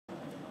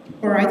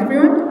All right,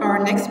 everyone. Our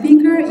next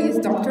speaker is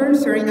Dr.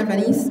 Serena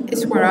Vanice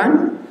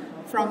Iswaran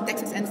from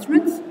Texas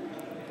Instruments.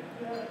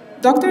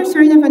 Dr.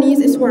 Serena Vanice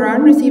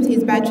Iswaran received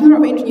his Bachelor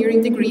of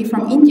Engineering degree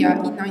from India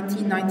in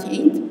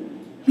 1998.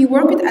 He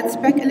worked at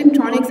Spec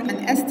Electronics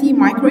and ST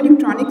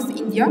Microelectronics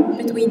India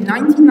between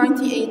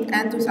 1998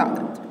 and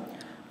 2000.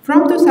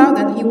 From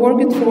 2000, he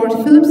worked for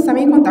Philips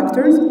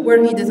Semiconductors,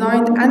 where he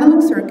designed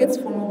analog circuits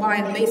for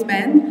mobile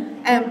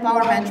baseband and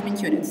power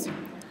management units.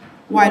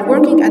 While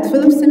working at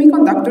Philips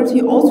Semiconductors,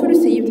 he also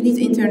received his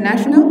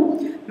international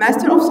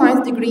Master of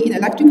Science degree in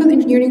Electrical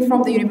Engineering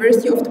from the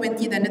University of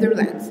Twente, the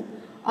Netherlands,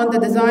 on the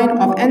design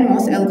of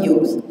NMOS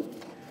LDOs.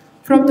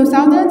 From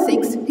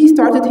 2006, he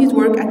started his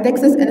work at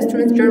Texas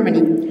Instruments,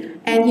 Germany,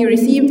 and he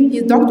received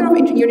his Doctor of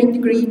Engineering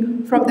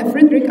degree from the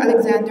Friedrich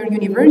Alexander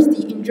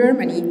University in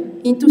Germany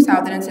in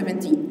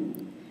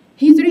 2017.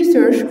 His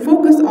research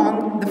focused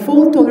on the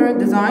fault-tolerant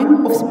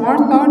design of smart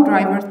power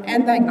drivers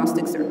and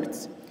diagnostic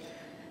circuits.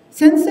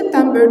 Since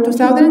September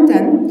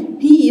 2010,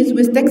 he is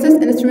with Texas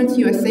Instruments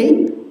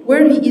USA,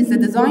 where he is the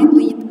design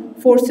lead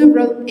for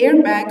several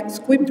airbag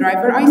squib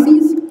driver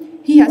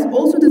ICs. He has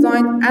also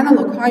designed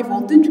analog high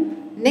voltage,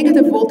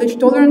 negative voltage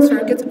tolerant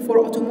circuits for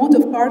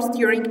automotive power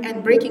steering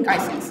and braking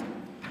ICs.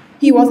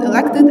 He was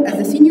elected as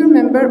a senior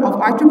member of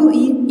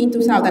IEEE in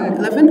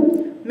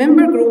 2011,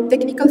 member group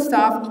technical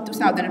staff in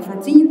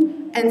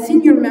 2014, and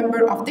senior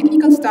member of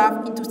technical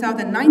staff in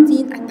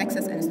 2019 at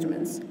Texas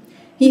Instruments.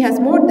 He has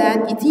more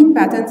than 18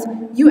 patents,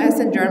 US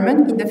and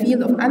German, in the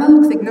field of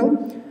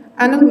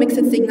analog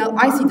mixed signal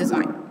IC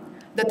design.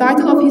 The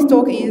title of his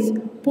talk is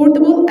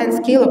Portable and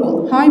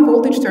Scalable High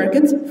Voltage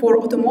Circuits for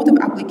Automotive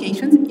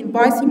Applications in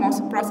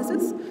BiCMOS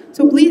Processes.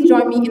 So please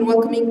join me in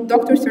welcoming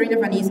Dr. Serena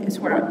Vanice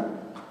Iswaran.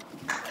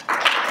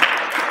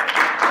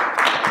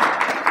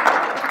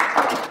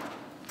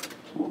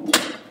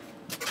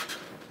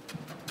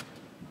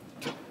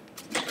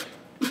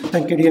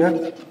 Thank you,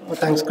 Dina.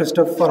 Thanks,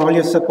 Christoph, for all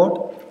your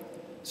support.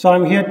 So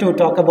I'm here to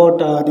talk about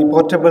the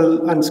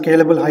portable and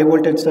scalable high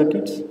voltage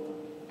circuits.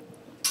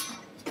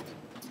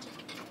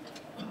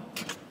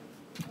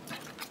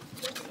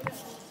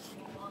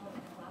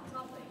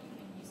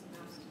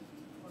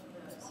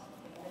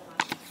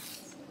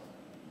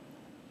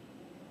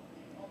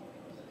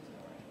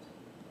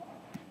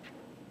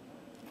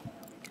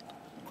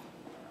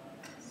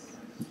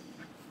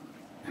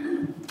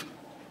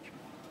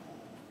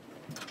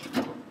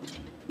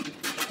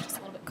 It's a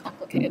little bit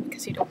complicated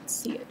because you don't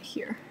see it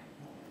here.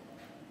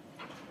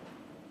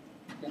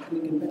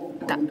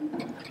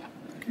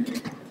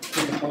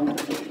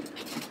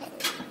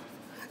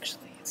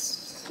 Actually,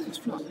 it's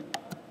not.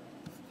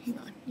 Hang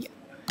on. Yeah.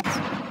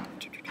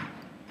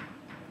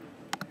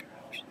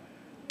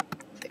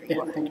 There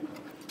you are. Thank you.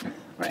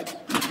 Right.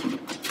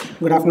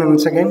 Good afternoon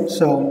once again.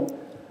 So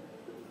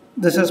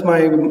this is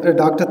my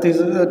doctor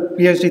thesis,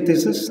 PhD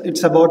thesis.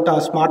 It's about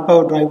smart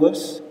power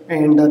drivers,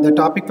 and the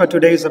topic for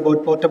today is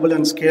about portable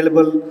and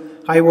scalable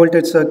high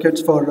voltage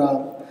circuits for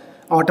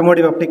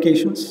automotive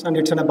applications, and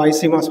it's in a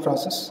BiCMOS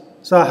process.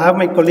 So I have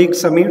my colleague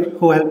Samir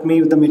who helped me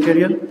with the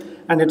material,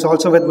 and it's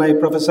also with my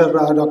professor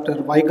Dr.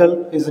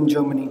 Weigel is in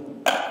Germany.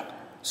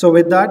 So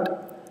with that,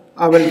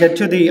 I will get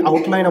to the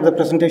outline of the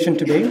presentation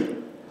today.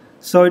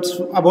 So it's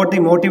about the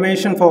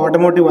motivation for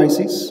automotive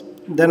ICs.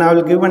 Then I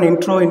will give an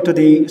intro into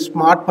the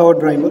smart power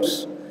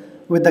drivers,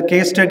 with the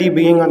case study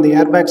being on the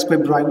airbag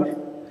squib driver,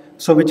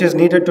 so which is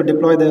needed to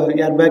deploy the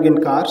airbag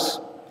in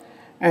cars.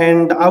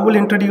 And I will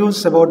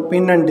introduce about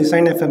pin and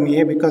design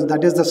FMEA because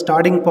that is the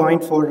starting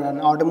point for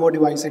an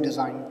automotive IC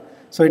design.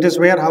 So it is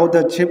where how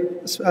the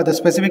chip, the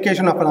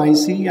specification of an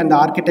IC and the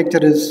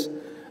architecture is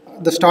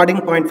the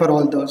starting point for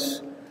all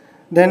those.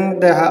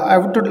 Then I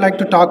would like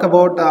to talk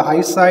about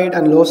high side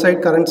and low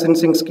side current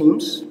sensing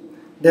schemes.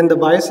 Then the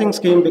biasing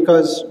scheme,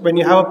 because when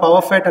you have a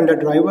power FET and a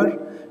driver,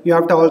 you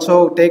have to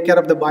also take care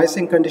of the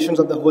biasing conditions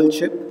of the whole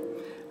chip.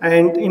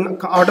 And in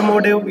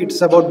automotive, it's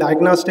about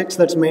diagnostics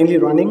that's mainly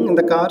running in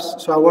the cars.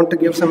 So I want to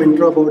give some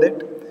intro about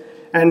it.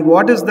 And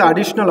what is the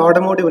additional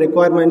automotive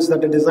requirements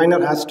that a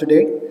designer has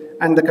today,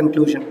 and the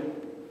conclusion.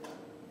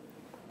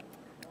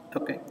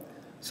 Okay.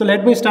 So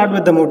let me start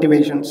with the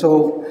motivation.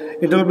 So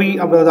it will be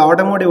about the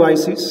automotive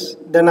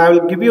ICs. Then I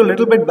will give you a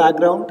little bit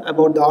background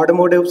about the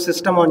automotive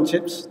system on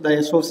chips, the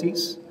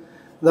SoCs.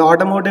 The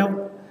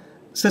automotive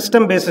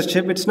system-based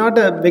chip, it's not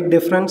a big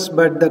difference,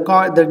 but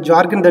the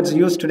jargon that's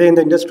used today in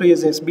the industry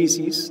is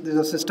SBCs. These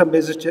are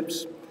system-based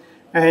chips.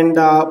 And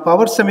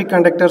power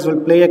semiconductors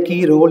will play a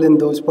key role in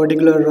those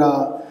particular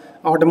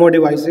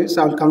automotive ICs.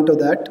 I'll come to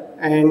that.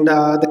 And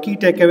the key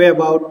takeaway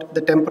about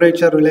the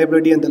temperature,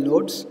 reliability, and the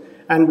loads,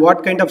 and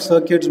what kind of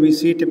circuits we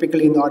see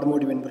typically in the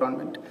automotive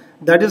environment.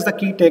 That is the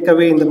key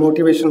takeaway in the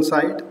motivation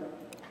side.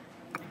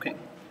 Okay.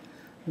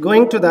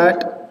 Going to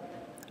that,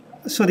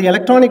 so the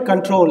electronic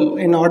control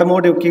in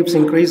automotive keeps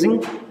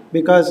increasing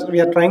because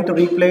we are trying to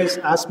replace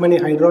as many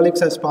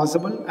hydraulics as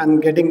possible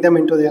and getting them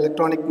into the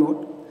electronic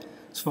mode,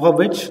 so for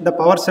which the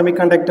power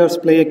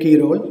semiconductors play a key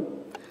role.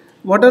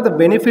 What are the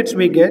benefits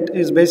we get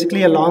is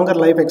basically a longer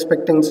life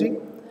expectancy,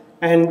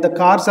 And the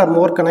cars are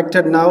more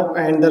connected now,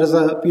 and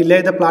we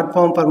lay the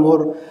platform for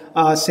more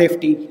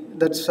safety.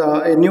 That's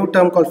a new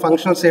term called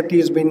functional safety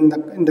has been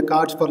in the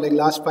cars for like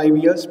last 5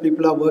 years.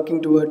 People are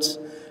working towards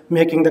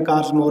making the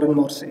cars more and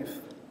more safe.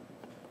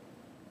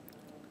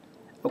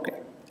 Okay.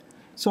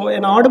 So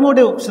an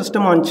automotive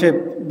system on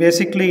chip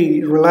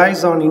basically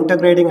relies on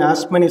integrating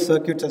as many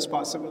circuits as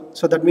possible.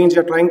 So that means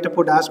you're trying to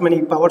put as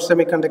many power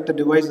semiconductor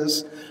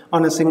devices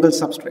on a single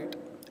substrate.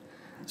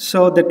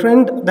 So the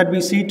trend that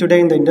we see today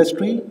in the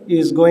industry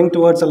is going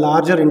towards a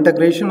larger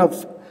integration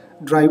of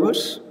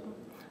drivers.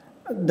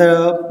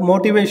 The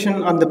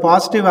motivation on the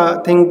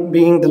positive thing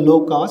being the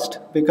low cost,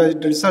 because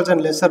it results in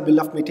lesser bill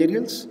of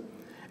materials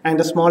and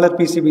a smaller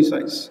PCB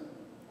size.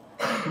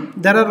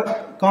 There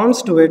are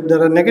cons to it.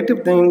 There are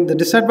negative things. The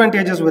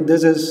disadvantages with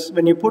this is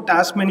when you put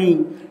as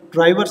many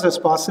drivers as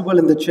possible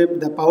in the chip,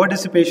 the power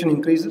dissipation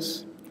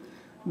increases.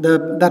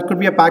 There could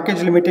be a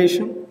package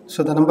limitation,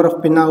 so the number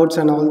of pinouts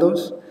and all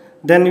those.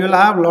 Then you'll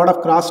have a lot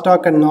of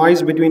crosstalk and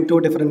noise between two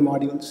different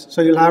modules.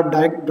 So you'll have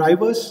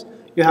drivers,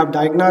 you have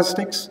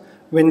diagnostics.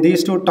 When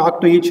these two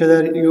talk to each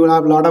other, you will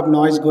have a lot of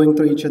noise going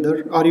through each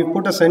other. Or you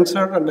put a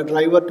sensor and a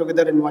driver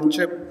together in one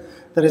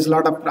chip, there is a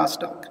lot of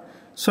crosstalk.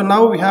 So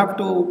now we have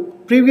to,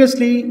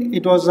 previously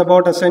it was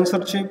about a sensor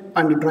chip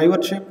and a driver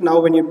chip. Now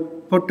when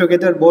you put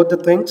together both the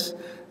things,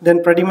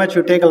 then pretty much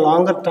you take a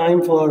longer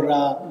time for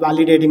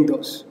validating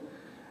those.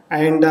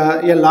 And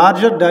a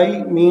larger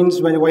die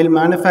means while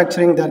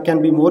manufacturing there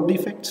can be more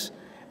defects.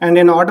 And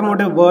in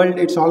automotive world,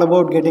 it's all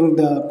about getting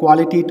the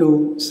quality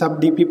to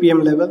sub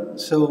DPPM level.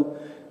 So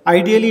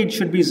ideally it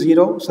should be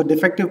 0. So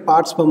defective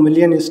parts per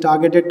million is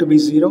targeted to be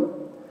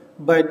 0.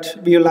 But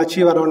we will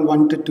achieve around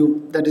 1 to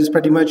 2. That is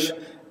pretty much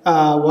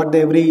what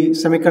every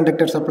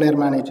semiconductor supplier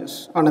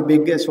manages on a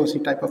big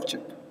SoC type of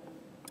chip.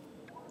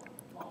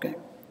 Okay.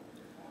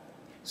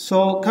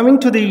 So coming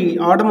to the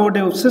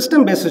automotive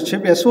system-based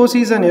chip,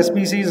 SoCs and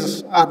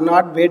SBCs are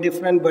not very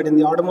different, but in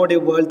the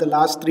automotive world, the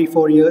last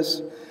 3-4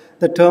 years,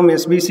 the term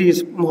SBC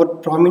is more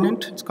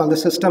prominent. It's called the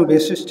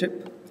system-based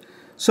chip.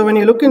 So when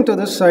you look into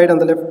this side, on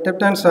the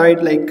left-hand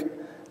side, like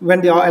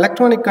when the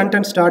electronic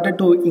content started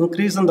to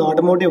increase in the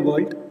automotive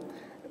world,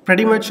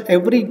 pretty much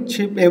every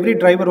chip, every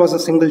driver was a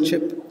single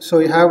chip. So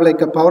you have like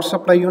a power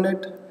supply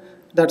unit,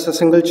 that's a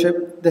single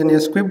chip. Then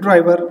a squib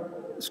driver.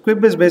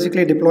 Squib is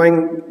basically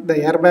deploying the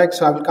airbag,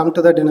 so I will come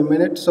to that in a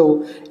minute.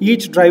 So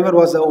each driver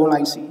was their own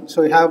IC.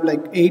 So you have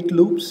like 8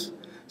 loops.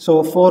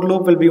 So 4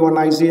 loop will be one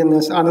IC, and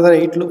there's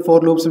another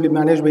 4 loops will be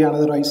managed by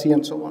another IC,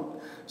 and so on.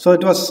 So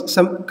it was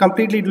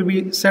completely, it will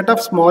be set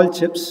of small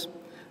chips.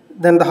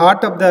 Then the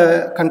heart of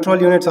the control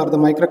units are the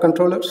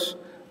microcontrollers.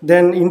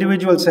 Then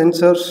individual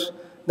sensors,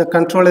 the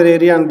controller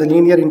area and the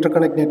linear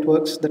interconnect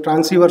networks, the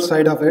transceiver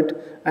side of it,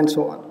 and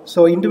so on.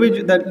 So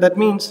individual, that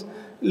means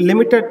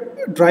limited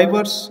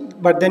drivers,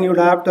 but then you'd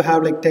have to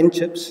have like 10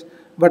 chips.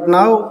 But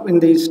now in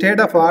the state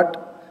of art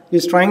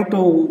is trying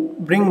to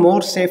bring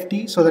more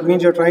safety. So that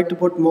means you're trying to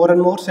put more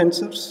and more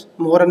sensors,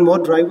 more and more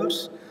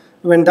drivers.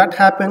 When that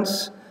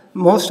happens,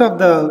 most of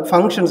the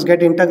functions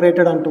get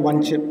integrated onto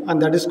one chip,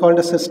 and that is called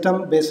a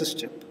system-based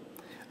chip.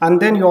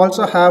 And then you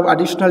also have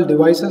additional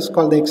devices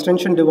called the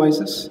extension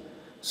devices.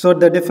 So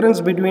the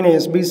difference between a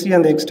SBC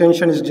and the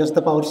extension is just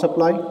the power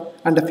supply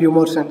and a few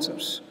more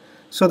sensors.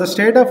 So the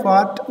state of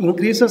art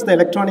increases the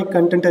electronic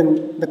content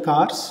in the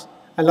cars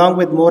along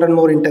with more and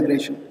more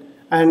integration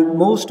and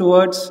moves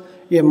towards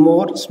a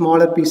more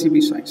smaller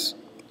PCB size.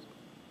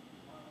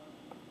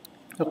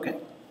 Okay.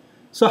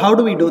 So how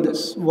do we do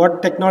this?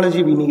 What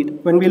technology we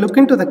need? When we look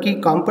into the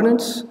key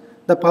components,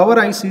 the power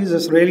ICs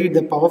is really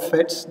the power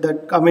FETs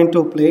that come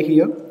into play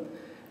here.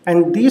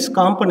 And these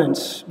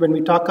components, when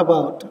we talk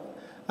about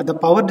the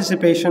power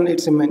dissipation,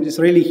 it's immense. It's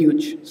really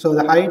huge. So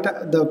the height,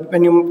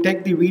 when you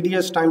take the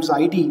VDS times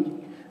ID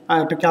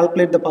to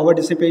calculate the power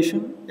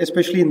dissipation,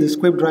 especially in the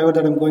squib driver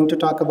that I'm going to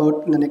talk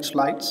about in the next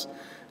slides.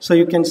 So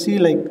you can see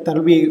like there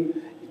will be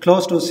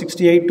close to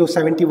 68 to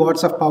 70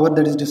 watts of power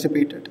that is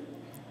dissipated.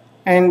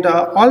 And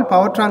all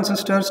power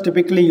transistors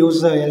typically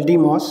use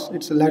LDMOS.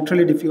 It's a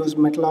laterally diffused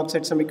metal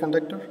oxide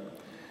semiconductor,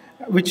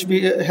 which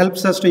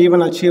helps us to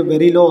even achieve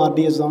very low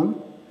RDS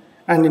on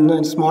and in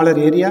a smaller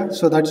area.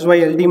 So that's why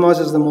LDMOS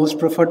is the most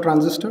preferred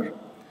transistor.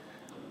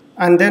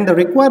 And then the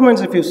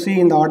requirements, if you see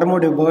in the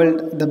automotive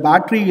world, the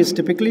battery is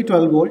typically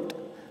 12 volt,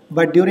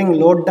 but during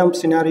load dump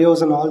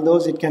scenarios and all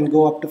those, it can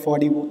go up to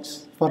 40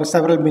 volts for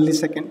several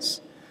milliseconds.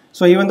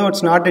 So even though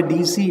it's not a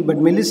DC, but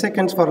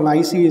milliseconds for an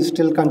IC is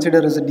still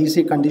considered as a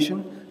DC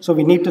condition. So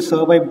we need to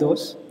survive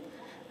those.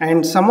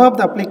 And some of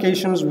the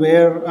applications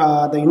where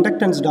the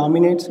inductance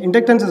dominates,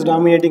 inductance is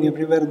dominating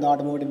everywhere in the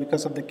automotive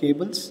because of the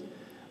cables.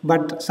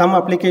 But some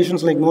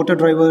applications like motor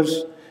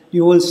drivers,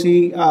 you will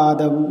see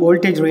the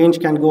voltage range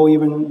can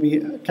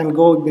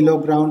go below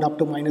ground up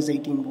to minus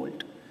 18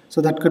 volt. So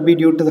that could be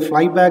due to the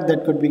flyback,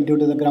 that could be due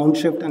to the ground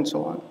shift, and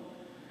so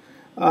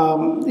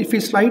on. If we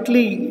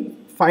slightly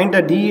find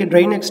a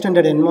drain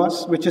extended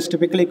NMOS, which is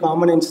typically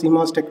common in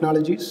CMOS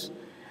technologies,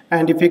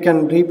 and if you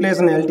can replace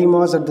an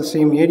LDMOS at the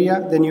same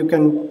area, then you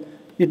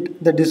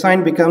the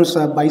design becomes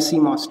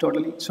BiCMOS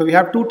totally. So we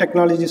have two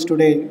technologies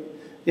today,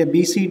 a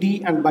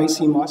BCD and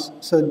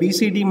BiCMOS. So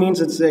BCD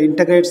means it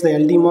integrates the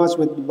LDMOS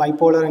with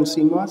bipolar and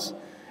CMOS.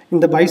 In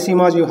the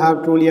BiCMOS, you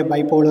have truly a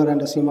bipolar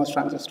and a CMOS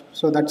transistor.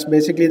 So that's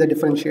basically the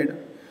differentiator.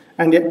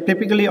 And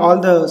typically, all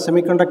the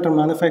semiconductor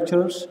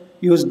manufacturers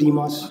use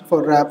DMOS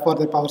for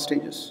the power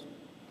stages.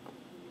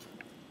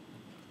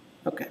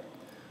 Okay.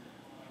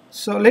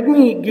 So let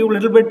me give a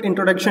little bit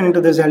introduction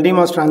into this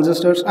LDMOS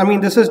transistors. I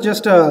mean, this is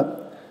just a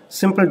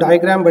simple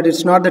diagram, but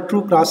it's not the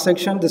true cross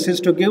section. This is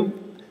to give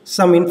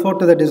some info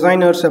to the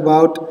designers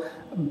about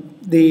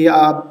the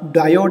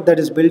diode that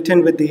is built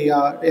in with the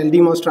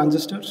LDMOS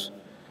transistors.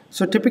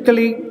 So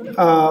typically,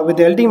 with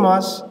the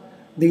LDMOS,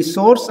 the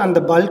source and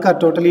the bulk are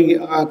totally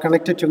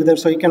connected together.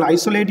 So you can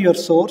isolate your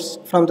source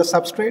from the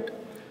substrate.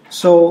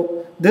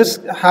 So this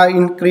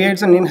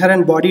creates an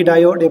inherent body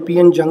diode, a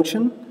PN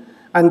junction.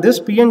 And this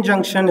PN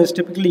junction is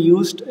typically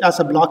used as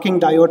a blocking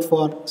diode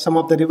for some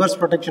of the reverse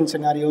protection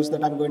scenarios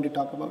that I'm going to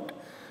talk about.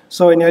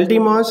 So in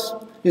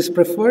LDMOS is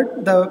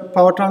preferred, the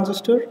power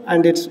transistor,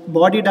 and its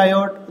body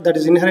diode that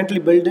is inherently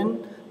built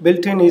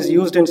in is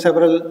used in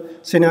several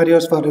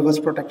scenarios for reverse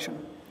protection.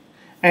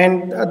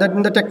 And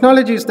the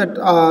technologies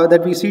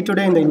that we see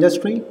today in the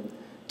industry,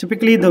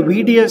 typically the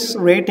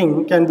VDS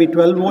rating can be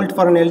 12 volt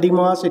for an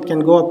LDMOS. It can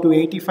go up to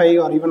 85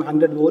 or even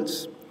 100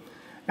 volts.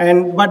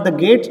 But the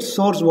gate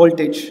source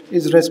voltage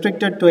is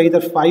restricted to either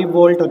 5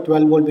 volt or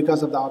 12 volt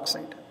because of the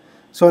oxide.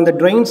 So on the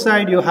drain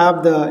side, you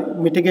have the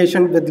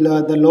mitigation with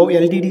the low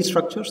LDD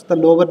structures, the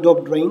lower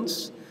doped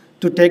drains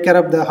to take care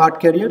of the hard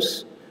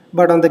carriers.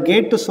 But on the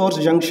gate to source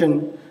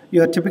junction,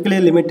 you are typically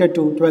limited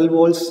to 12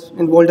 volts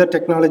in older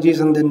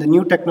technologies, and then the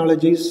new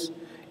technologies,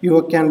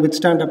 you can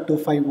withstand up to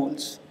 5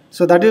 volts.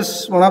 So that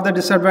is one of the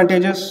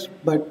disadvantages,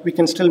 but we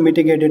can still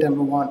mitigate it and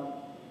move on.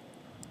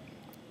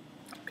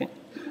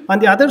 On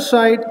the other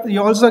side,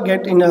 you also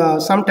get in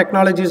some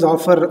technologies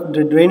offer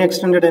the drain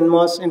extended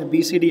NMOS in a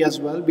BCD as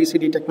well,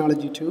 BCD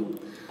technology too.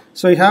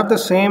 So you have the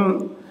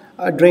same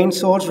drain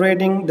source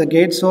rating, the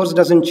gate source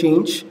doesn't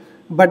change,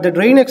 but the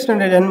drain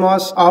extended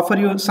NMOS offer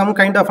you some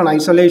kind of an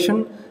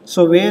isolation.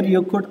 So where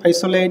you could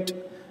isolate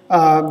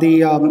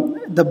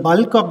the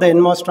bulk of the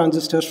NMOS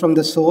transistors from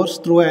the source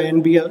through a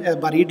NBL, a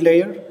buried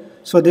layer.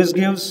 So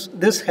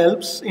this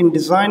helps in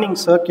designing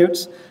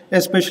circuits,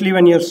 especially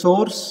when your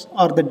source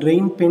or the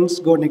drain pins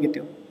go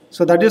negative.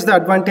 So that is the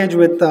advantage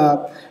with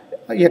a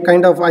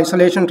kind of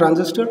isolation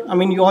transistor. I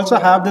mean, you also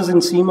have this in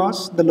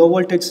CMOS, the low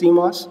voltage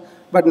CMOS,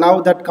 but now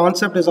that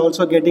concept is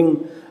also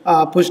getting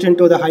pushed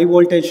into the high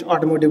voltage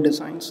automotive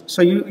designs.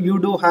 So you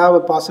do have a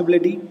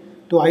possibility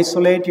to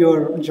isolate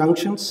your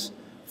junctions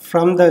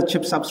from the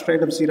chip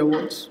substrate of 0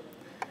 volts.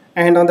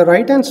 And on the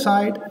right hand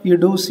side, you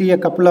do see a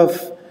couple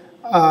of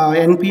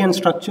NPN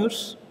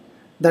structures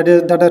that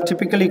are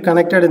typically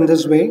connected in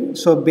this way.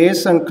 So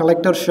base and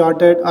collector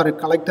shorted, or a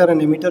collector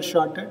and emitter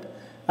shorted,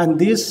 and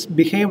these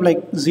behave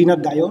like Zener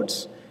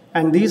diodes,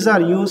 and these are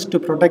used to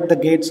protect the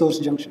gate source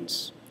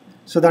junctions.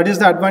 So that is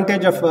the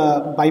advantage of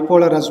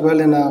bipolar as well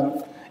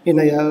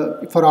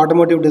for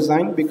automotive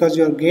design, because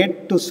your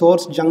gate to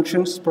source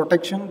junctions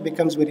protection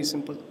becomes very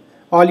simple.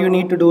 All you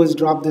need to do is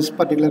drop this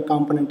particular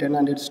component in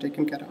and it's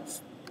taken care of.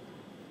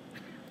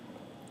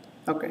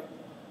 Okay.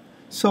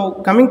 So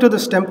coming to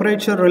this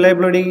temperature,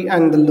 reliability,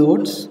 and the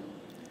loads,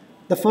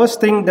 the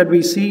first thing that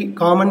we see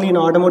commonly in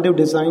automotive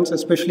designs,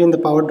 especially in the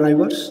power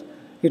drivers,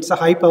 it's a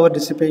high power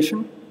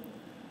dissipation.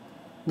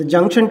 The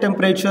junction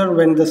temperature,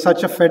 when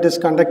such a FET is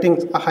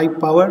conducting a high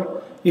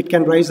power, it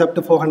can rise up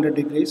to 400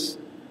 degrees.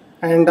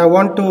 And I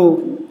want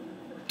to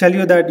tell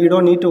you that you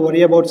don't need to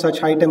worry about such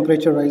high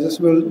temperature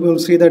rises. We'll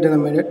see that in a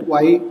minute,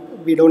 why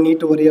we don't need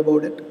to worry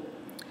about it.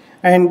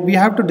 And we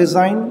have to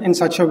design in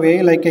such a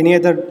way, like any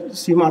other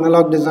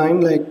analog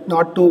design, like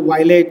not to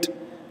violate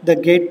the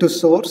gate to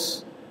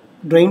source,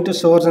 drain to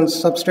source, and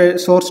substrate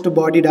source to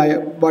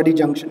body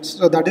junctions.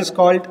 So that is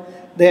called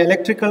the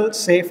electrical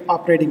safe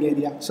operating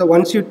area. So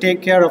once you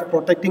take care of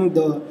protecting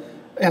the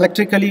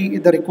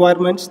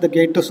requirements, the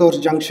gate to source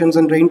junctions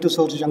and drain to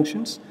source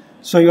junctions,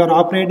 so you are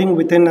operating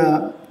within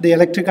the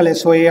electrical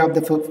SOA of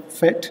the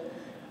FET.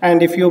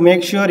 And if you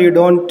make sure you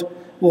don't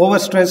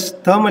overstress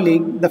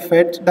thermally the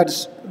FET,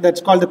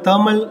 that's called the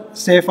thermal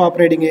safe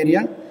operating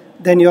area,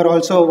 then you're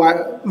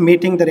also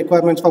meeting the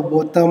requirements for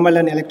both thermal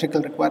and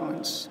electrical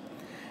requirements.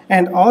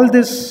 And all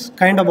this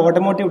kind of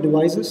automotive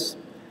devices,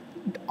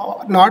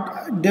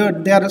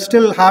 they are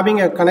still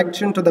having a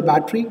connection to the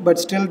battery, but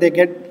still they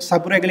get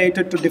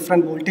sub-regulated to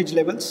different voltage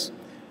levels.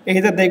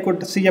 Either they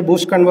could see a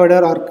boost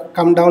converter or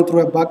come down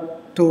through a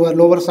buck to a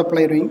lower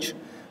supply range.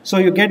 So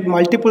you get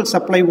multiple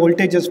supply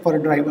voltages for a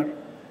driver.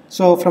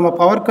 So from a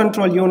power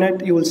control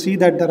unit, you will see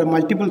that there are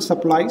multiple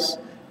supplies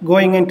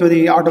going into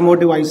the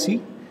automotive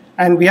IC.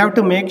 And we have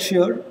to make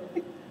sure,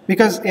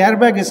 because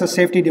airbag is a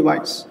safety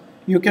device,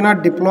 you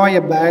cannot deploy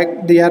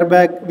the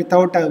airbag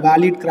without a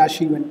valid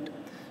crash event.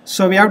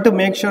 So we have to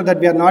make sure that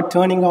we are not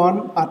turning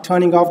on or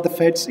turning off the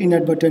FETs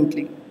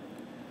inadvertently.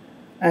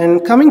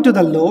 And coming to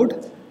the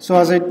load,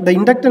 So the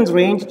inductance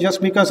range,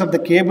 just because of the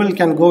cable,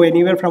 can go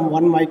anywhere from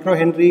 1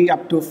 microhenry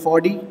up to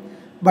 40.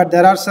 But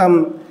there are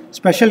some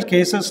special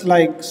cases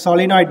like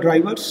solenoid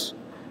drivers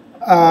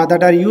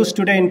that are used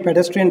today in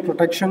pedestrian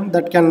protection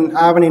that can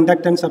have an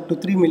inductance up to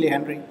 3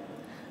 millihenry.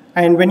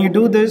 And when you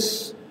do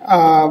this,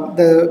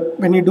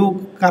 when you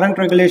do current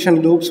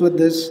regulation loops with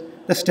this,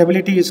 the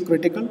stability is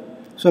critical.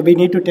 So we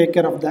need to take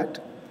care of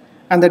that.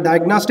 And the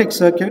diagnostic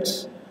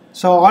circuits.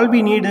 So all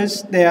we need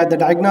is the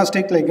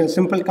diagnostic, like a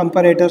simple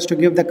comparators to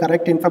give the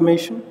correct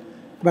information,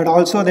 but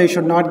also they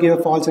should not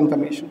give false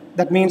information.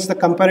 That means the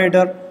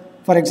comparator,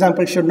 for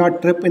example, should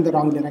not trip in the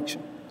wrong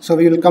direction. So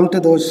we will come to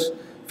those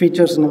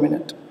features in a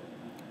minute.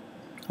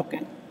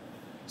 Okay.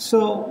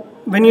 So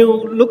when you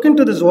look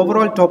into this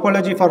overall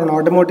topology for an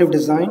automotive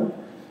design,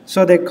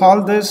 so they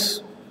call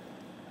this,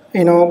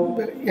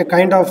 a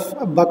kind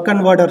of buck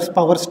converter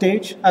power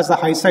stage as a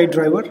high side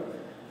driver.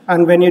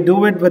 And when you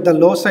do it with the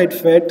low side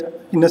FET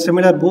in a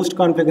similar boost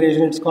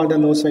configuration, it's called a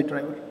low side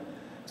driver.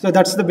 So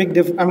that's the big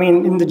difference. I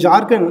mean, in the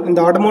jargon, in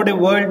the automotive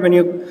world, when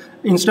you,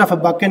 instead of a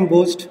buck and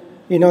boost,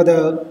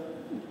 the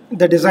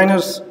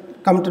designers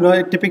come to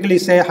know, typically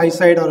say high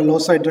side or a low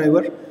side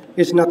driver.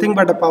 It's nothing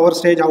but a power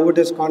stage, how it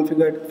is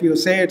configured. If you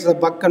say it's a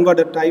buck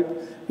converter type,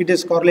 it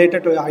is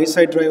correlated to a high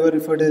side driver.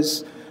 If it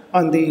is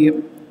on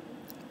the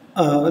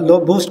low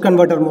boost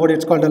converter mode,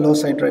 it's called a low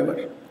side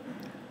driver.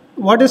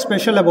 What is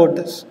special about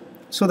this?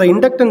 So the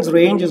inductance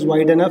range is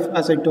wide enough,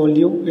 as I told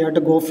you. We have to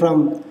go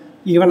from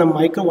even 1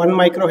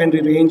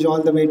 microhenry range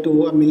all the way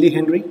to a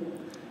millihenry.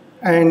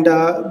 And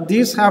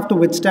these have to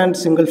withstand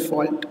single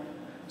fault.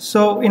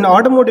 So in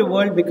automotive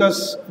world,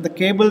 because the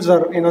cables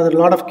are, there are a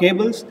lot of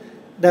cables,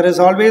 there is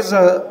always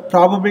a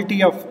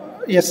probability of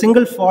a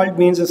single fault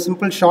means a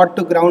simple short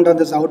to ground on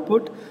this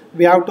output.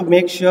 We have to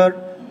make sure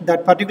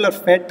that particular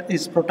FET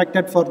is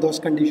protected for those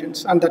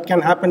conditions, and that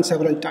can happen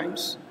several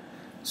times.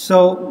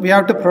 So we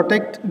have to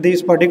protect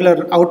these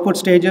particular output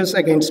stages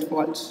against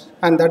faults,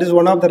 and that is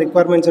one of the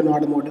requirements in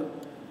automotive.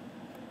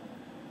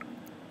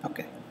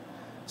 Okay.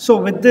 So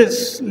with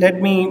this,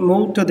 let me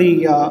move to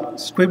the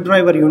squib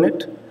driver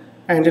unit,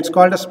 and it's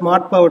called a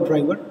smart power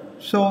driver.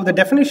 So the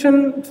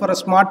definition for a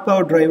smart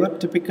power driver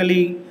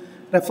typically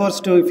refers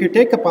to, if you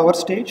take a power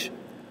stage,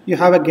 you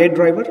have a gate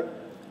driver,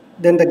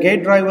 then the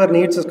gate driver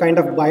needs a kind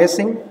of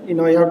biasing. You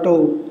have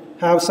to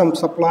have some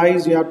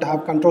supplies, you have to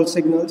have control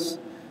signals.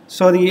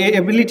 So the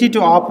ability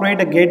to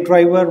operate a gate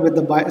driver with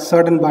the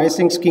certain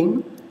biasing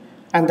scheme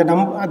and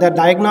the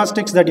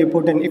diagnostics that you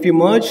put in. If you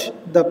merge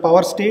the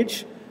power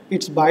stage,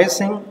 its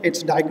biasing,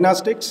 its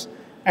diagnostics,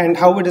 and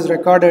how it is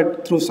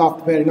recorded through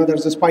software.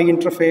 There's a SPI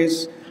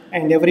interface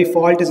and every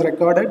fault is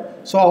recorded.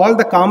 So all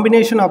the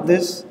combination of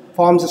this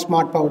forms a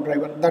smart power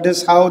driver. That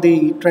is how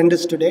the trend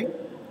is today.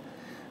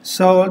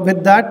 So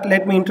with that,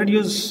 let me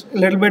introduce a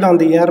little bit on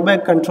the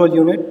airbag control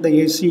unit, the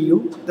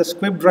ACU, the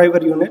squib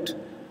driver unit,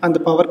 and the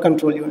power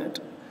control unit.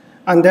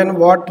 And then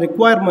what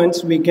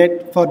requirements we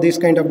get for these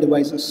kind of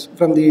devices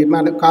from the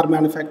car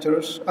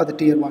manufacturers or the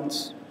tier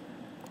ones.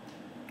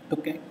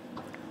 Okay.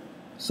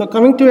 So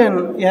coming to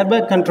an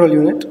airbag control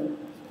unit.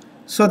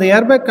 So the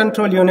airbag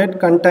control unit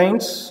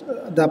contains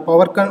the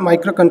power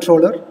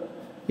microcontroller,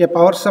 a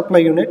power supply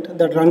unit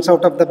that runs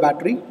out of the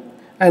battery,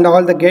 and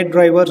all the gate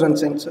drivers and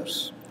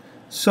sensors.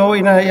 So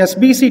in a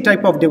SBC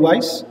type of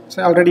device,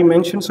 so I already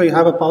mentioned, so you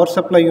have a power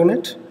supply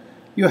unit,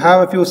 you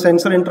have a few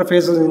sensor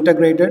interfaces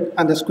integrated,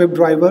 and the squib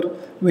driver,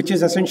 which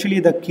is essentially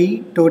the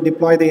key to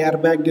deploy the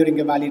airbag during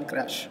a valid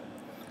crash.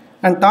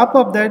 On top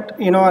of that,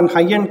 on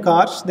high-end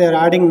cars, they're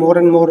adding more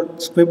and more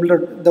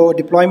the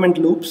deployment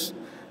loops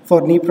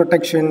for knee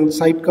protection,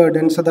 side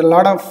curtain. So there are a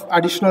lot of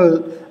additional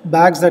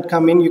bags that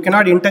come in. You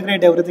cannot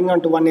integrate everything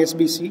onto one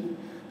SBC.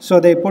 So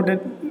they put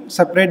it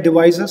separate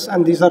devices,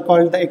 and these are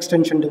called the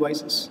extension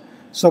devices.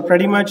 So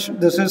pretty much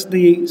this is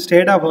the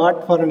state of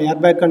art for an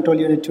airbag control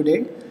unit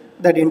today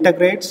that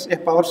integrates a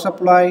power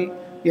supply,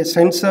 a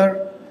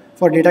sensor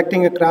for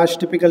detecting a crash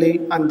typically,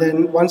 and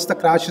then once the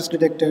crash is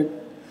detected,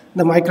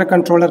 the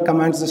microcontroller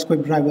commands the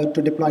squib driver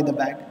to deploy the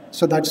bag.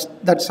 So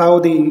that's how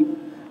the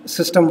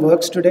system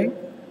works today.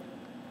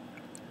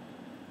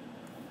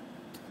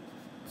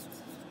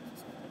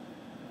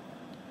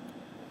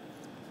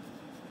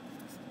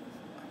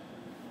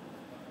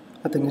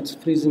 I think it's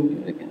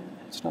freezing again.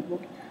 It's not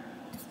working.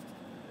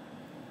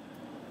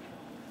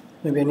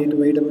 Maybe I need to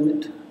wait a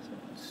minute.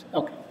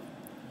 Okay.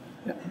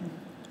 Yeah.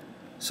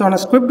 So on a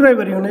squib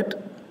driver unit,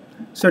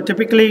 so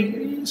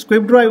typically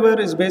squib driver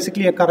is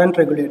basically a current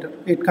regulator.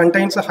 It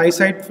contains a high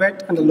side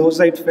FET and a low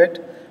side FET,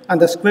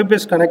 and the squib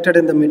is connected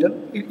in the middle.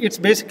 It's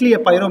basically a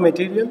pyro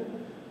material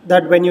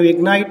that when you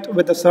ignite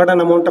with a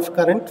certain amount of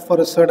current for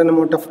a certain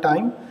amount of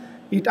time,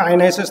 it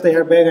ionizes the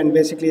airbag, and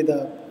basically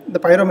the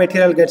pyro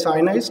material gets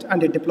ionized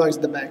and it deploys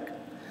the bag.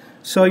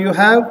 So you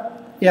have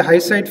a high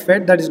side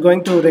FET that is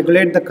going to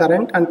regulate the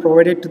current and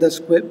provide it to the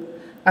squib.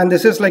 And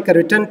this is like a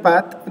return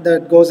path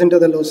that goes into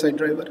the low side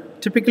driver.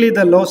 Typically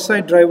the low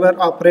side driver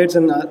operates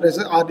in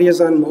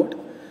RDS-on mode,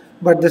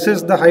 but this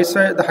is the high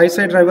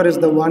side driver is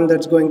the one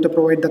that's going to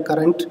provide the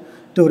current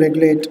to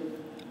regulate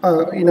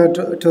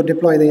to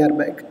deploy the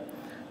airbag.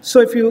 So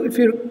if you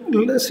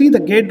see the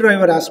gate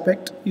driver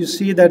aspect, you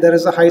see that there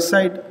is a high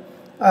side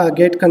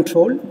gate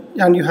control,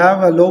 and you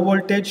have a low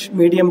voltage,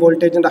 medium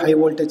voltage, and a high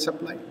voltage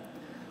supply.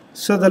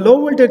 So the low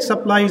voltage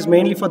supply is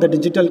mainly for the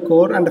digital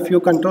core and a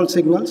few control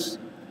signals.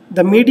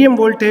 The medium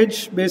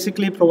voltage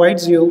basically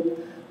provides you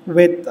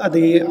with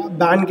the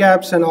band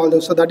gaps and all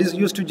those. So that is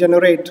used to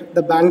generate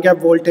the band gap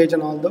voltage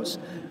and all those.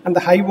 And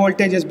the high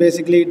voltage is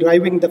basically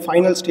driving the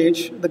final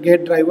stage, the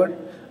gate driver,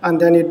 and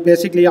then it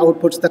basically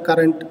outputs the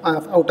current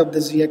out of the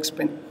ZX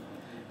pin.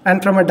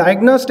 And from a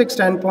diagnostic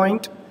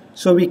standpoint,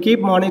 so we keep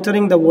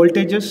monitoring the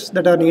voltages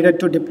that are needed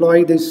to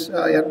deploy this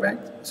airbag.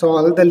 So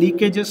all the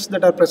leakages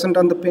that are present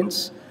on the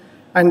pins,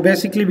 and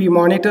basically we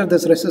monitor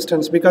this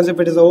resistance, because if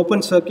it is an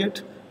open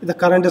circuit, the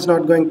current is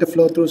not going to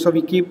flow through.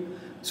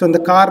 So in the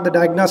car, the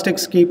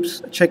diagnostics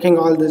keeps checking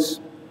all this.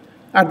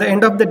 At the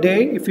end of the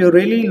day, if you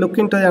really look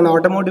into an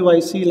automotive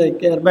IC like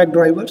airbag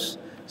drivers,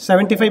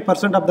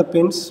 75% of the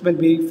pins will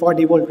be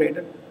 40 volt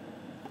rated.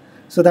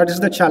 So that is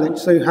the challenge.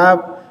 So you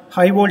have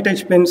high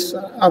voltage pins,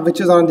 which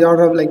is on the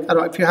order of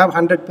if you have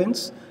 100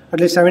 pins, at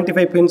least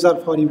 75 pins are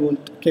 40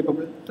 volt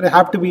capable. They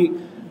have to be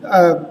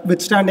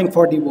withstanding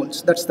 40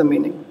 volts. That's the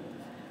meaning.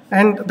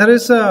 And there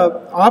is an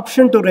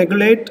option to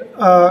regulate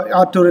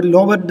or to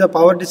lower the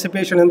power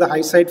dissipation in the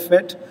high side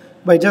FET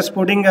by just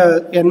putting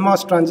a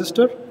NMOS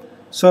transistor.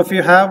 So if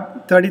you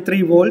have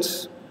 33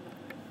 volts,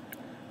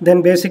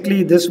 then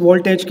basically this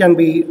voltage can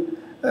be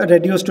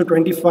reduced to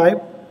 25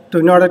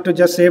 in order to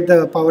just save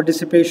the power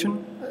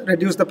dissipation,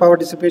 reduce the power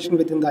dissipation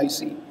within the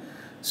IC.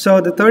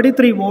 So the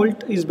 33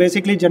 volt is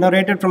basically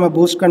generated from a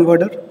boost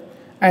converter,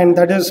 and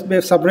that is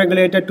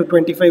subregulated to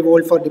 25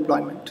 volt for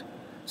deployment.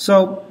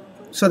 So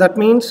that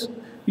means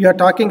you are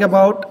talking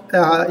about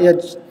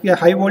a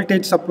high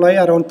voltage supply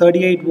around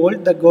 38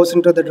 volt that goes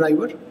into the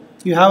driver.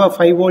 You have a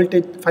 5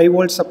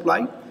 volt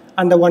supply,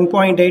 and the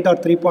 1.8 or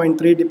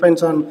 3.3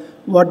 depends on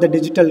what the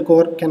digital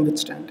core can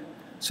withstand.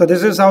 So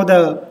this is how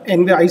the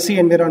IC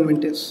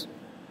environment is.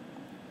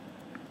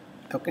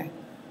 Okay.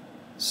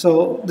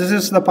 So this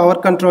is the power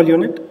control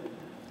unit.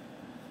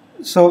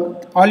 So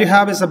all you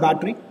have is a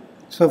battery.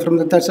 So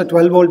that's a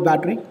 12 volt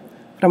battery.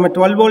 From a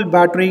 12 volt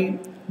battery,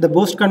 the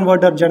boost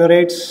converter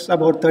generates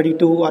about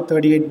 32 or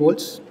 38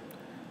 volts.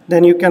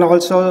 Then you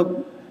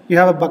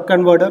have a buck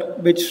converter,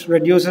 which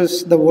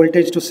reduces the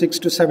voltage to 6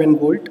 to 7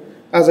 volt.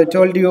 As I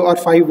told you, or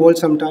 5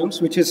 volts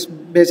sometimes, which is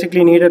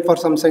basically needed for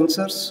some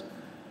sensors,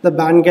 the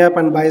band gap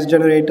and bias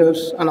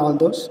generators and all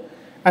those.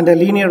 And a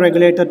linear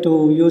regulator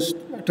to use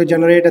to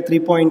generate a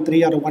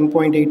 3.3 or a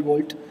 1.8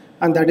 volt.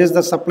 And that is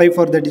the supply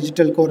for the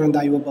digital core and the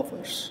IO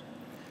buffers.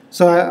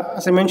 So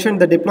as I mentioned,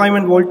 the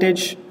deployment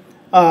voltage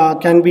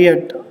can be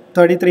at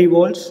 33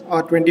 volts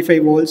or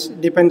 25 volts,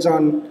 depends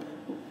on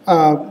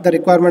the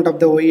requirement of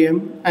the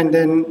OEM, and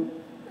then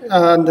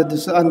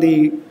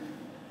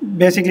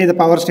basically the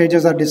power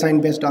stages are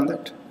designed based on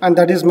that, and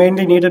that is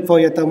mainly needed for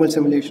your thermal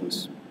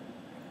simulations.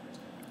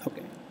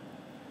 Okay.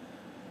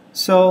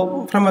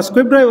 So from a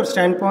squib driver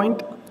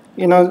standpoint,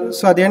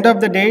 so at the end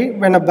of the day,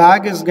 when a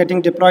bag is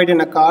getting deployed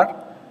in a car,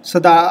 so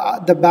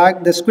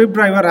the squib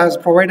driver has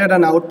provided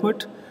an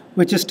output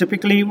which is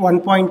typically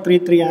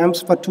 1.33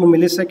 amps for 2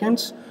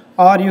 milliseconds,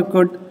 or you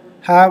could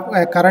have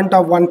a current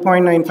of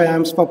 1.95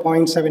 amps for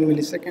 0.7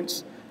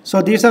 milliseconds.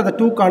 So these are the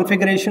two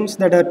configurations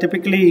that are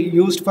typically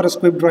used for a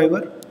squib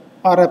driver,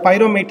 or a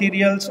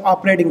pyromaterials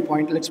operating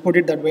point, let's put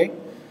it that way.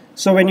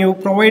 So when you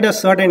provide a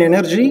certain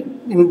energy,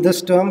 in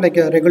this term like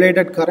a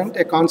regulated current,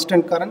 a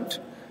constant current,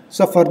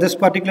 so for this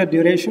particular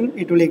duration,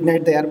 it will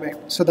ignite the airbag.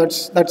 So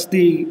that's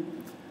the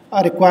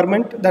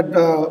requirement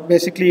that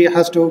basically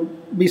has to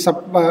be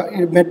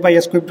met by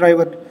a squib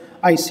driver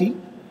IC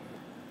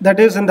that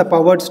is in the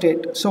powered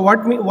state. So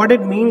what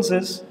it means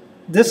is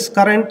this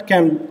current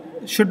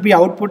should be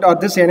output, or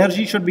this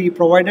energy should be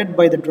provided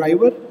by the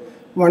driver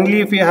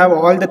only if you have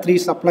all the three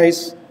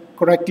supplies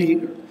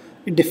correctly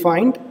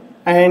defined,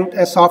 and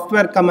a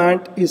software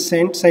command is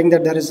sent saying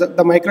that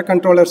the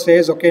microcontroller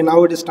says, okay,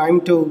 now it is time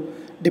to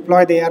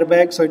deploy the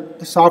airbag. So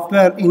the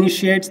software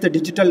initiates the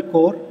digital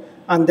core,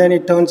 and then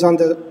it turns on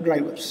the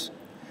drivers.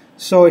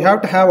 So you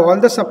have to have all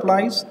the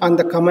supplies and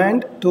the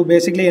command to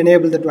basically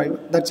enable the driver.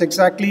 That's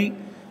exactly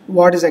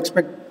what is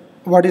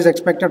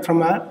expected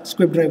from a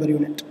squib driver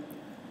unit.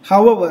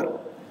 However,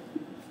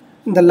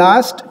 in the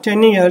last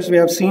 10 years, we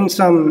have seen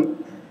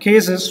some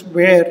cases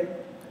where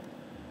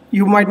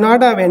you might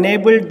not have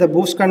enabled the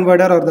boost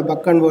converter or the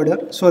buck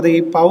converter, so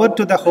the power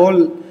to the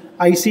whole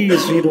IC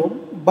is 0.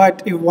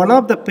 But if one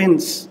of the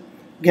pins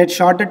gets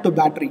shorted to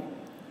battery,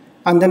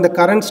 and then the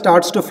current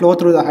starts to flow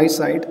through the high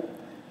side,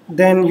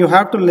 then you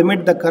have to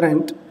limit the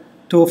current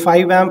to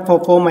 5 amp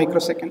for 4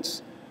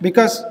 microseconds.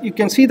 Because you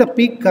can see the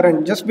peak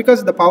current, just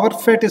because the power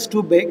FET is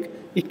too big,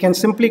 it can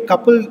simply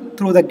couple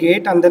through the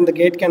gate, and then the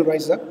gate can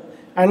rise up.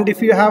 And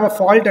if you have a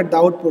fault at the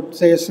output,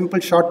 say a simple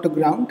short to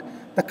ground,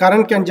 the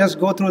current can just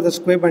go through the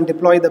squib and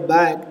deploy the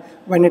bag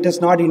when it is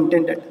not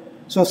intended.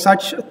 So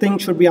such thing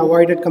should be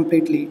avoided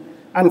completely.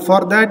 And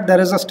for that, there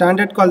is a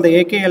standard called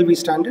the AKLV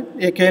standard,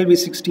 AKLV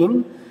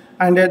 16.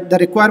 And the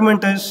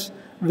requirement is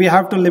we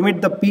have to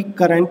limit the peak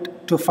current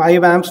to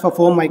 5 amps for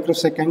 4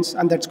 microseconds,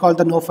 and that's called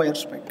the no-fire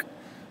spec.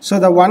 So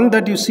the one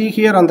that you see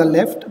here on the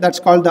left, that's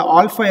called the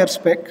all-fire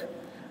spec,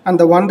 and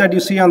the one that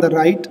you see on the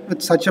right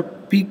with such a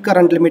peak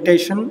current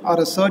limitation or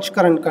a surge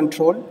current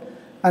control,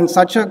 and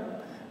such a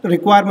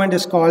requirement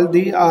is called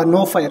the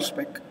no-fire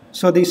spec.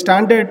 So the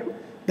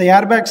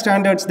airbag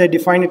standards, they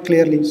define it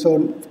clearly.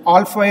 So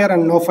all-fire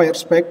and no-fire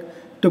spec,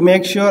 to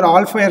make sure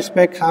all-fire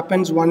spec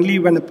happens only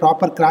when a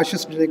proper crash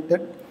is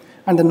detected,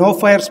 and the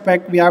no-fire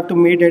spec, we have to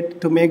meet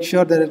it to make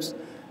sure there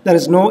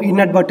is no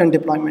inadvertent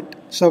deployment.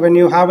 So when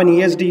you have an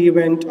ESD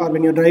event or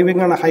when you're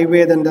driving on a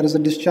highway, then there is a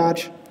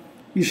discharge,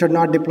 you should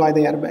not deploy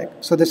the airbag.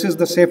 So this is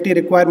the safety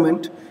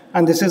requirement,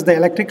 and this is the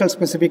electrical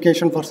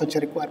specification for such a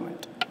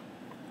requirement.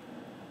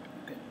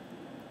 Okay.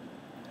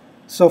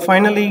 So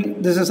finally,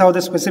 this is how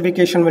the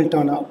specification will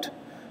turn out.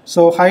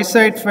 So high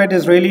side FET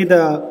is really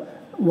the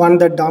one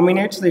that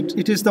dominates.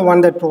 It is the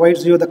one that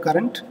provides you the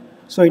current.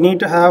 So you need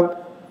to have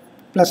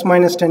plus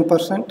minus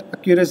 10%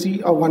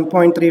 accuracy of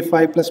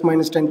 1.35 plus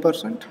minus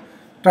 10%.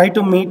 Try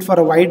to meet for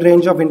a wide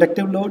range of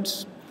inductive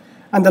loads.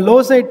 And the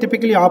low side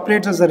typically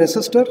operates as a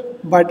resistor,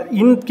 but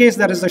in case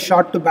there is a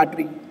short to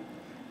battery,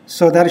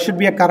 so there should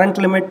be a current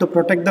limit to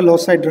protect the low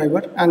side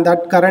driver, and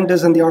that current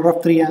is in the order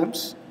of 3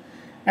 amps.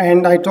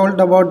 And I told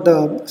about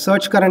the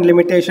surge current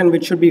limitation,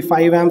 which should be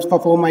 5 amps for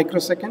 4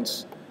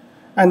 microseconds.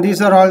 And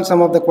these are all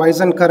some of the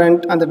quiescent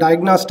current and the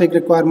diagnostic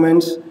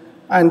requirements.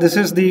 And this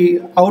is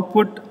the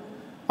output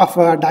of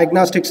a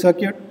diagnostic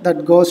circuit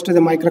that goes to the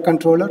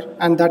microcontroller,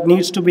 and that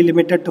needs to be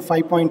limited to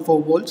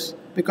 5.4 volts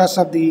because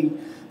of the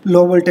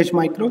low voltage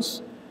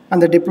micros,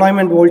 and the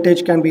deployment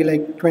voltage can be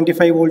like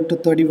 25 volt to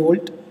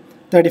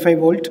 35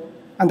 volt,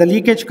 and the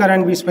leakage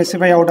current we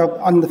specify out of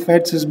on the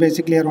FETs is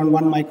basically around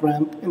 1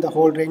 microamp in the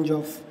whole range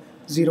of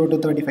 0 to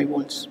 35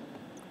 volts.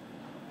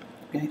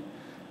 Okay,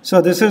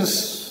 so this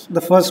is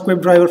the first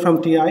squib driver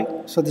from TI.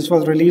 So this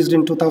was released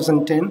in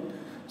 2010.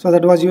 So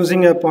that was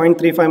using a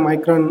 0.35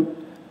 micron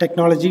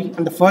technology,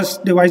 and the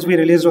first device we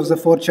released was the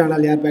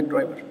 4-channel airbag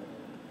driver.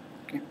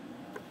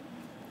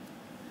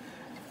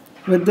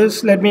 With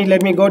this, let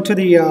me go to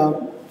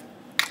the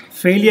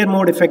failure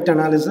mode effect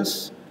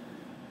analysis.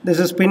 This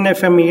is pin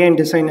FMEA and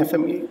design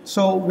FMEA.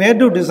 So where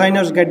do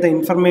designers get the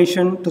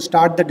information to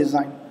start the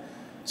design?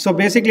 So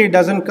basically it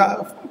doesn't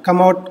come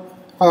out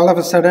all of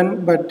a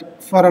sudden,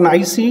 but for an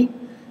IC,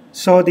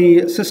 so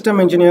the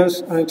system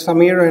engineers, like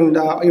Samir and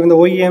even the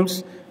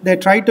OEMs, they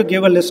try to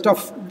give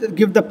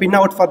the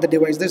pinout for the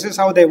device. This is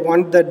how they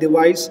want the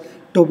device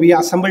to be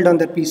assembled on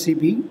the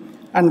PCB,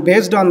 and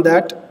based on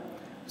that,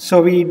 so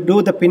we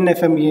do the pin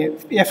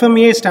FMEA.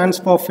 FMEA stands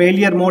for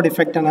failure mode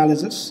effect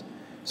analysis.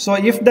 So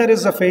if there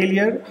is a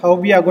failure, how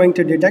we are going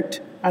to detect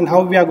and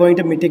how we are going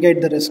to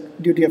mitigate the risk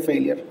due to a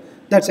failure.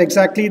 That's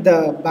exactly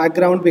the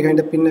background behind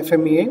the pin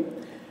FMEA.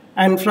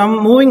 And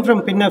moving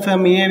from pin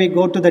FMEA, we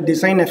go to the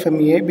design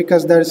FMEA,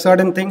 because there are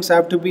certain things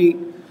have to be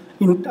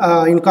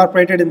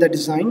incorporated in the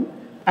design.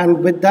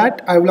 And with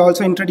that, I will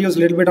also introduce a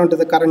little bit onto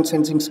the current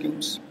sensing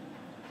schemes.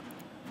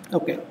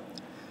 Okay.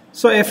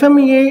 So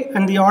FMEA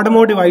and the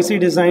automotive IC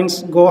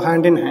designs go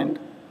hand in hand.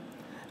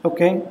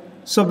 Okay,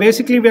 so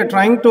basically we are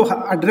trying to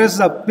address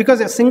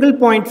because a single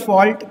point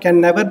fault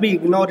can never be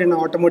ignored in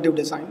automotive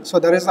design. So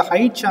there is a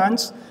high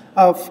chance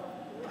of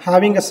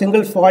having a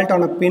single fault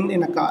on a pin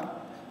in a car.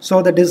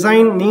 So the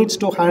design needs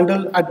to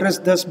address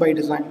this by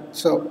design.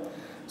 So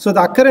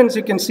the occurrence,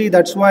 you can see,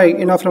 that's why,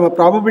 from a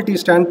probability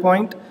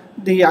standpoint,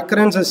 the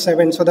occurrence is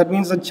 7. So that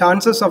means the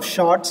chances of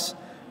shorts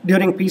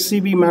during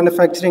PCB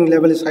manufacturing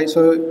level is high.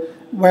 So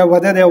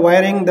whether they're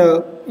wiring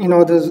the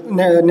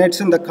nets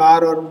in the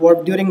car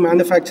or during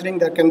manufacturing,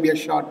 there can be a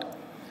short.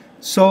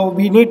 So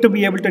we need to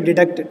be able to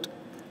detect it.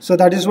 So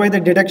that is why the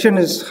detection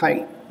is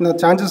high. Now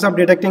chances of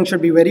detecting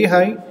should be very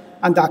high,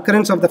 and the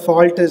occurrence of the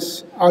fault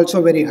is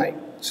also very high.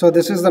 So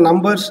this is the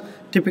numbers.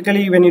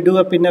 Typically when you do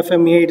a pin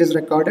FMEA, it is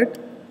recorded.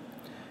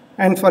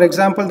 And for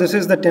example, this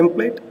is the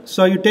template.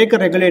 So you take a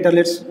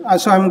regulator.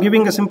 So I'm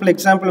giving a simple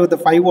example with the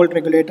 5-volt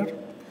regulator.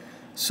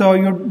 So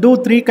you do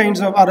 4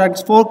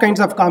 kinds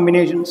of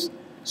combinations.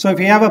 So if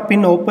you have a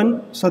pin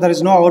open, so there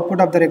is no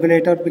output of the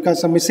regulator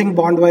because a missing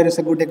bond wire is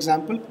a good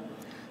example.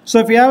 So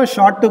if you have a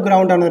short to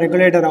ground on a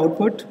regulator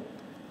output,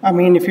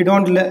 if you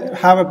don't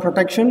have a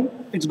protection,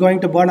 it's going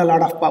to burn a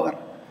lot of power.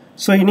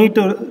 So you need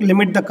to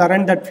limit the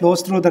current that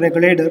flows through the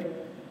regulator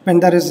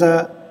when there is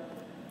a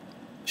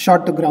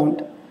short to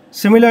ground.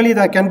 Similarly,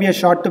 there can be a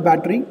short to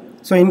battery.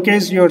 So in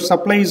case your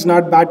supply is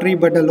not battery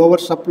but a lower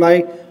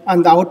supply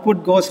and the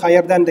output goes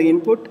higher than the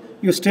input,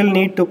 you still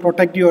need to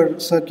protect your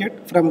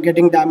circuit from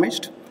getting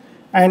damaged.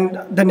 And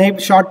the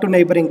short to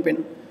neighboring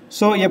pin.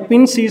 So a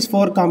pin sees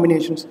 4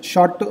 combinations: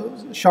 short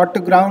to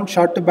ground,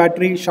 short to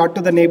battery, short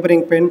to the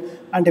neighboring pin,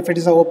 and if it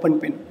is an open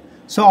pin.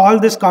 So all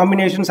these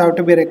combinations have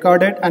to be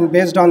recorded, and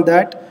based on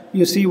that,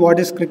 you see what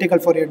is critical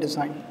for your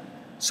design.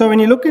 So when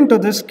you look into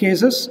these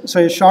cases, so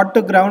a short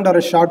to ground or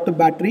a short to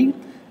battery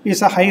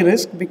is a high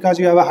risk because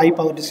you have a high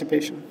power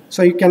dissipation.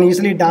 So you can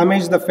easily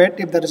damage the FET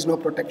if there is no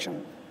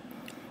protection.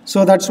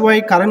 So that's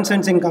why current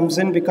sensing comes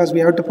in, because we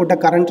have to put a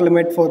current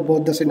limit for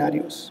both the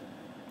scenarios.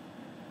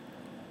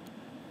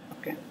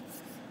 Okay.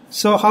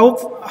 So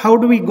how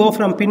do we go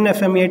from pin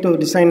FMEA to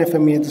design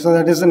FMEA? So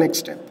that is the next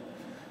step.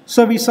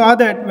 So we saw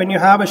that when you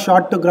have a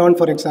short to ground,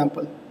 for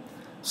example.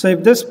 So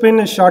if this pin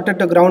is shorted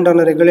to ground on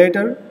a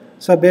regulator,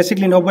 so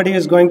basically nobody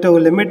is going to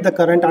limit the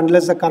current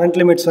unless the current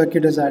limit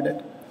circuit is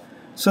added.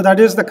 So that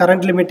is the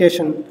current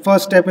limitation.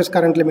 First step is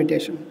current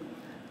limitation.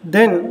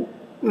 Then,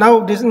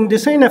 now in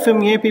design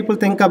FMEA, people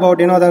think about,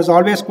 there's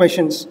always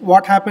questions.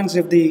 What happens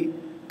if the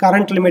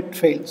current limit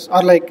fails?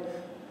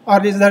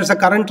 Or is there a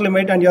current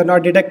limit and you're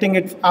not detecting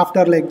it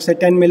after say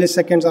 10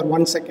 milliseconds or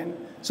 1 second.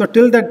 So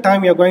till that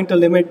time, you're going to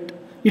limit.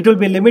 It will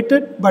be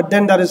limited, but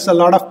then there is a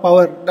lot of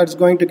power that's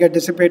going to get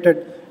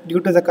dissipated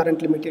due to the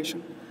current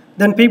limitation.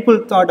 Then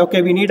people thought,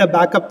 okay, we need a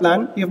backup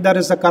plan. If there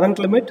is a current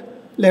limit,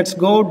 let's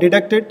go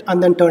detect it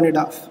and then turn it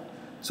off.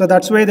 So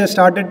that's why they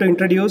started to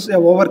introduce a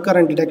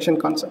overcurrent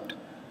detection concept.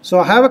 So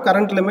I have a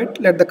current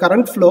limit, let the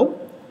current flow,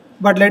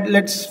 but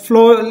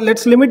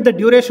let's limit the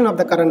duration of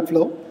the current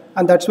flow,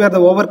 and that's where the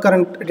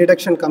overcurrent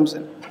detection comes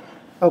in.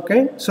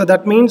 Okay, so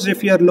that means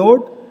if your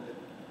load,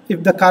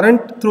 if the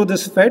current through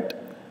this FET,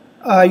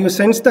 you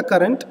sense the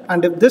current,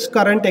 and if this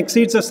current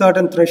exceeds a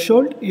certain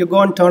threshold, you go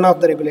and turn off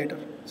the regulator.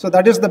 So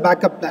that is the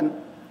backup plan.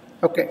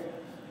 Okay.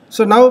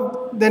 So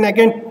now, then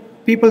again,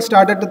 people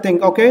started to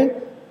think, okay,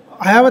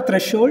 I have a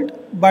threshold,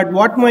 but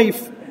what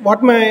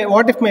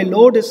if my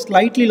load is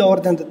slightly lower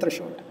than the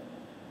threshold?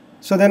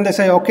 So then they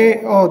say,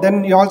 okay,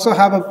 then you also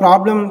have a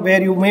problem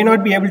where you may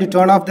not be able to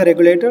turn off the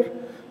regulator.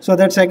 So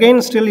that's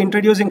again still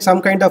introducing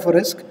some kind of a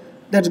risk.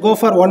 Let's go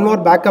for one more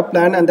backup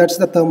plan, and that's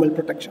the thermal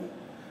protection.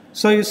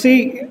 So you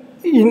see,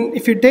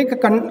 if you take a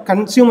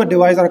consumer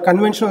device or a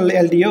conventional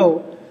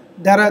LDO,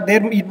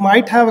 it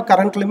might have a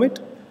current limit,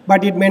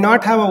 but it may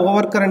not have an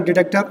overcurrent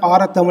detector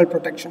or a thermal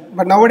protection.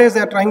 But nowadays they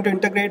are trying to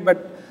integrate,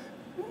 but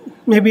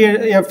maybe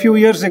a few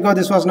years ago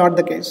this was not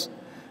the case.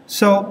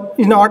 So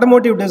in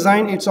automotive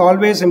design, it's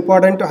always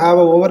important to have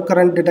an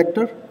overcurrent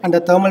detector and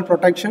a thermal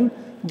protection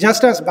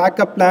just as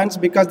backup plans,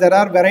 because there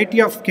are a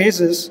variety of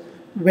cases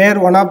where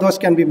one of those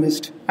can be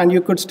missed, and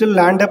you could still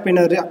land up in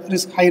a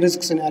high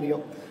risk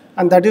scenario.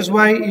 And that is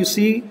why you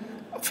see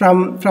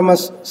from a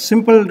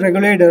simple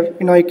regulator,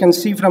 you can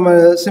see from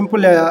a simple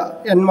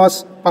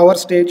NMOS power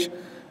stage,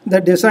 the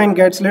design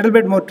gets a little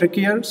bit more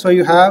trickier. So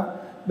you have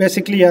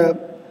basically a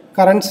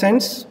current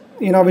sense,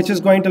 which is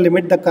going to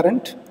limit the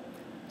current.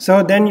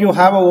 So then you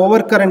have an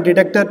overcurrent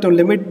detector to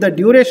limit the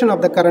duration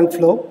of the current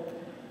flow.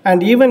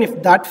 And even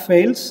if that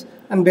fails,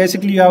 and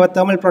basically you have a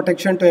thermal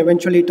protection to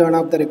eventually turn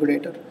off the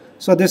regulator.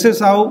 So this is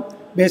how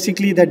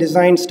basically the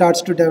design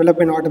starts to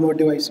develop in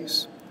automotive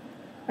ICs.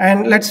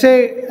 And let's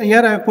say,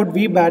 here I put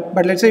VBAT,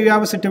 but let's say you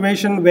have a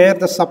situation where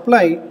the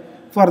supply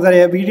for the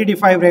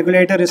VDD5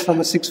 regulator is from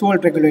a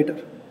 6-volt regulator.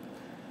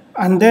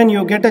 And then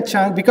you get a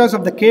chance, because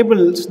of the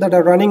cables that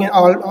are running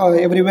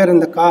everywhere in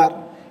the car,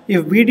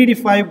 if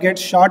VDD5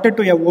 gets shorted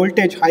to a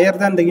voltage higher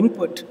than the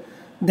input,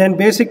 then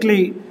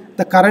basically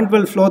the current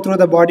will flow through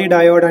the body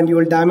diode and you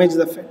will damage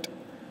the FET.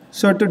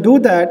 So to do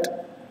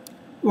that,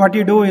 what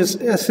you do is,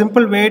 a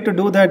simple way to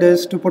do that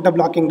is to put a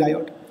blocking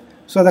diode.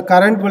 So the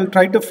current will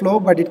try to flow,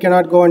 but it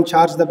cannot go and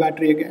charge the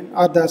battery again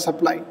or the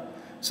supply.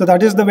 So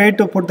that is the way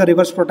to put the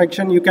reverse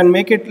protection. You can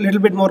make it a little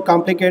bit more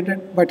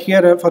complicated, but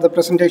here for the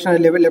presentation I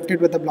left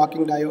it with the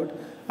blocking diode.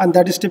 And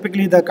that is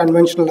typically the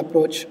conventional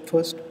approach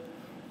first.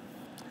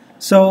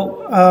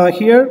 So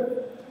here,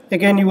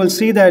 again, you will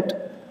see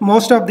that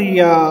most of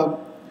the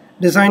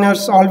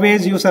designers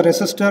always use a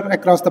resistor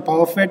across the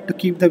power FET to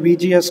keep the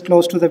VGS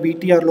close to the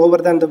VT or lower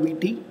than the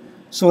VT,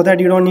 so that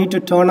you don't need to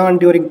turn on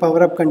during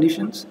power-up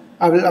conditions.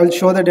 I will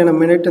show that in a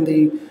minute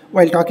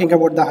while talking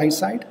about the high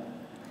side.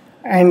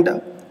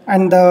 And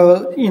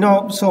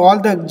so all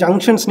the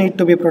junctions need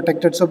to be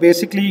protected. So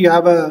basically you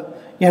have a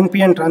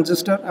NPN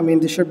transistor.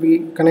 This should be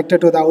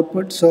connected to the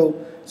output. So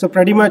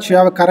pretty much you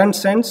have a current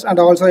sense and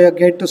also a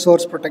gate to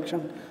source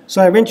protection.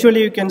 So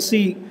eventually you can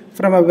see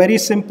from a very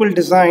simple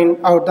design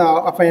out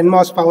of an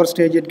NMOS power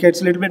stage, it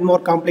gets a little bit more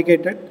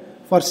complicated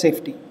for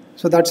safety.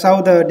 So that's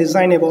how the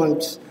design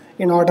evolves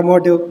in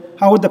automotive,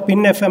 how the pin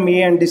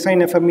FMEA and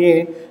design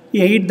FMEA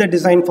aid the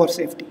design for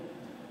safety.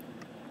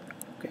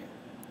 Okay.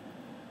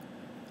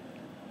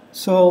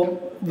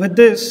 So with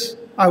this,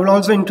 I will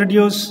also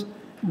introduce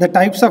the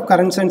types of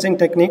current sensing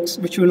techniques,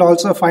 which you will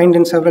also find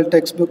in several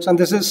textbooks, and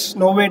this is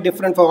no way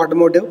different for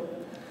automotive.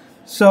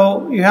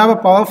 So you have a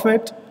power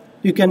FET.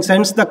 You can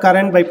sense the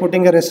current by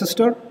putting a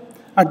resistor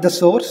at the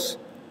source.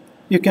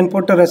 You can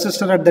put a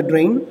resistor at the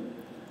drain.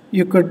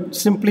 You could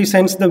simply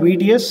sense the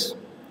VDS.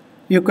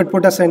 You could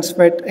put a sense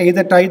FET,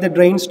 either tie the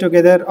drains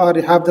together or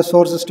have the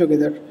sources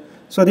together.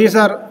 So these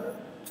are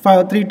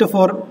 3 to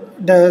 4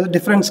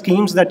 different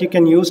schemes that you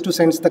can use to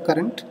sense the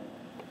current.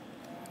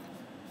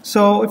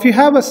 So if you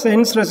have a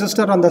sense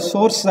resistor on the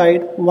source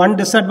side, one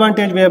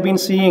disadvantage we have been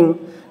seeing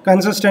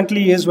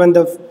consistently is when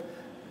the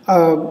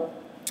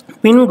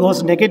pin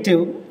goes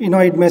negative,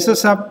 it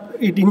messes up,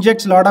 it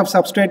injects a lot of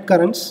substrate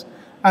currents,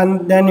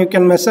 and then you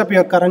can mess up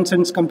your current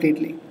sense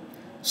completely.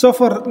 So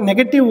for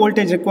negative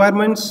voltage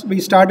requirements, we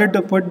started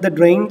to put the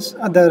drains,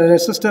 the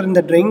resistor in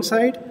the drain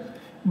side,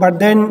 but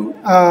then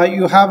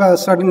you have a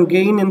certain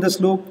gain in this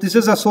loop. This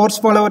is a source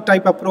follower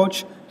type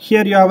approach.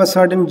 Here you have a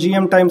certain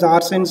GM times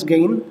R sense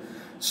gain.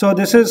 So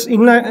this is,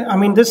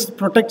 this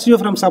protects you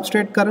from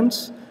substrate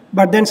currents,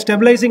 but then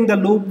stabilizing the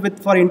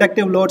loop for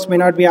inductive loads may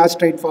not be as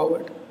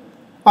straightforward.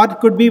 Or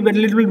it could be a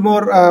little bit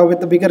more with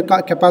the bigger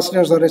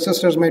capacitors or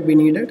resistors might be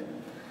needed.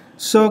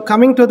 So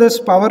coming to this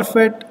power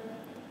FET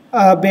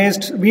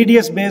based,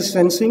 VDS based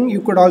sensing, you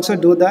could also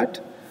do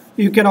that.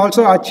 You can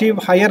also achieve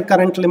higher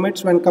current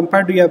limits when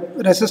compared to your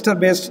resistor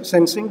based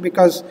sensing,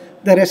 because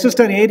the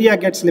resistor area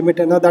gets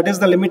limited. Now that is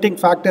the limiting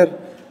factor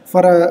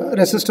for a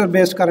resistor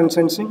based current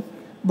sensing.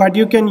 But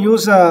you can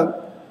use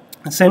a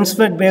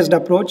SenseFET based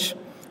approach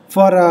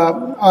for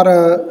or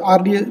a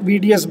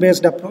VDS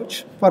based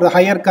approach for the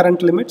higher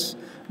current limits.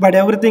 But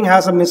everything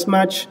has a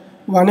mismatch.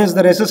 One is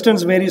the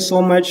resistance varies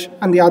so much,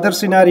 and the other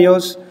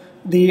scenarios,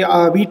 the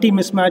VT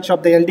mismatch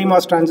of the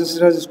LDMOS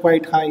transistors is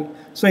quite high.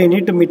 So you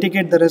need to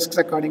mitigate the risks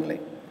accordingly.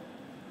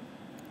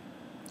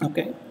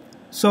 Okay,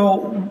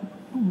 so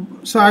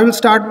I will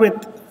start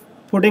with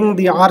putting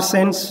the R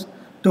sense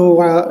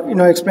to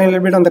explain a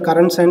little bit on the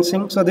current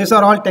sensing. So these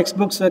are all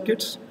textbook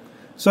circuits.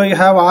 So you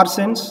have R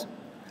sense.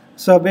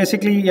 So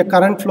basically a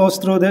current flows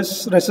through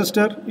this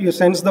resistor, you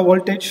sense the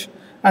voltage,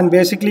 and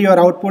basically you're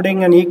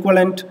outputting an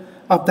equivalent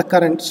of the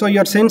current. So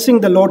you're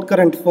sensing the load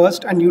current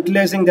first and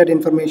utilizing that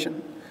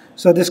information.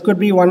 So this could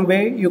be one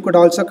way. You could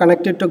also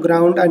connect it to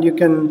ground, and you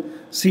can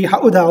see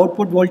how the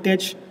output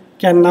voltage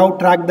can now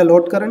track the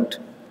load current.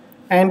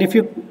 And if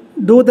you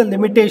do the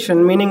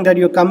limitation, meaning that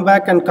you come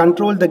back and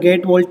control the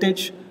gate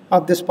voltage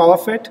of this power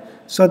FET,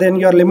 so then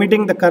you're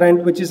limiting the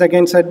current, which is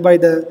again set by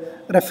the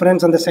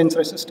reference and the sense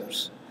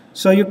resistors.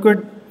 So you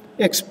could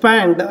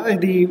expand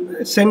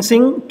the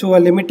sensing to a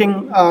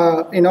limiting,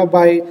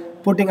 by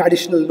putting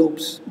additional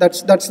loops.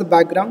 That's the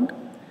background.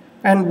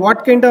 And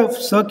what kind of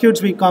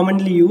circuits we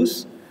commonly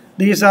use?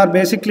 These are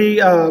basically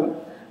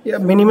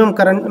minimum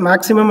current,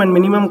 maximum and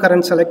minimum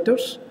current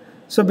selectors.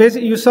 So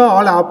basically, you saw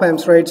all op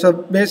amps, right? So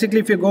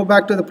basically, if you go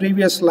back to the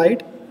previous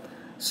slide,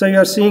 so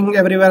you're seeing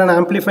everywhere an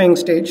amplifying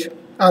stage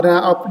or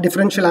a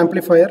differential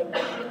amplifier.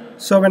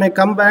 So when I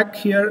come back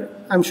here,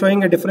 I'm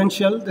showing a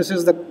differential. This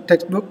is the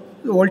textbook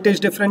voltage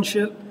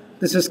differential.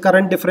 This is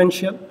current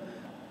differential.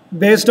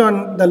 Based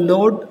on the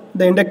load,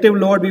 the inductive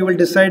load, we will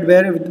decide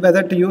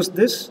whether to use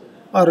this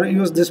or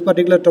use this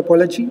particular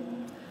topology.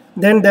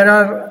 Then there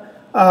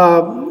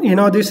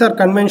are, these are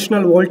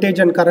conventional voltage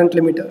and current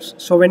limiters.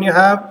 So when you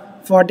have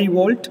 40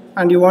 volt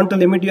and you want to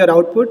limit your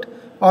output,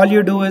 all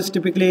you do is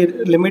typically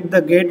limit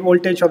the gate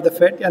voltage of the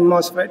FET,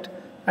 NMOS FET,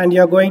 and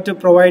you're going to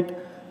provide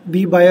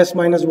V bias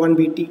minus 1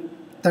 VT.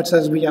 That's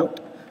as V out.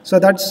 So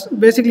that's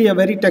basically a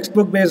very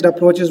textbook based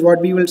approach is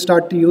what we will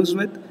start to use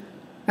with.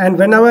 And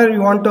whenever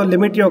you want to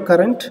limit your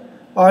current,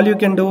 all you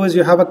can do is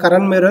you have a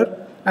current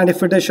mirror, and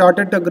if it is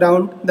shorted to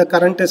ground, the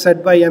current is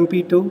set by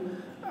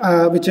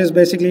MP2, which is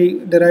basically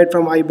derived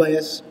from I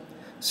bias.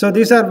 So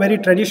these are very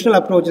traditional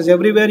approaches.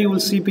 Everywhere you will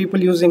see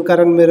people using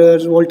current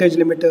mirrors, voltage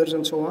limiters,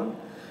 and so on.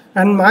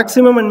 And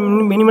maximum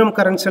and minimum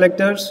current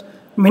selectors.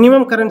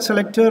 Minimum current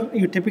selector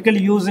you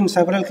typically use in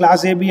several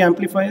class AB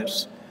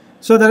amplifiers.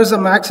 So there is a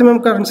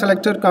maximum current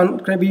selector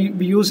can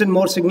be used in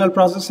more signal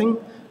processing,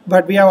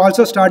 but we have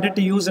also started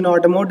to use in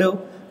automotive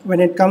when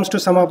it comes to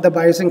some of the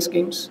biasing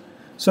schemes.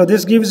 So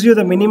this gives you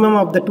the minimum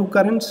of the two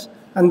currents,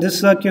 and this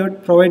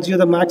circuit provides you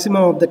the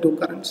maximum of the two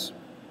currents.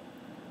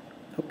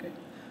 Okay.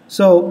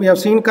 So we have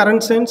seen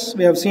current sense,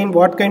 we have seen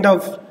what kind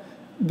of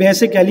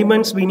basic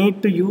elements we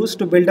need to use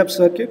to build up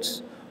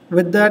circuits.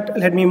 With that,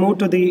 let me move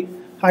to the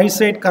high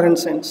side current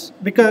sense,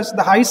 because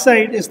the high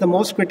side is the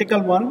most critical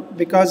one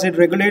because it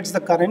regulates the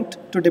current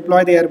to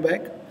deploy the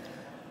airbag.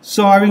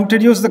 So I will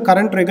introduce the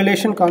current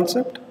regulation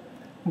concept.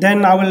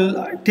 Then I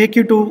will take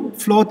you to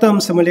flow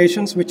therm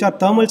simulations, which are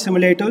thermal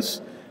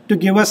simulators, to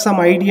give us some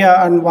idea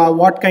on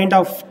what kind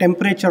of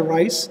temperature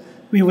rise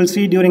we will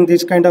see during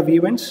these kind of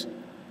events.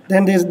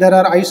 Then there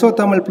are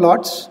isothermal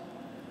plots.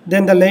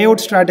 Then the layout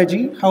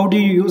strategy, how do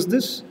you use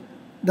this?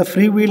 The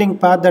freewheeling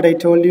path that I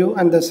told you,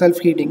 and the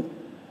self-heating.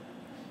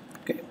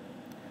 Okay,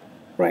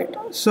 right.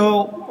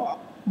 So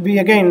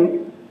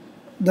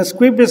the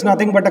squib is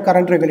nothing but a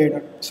current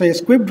regulator. So a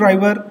squib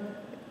driver,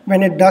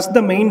 when it does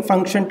the main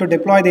function to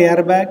deploy the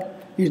airbag,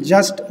 is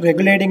just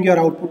regulating your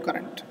output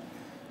current.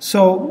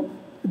 So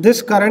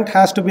this current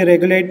has to be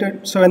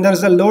regulated. So when there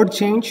is a load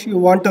change, you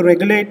want to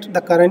regulate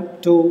the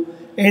current to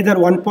either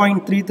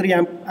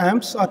 1.33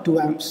 amps or 2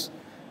 amps.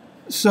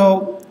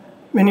 So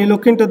when you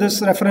look into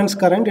this reference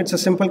current, it's a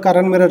simple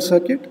current mirror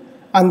circuit.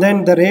 And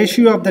then the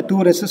ratio of the two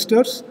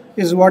resistors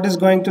is what is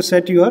going to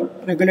set your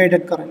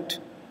regulated current.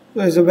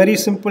 So it's a very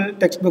simple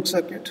textbook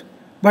circuit.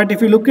 But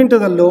if you look into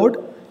the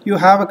load, you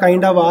have a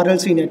kind of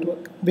RLC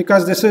network,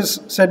 because this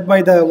is set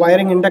by the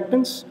wiring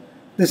inductance.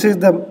 This is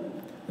the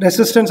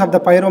resistance of the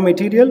pyro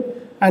material,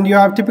 and you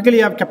typically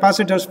have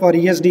capacitors for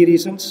ESD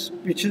reasons,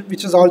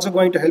 which is also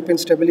going to help in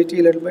stability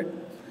a little bit.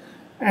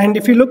 And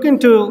if you look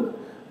into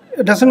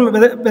it doesn't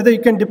whether you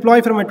can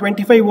deploy from a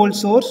 25 volt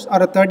source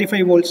or a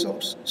 35 volt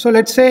source. So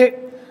let's say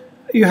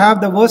you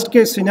have the worst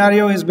case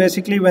scenario is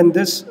basically when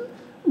this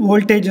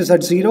voltage is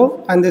at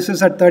 0 and this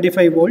is at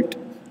 35 volt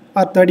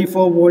or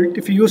 34 volt.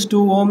 If you use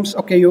 2 ohms,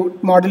 okay, you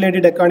modulate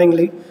it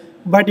accordingly.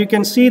 But you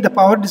can see the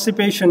power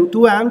dissipation,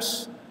 2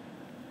 amps,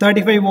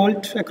 35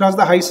 volt across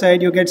the high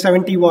side, you get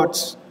 70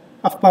 watts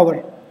of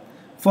power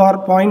for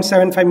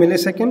 0.75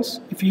 milliseconds.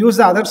 If you use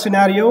the other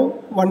scenario,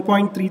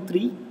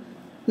 1.33,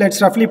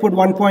 let's roughly put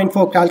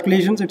 1.4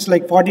 calculations. It's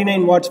like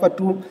 49 watts for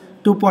 2.1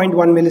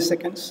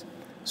 milliseconds.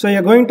 So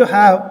you're going to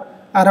have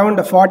around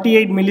a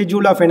 48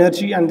 millijoule of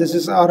energy, and this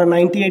is or a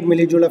 98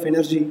 millijoule of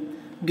energy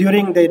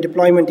during the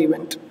deployment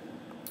event.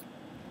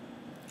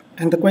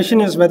 And the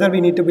question is whether we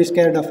need to be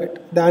scared of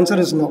it. The answer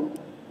is no.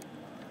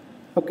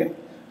 Okay,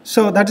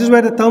 so that is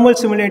where the thermal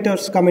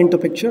simulators come into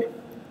picture.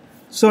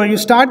 So you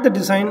start the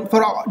design.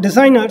 For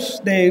designers,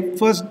 they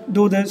first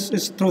do this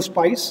is through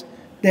SPICE.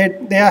 They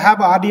have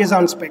RDS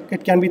on spec.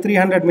 It can be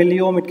 300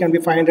 milliohm, it can be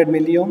 500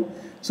 milliohm.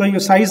 So you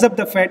size up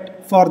the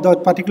FET for the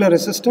particular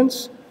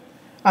resistance,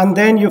 and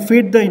then you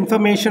feed the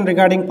information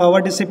regarding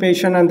power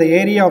dissipation and the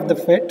area of the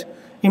FET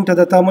into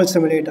the thermal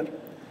simulator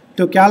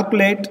to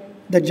calculate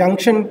the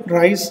junction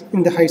rise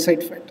in the high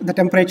side FET, the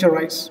temperature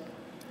rise.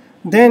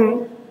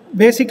 Then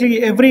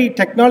basically every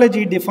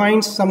technology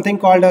defines something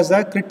called as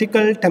a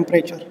critical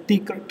temperature,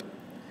 T-crit.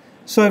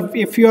 So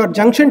if your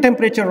junction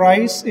temperature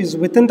rise is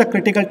within the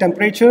critical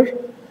temperature,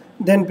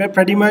 then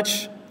pretty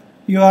much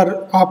you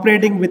are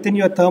operating within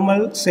your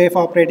thermal safe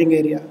operating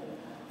area.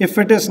 If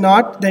it is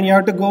not, then you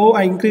have to go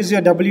and increase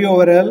your W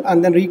over L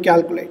and then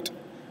recalculate.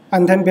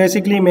 And then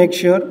basically make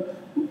sure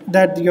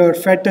that your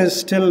FET is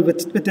still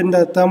within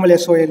the thermal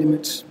SOA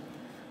limits.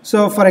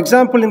 So for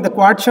example, in the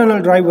quad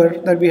channel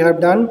driver that we have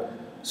done,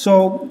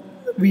 so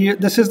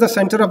this is the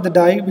center of the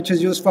die which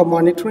is used for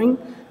monitoring,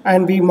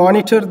 and we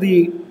monitor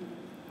the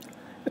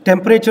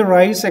temperature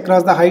rise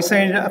across the high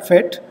side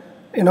FET,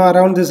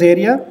 around this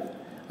area.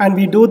 And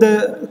we do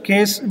the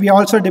case, we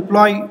also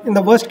deploy, in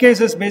the worst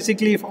case is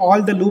basically if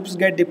all the loops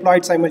get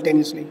deployed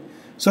simultaneously.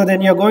 So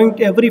then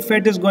every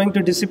FET is going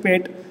to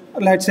dissipate,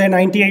 let's say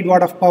 98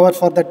 watt of power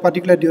for that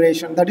particular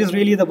duration. That is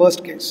really the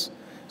worst case.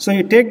 So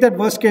you take that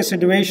worst case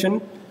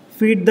situation,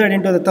 feed that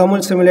into the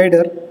thermal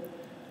simulator,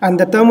 and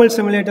the thermal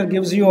simulator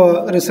gives you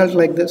a result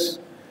like this.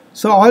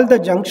 So all the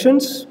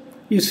junctions,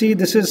 you see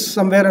this is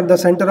somewhere at the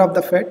center of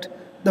the FET.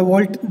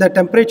 The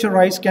temperature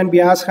rise can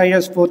be as high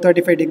as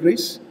 435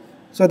 degrees.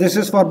 So this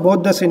is for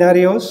both the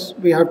scenarios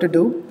we have to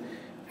do.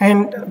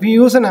 And we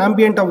use an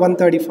ambient of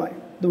 135.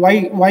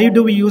 Why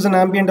do we use an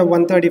ambient of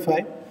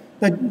 135?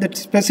 The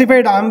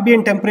specified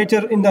ambient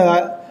temperature in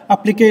the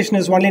application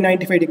is only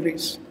 95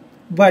 degrees.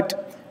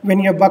 But when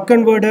your buck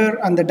converter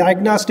and the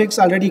diagnostics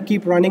already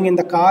keep running in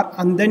the car,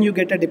 and then you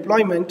get a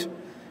deployment,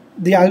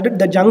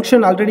 the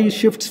junction already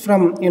shifts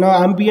from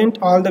ambient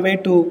all the way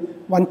to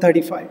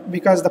 135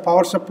 because the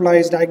power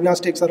supplies,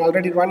 diagnostics are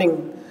already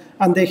running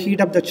and they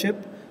heat up the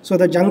chip. So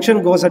the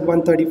junction goes at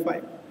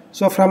 135.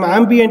 So from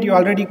ambient, you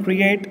already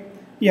create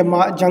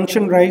a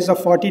junction rise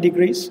of 40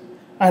 degrees.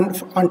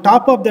 And on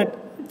top of that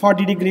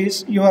 40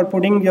 degrees, you are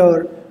putting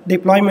your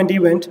deployment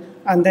event,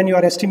 and then you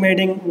are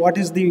estimating what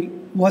is the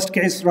worst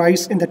case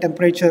rise in the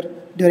temperature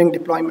during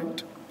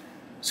deployment.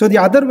 So the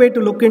other way to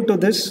look into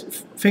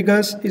this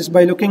figures is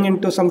by looking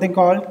into something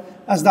called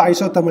as the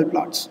isothermal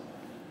plots.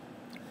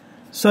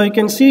 So you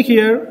can see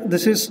here,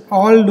 this is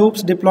all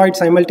loops deployed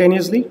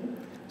simultaneously.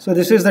 So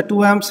this is the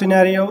 2 amp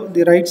scenario.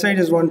 The right side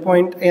is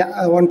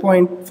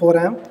 1.4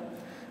 amp.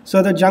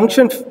 So the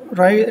junction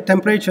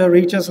temperature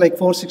reaches like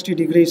 460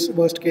 degrees,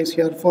 worst case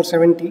here,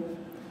 470.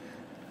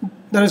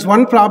 There is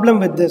one problem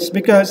with this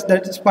because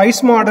the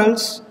SPICE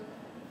models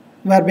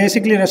were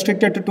basically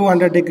restricted to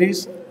 200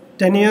 degrees.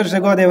 10 years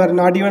ago, they were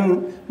not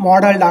even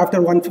modeled after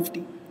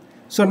 150.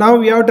 So now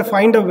we have to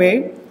find a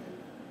way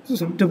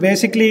to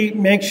basically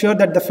make sure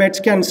that the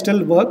FETs can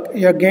still work,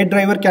 your gate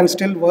driver can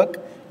still work,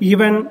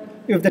 even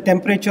if the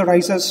temperature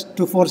rises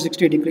to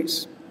 460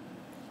 degrees.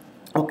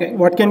 Okay,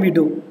 what can we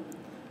do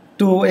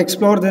to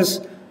explore this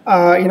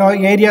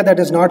area that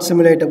is not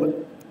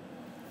simulatable?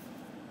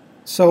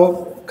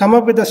 So come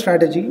up with a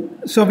strategy.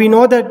 So we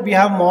know that we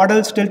have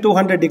models till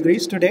 200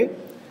 degrees today.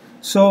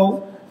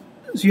 So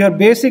your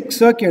basic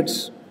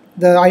circuits,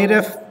 the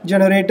IRF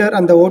generator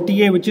and the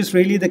OTA, which is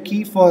really the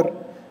key for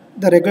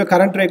the regular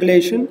current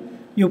regulation,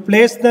 you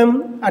place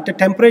them at a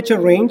temperature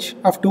range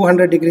of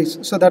 200 degrees.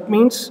 So that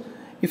means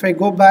if I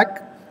go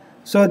back,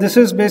 so this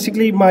is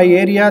basically my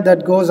area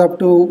that goes up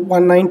to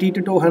 190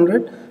 to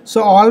 200.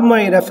 So all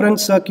my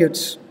reference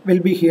circuits will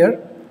be here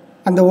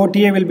and the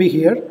OTA will be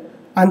here.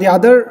 And the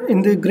other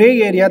in the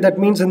gray area, that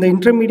means in the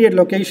intermediate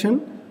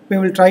location, we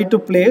will try to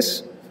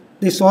place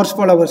the source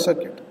follower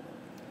circuit.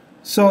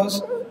 So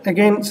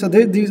again, so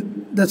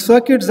the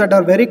circuits that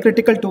are very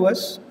critical to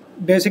us,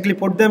 basically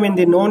put them in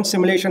the known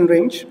simulation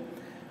range,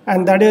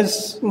 and that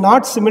is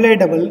not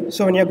simulatable.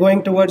 So when you're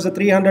going towards the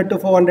 300 to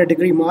 400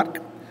 degree mark,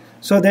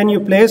 so then you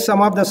place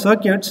some of the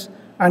circuits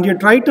and you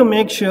try to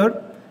make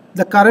sure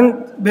the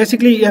current,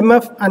 basically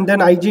MF and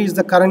then IG is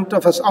the current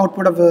of a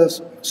output of a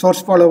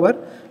source follower.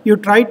 You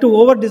try to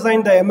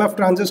over-design the MF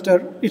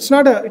transistor. It's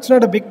not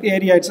a big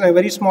area. It's a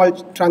very small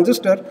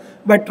transistor,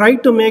 but try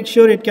to make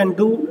sure it can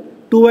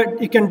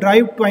it can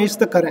drive twice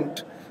the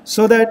current,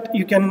 so that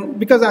you can,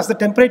 because as the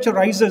temperature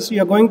rises,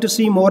 you're going to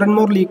see more and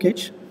more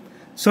leakage.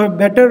 So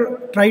better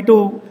try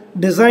to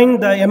design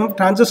the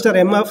transistor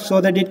MF so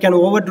that it can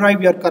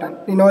overdrive your current.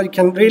 It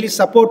can really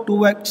support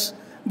 2x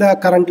the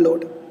current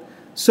load.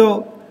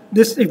 So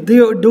this, if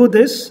you do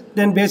this,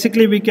 then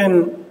basically we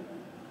can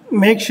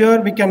make sure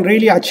we can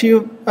really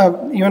achieve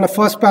even a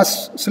first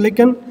pass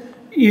silicon.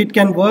 It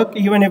can work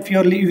even if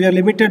you're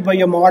limited by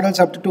your models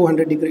up to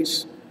 200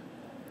 degrees.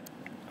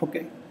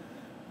 Okay.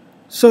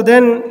 So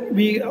then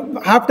we,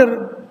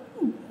 after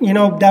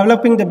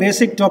developing the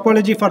basic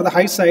topology for the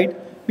high side,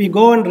 we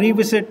go and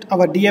revisit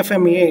our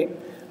DFMEA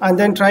and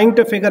then trying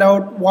to figure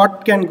out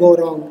what can go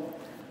wrong.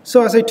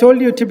 So as I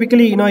told you,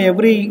 typically,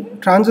 every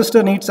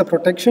transistor needs a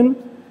protection.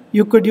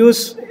 You could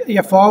use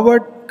a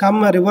forward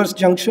come a reverse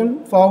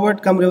junction,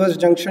 forward come reverse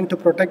junction to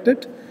protect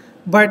it.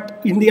 But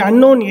in the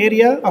unknown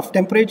area of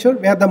temperature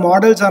where the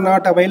models are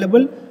not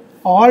available,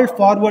 all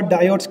forward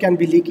diodes can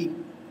be leaky.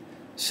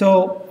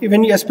 So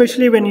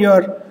especially when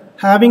you're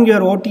having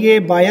your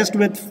OTA biased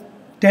with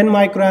 10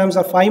 microamps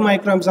or 5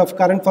 microamps of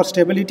current for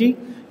stability,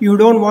 you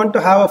don't want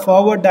to have a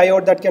forward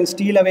diode that can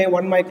steal away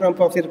 1 microamp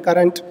of your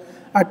current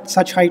at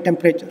such high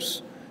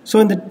temperatures.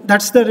 So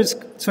that's the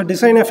risk. So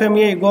design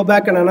FMEA, you go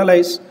back and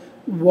analyze,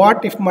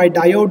 what if my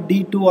diode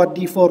D2 or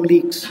D4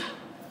 leaks?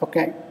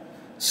 Okay.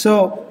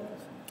 So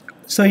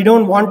you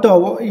don't want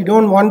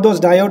those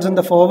diodes in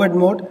the forward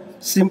mode.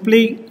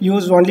 Simply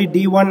use only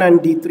D1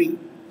 and D3.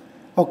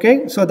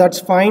 Okay, so that's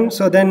fine.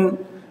 So then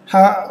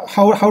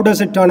how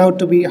does it turn out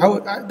to be?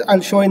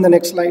 I'll show in the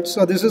next slide.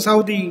 So this is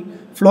how the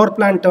floor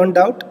plan turned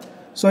out.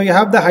 So you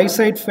have the high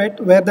side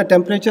FET where the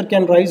temperature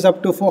can rise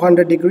up to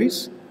 400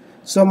 degrees.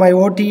 So my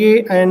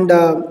OTA and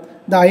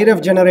the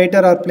IRF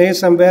generator are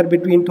placed somewhere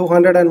between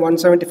 200 and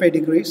 175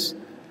 degrees.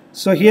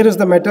 So here is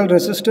the metal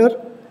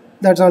resistor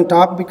that's on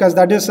top, because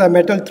that is a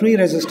metal 3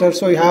 resistor.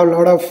 So you have a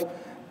lot of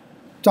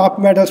top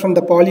metals from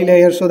the poly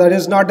layer. So that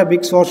is not a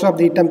big source of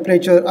the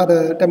temperature or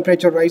the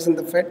temperature rise in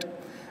the FET.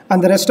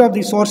 And the rest of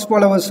the source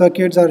follower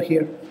circuits are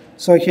here.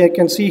 So here you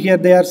can see here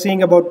they are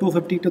seeing about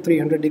 250 to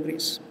 300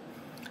 degrees.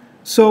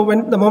 So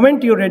the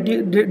moment you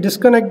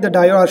disconnect the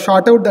diode or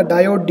short out the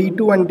diode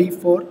D2 and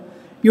D4,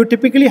 you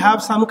typically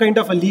have some kind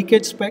of a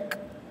leakage spec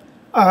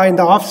in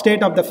the off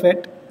state of the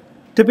FET.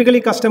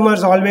 Typically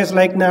customers always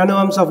like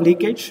nanoamps of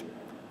leakage.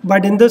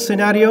 But in this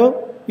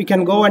scenario, you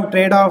can go and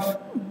trade off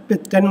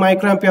with 10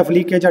 microampere of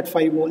leakage at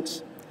 5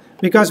 volts.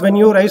 Because when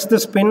you raise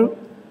this pin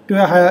to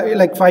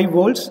like 5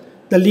 volts,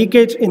 the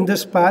leakage in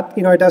this path,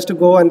 it has to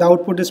go and the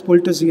output is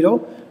pulled to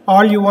 0.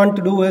 All you want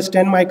to do is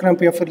 10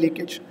 microampere for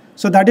leakage.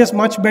 So that is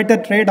much better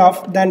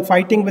trade-off than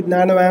fighting with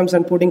nanoamps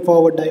and putting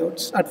forward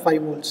diodes at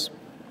 5 volts.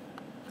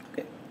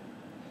 Okay.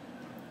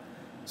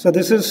 So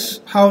this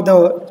is how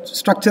the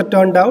structure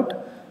turned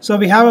out. So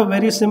we have a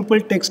very simple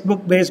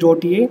textbook-based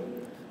OTA.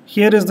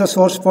 Here is the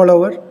source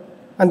follower,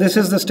 and this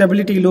is the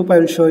stability loop I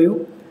will show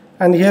you.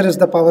 And here is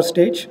the power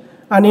stage.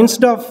 And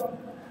instead of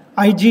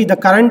IG, the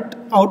current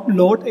out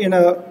load,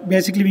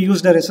 basically we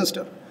used a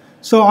resistor.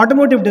 So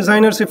automotive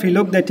designers, if you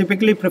look, they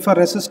typically prefer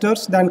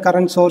resistors than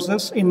current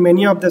sources in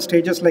many of the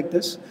stages like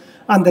this.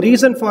 And the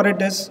reason for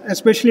it is,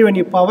 especially when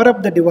you power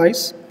up the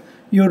device,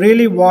 you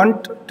really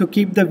want to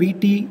keep the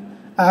VT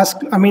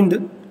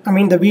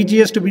the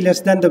VGS to be less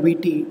than the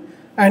VT.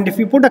 And if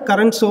you put a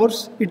current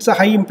source, it's a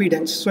high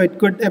impedance. So it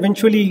could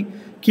eventually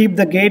keep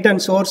the gate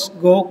and source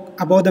go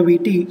above the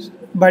VT.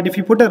 But if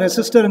you put a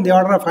resistor in the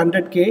order of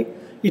 100K,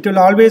 it will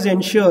always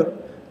ensure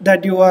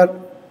that your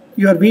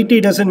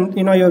VT doesn't,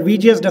 your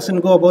VGS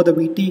doesn't go above the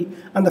VT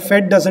and the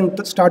FET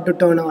doesn't start to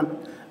turn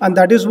on. And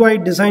that is why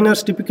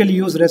designers typically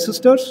use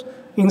resistors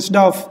instead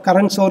of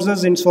current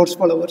sources in source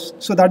followers.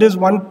 So that is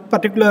one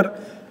particular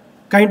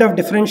kind of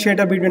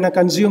differentiator between a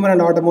consumer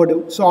and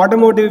automotive. So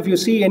automotive, if you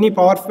see any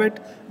power FET,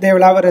 they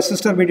will have a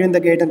resistor between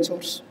the gate and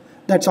source.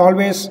 That's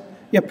always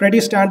a pretty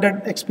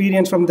standard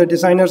experience from the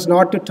designers,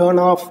 not to turn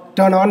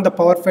on the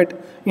power FET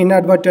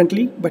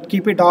inadvertently, but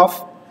keep it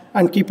off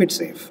and keep it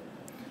safe.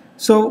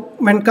 So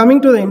when coming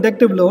to the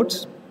inductive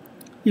loads,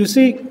 you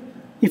see,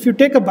 if you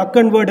take a buck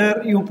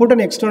converter, you put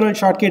an external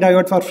Schottky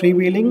diode for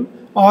freewheeling,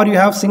 or you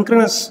have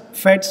synchronous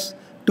FETs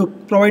to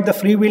provide the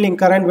freewheeling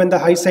current when the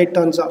high side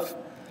turns off.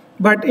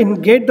 But in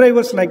gate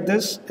drivers like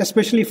this,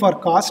 especially for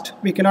cost,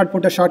 we cannot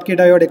put a Schottky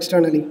diode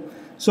externally.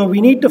 So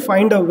we need to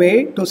find a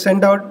way to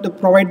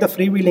provide the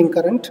freewheeling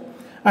current.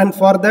 And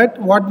for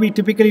that, what we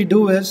typically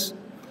do is,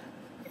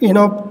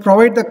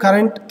 provide the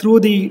current through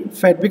the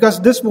FET,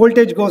 because this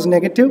voltage goes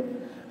negative.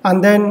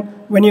 And then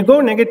when you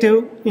go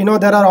negative,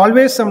 there are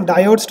always some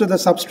diodes to the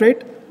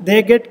substrate.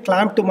 They get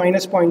clamped to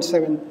minus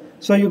 0.7.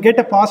 So you get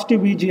a positive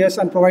VGS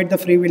and provide the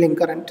freewheeling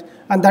current.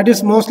 And that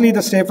is mostly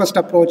the safest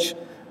approach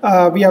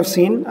we have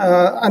seen.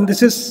 And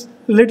this is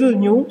little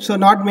new, so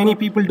not many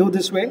people do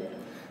this way.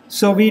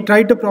 So we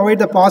try to provide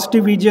the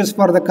positive VGS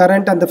for the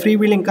current, and the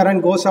freewheeling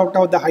current goes out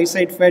of the high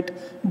side FET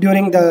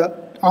during the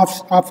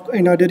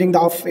during the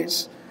off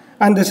phase.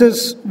 And this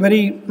is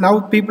now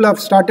people have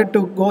started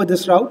to go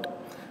this route.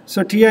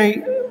 So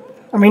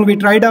we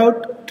tried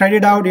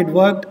it out, it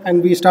worked,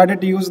 and we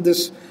started to use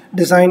this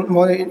design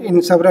more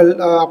in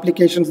several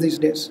applications these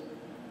days.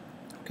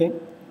 Okay.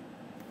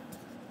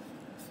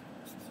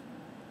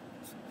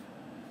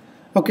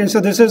 Okay, so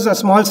this is a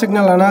small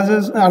signal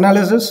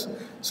analysis.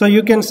 So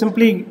you can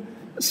simply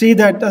see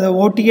that the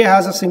OTA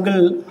has a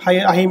single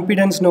high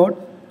impedance node,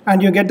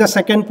 and you get the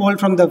second pole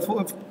from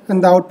in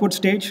the output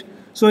stage.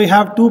 So you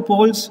have two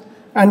poles,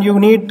 and you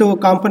need to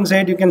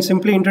compensate. You can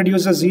simply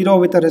introduce a 0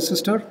 with a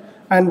resistor,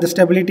 and the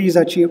stability is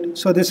achieved.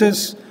 So this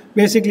is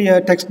basically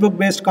a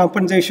textbook-based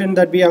compensation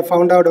that we have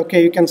found out.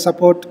 Okay, you can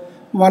support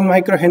 1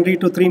 microhenry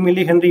to 3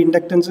 millihenry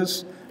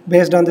inductances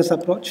based on this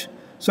approach.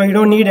 So you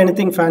don't need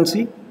anything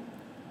fancy.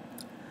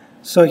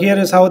 So here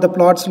is how the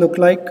plots look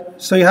like.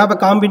 So you have a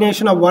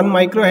combination of 1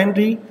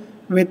 microhenry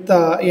with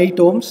 8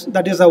 ohms.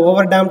 That is an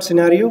overdamped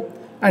scenario.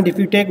 And if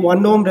you take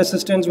 1 ohm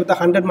resistance with a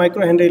 100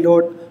 microhenry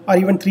load or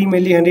even 3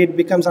 millihenry, it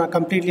becomes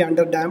completely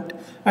underdamped.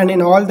 And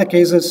in all the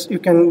cases, you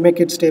can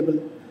make it stable.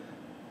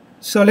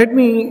 So let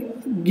me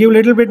give a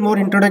little bit more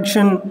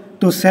introduction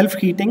to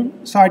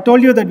self-heating. So I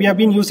told you that we have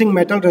been using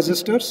metal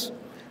resistors.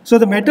 So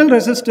the metal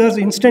resistors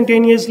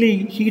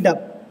instantaneously heat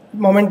up the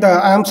moment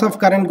the amps of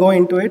current go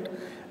into it.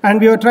 And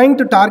we were trying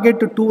to target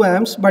to 2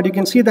 amps, but you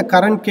can see the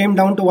current came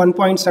down to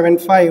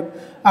 1.75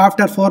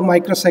 after 4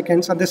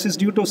 microseconds, and this is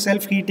due to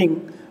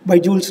self-heating by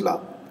Joule's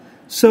law.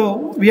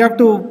 So we have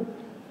to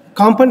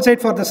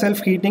compensate for the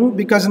self-heating,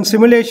 because in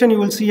simulation you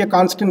will see a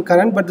constant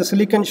current, but the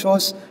silicon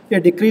shows a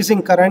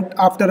decreasing current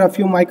after a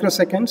few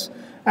microseconds,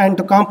 and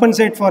to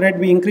compensate for it,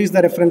 we increase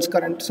the reference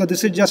current. So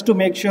this is just to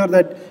make sure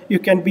that you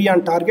can be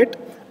on target,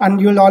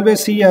 and you'll always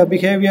see a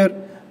behavior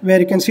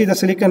where you can see the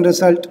silicon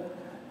result.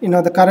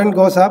 The current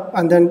goes up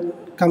and then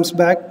comes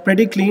back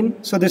pretty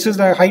clean. So this is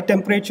the high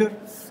temperature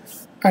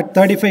at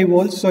 35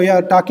 volts. So you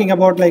are talking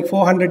about like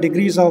 400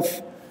 degrees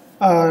of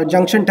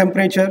junction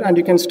temperature, and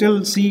you can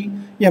still see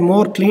a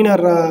more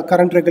cleaner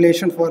current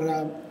regulation for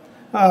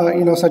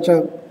such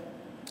a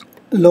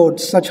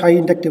loads, such high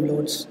inductive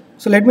loads.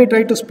 So let me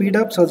try to speed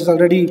up. So it's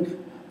already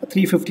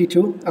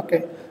 3:52.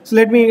 Okay. So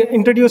let me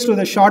introduce to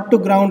the short to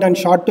ground and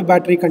short to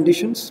battery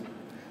conditions.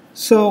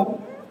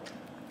 So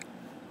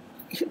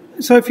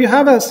if you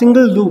have a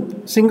single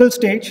loop, single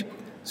stage,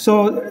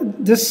 so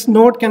this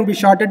node can be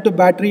shorted to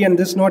battery and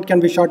this node can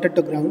be shorted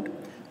to ground.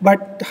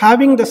 But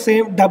having the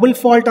same double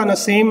fault on a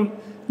same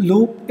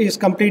loop is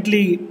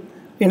completely,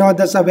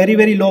 that's a very,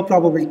 very low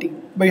probability.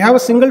 But you have a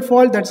single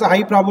fault, that's a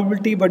high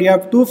probability, but you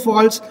have 2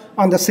 faults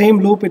on the same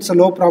loop, it's a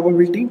low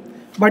probability.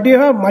 But you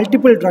have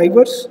multiple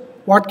drivers.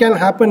 What can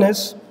happen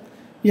is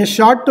a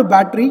short to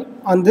battery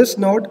on this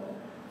node,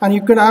 and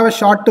you can have a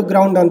short to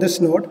ground on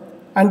this node.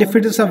 And if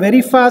it is a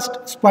very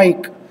fast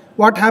spike,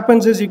 what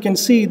happens is you can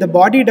see the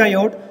body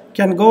diode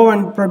can go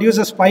and produce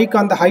a spike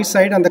on the high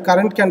side, and the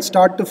current can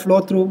start to flow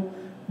through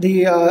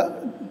the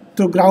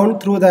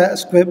ground through the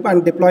squib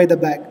and deploy the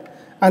bag.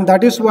 And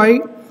that is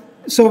why,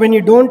 so when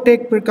you don't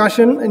take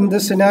precaution in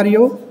this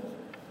scenario,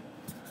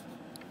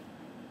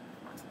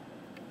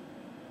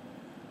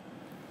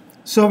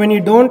 so when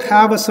you don't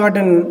have a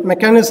certain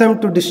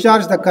mechanism to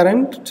discharge the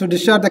current, to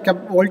discharge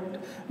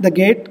the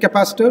gate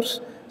capacitors,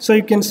 so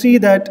you can see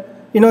that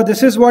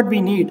this is what we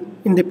need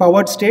in the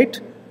powered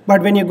state.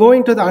 But when you go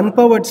into the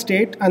unpowered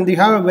state and you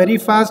have a very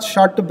fast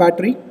short to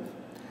battery,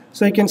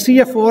 so you can see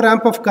a 4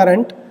 amp of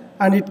current,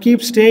 and it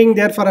keeps staying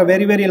there for a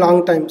very, very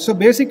long time. So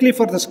basically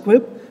for the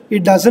squib,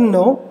 it doesn't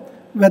know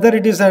whether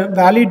it is a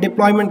valid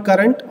deployment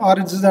current or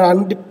it's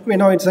an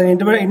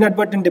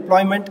inadvertent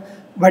deployment,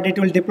 but it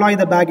will deploy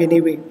the bag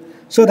anyway.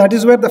 So that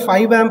is where the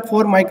 5 amp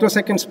 4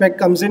 microsecond spec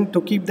comes in to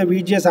keep the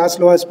VGS as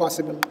low as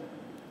possible.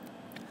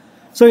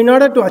 So in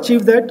order to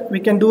achieve that, we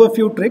can do a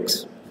few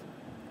tricks.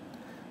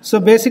 So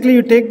basically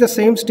you take the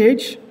same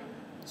stage,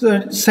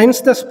 so sense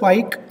the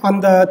spike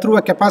through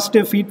a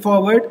capacitive feed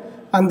forward,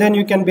 and then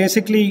you can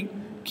basically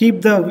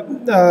keep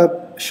the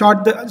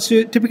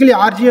so typically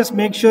RGS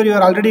makes sure you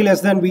are already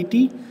less than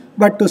VT,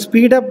 but to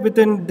speed up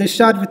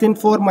discharge within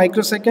 4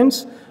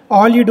 microseconds,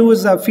 all you do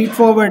is a feed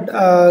forward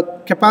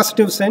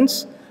capacitive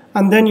sense,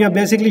 and then you're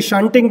basically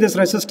shunting this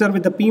resistor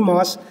with the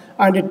PMOS,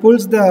 and it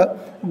pulls the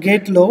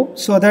gate low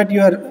so that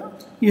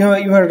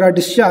your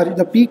discharge,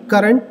 the peak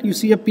current, you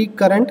see a peak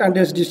current, and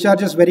it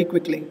discharges very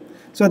quickly.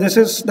 So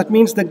that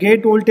means the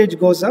gate voltage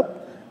goes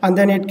up, and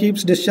then it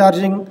keeps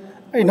discharging,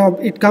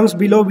 it comes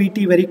below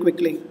VT very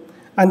quickly.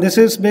 And this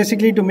is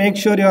basically to make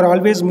sure you're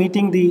always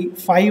meeting the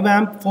 5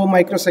 amp 4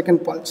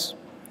 microsecond pulse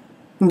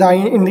in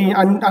the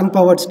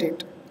unpowered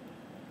state.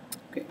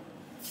 Okay.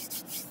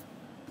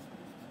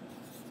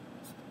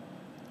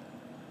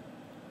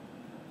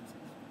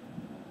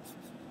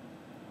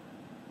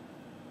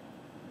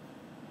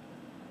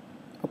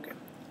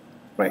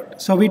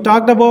 Right. So we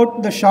talked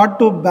about the short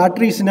to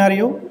battery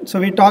scenario. So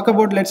we talk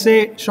about, let's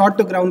say, short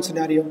to ground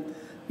scenario.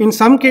 In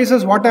some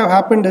cases, what have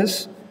happened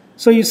is,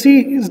 So you see,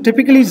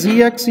 typically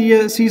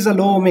ZX sees a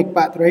low ohmic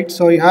path, right?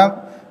 So you have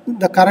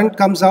the current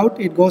comes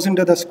out, it goes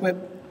into the squib.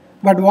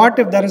 But what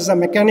if there is a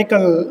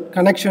mechanical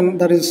connection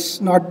that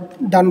is not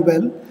done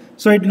well?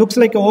 So it looks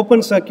like an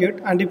open circuit,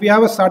 and if you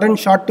have a sudden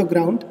short to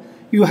ground,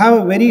 you have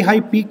a very high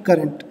peak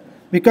current.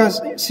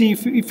 Because see,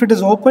 if it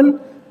is open,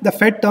 the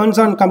FET turns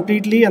on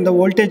completely and the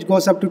voltage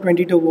goes up to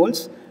 22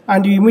 volts,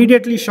 and you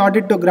immediately short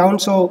it to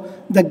ground, so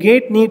the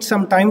gate needs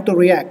some time to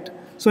react.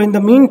 So in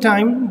the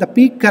meantime, the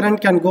peak current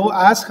can go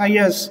as high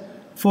as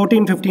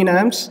 14-15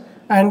 amps,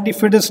 and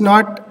if it is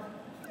not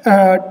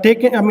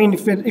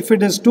if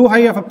it is too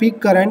high of a peak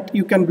current,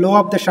 you can blow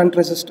up the shunt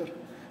resistor.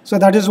 So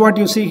that is what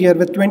you see here.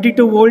 With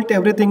 22 volt,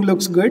 everything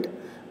looks good,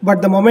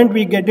 but the moment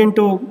we get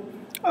into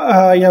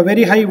a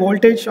very high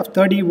voltage of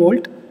 30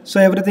 volt, so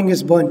everything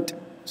is burnt.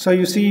 So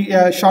you see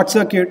a short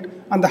circuit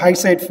on the high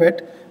side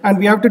FET, and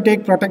we have to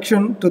take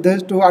protection to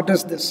this to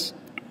address this.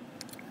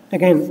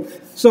 Again,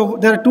 so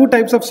there are two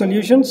types of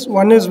solutions.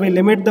 One is we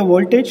limit the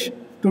voltage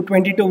to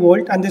 22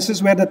 volt, and this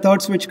is where the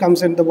third switch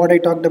comes in, what I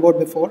talked about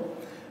before.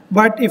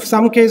 But if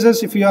some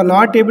cases, if you are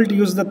not able to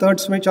use the third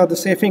switch or the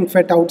safing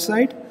FET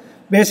outside,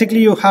 basically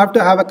you have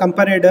to have a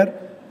comparator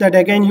that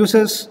again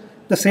uses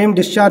the same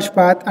discharge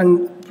path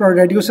and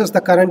reduces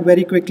the current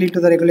very quickly to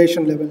the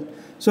regulation level.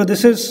 So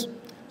this is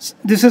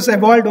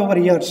evolved over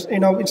years. You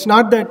know, it's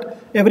not that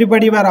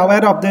everybody were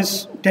aware of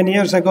this 10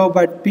 years ago,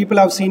 but people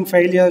have seen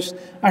failures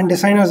and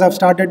designers have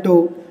started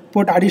to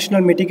put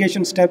additional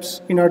mitigation steps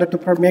in order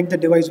to make the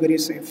device very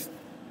safe.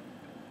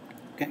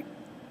 Okay.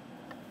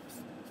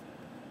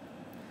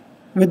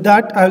 With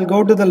that, I'll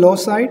go to the low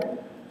side.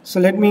 So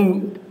let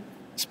me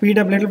speed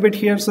up a little bit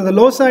here. So the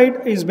low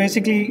side is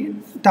basically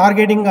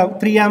targeting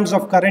 3 amps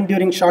of current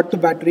during short to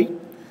battery.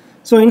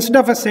 So instead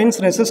of a sense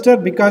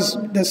resistor, because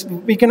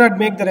we cannot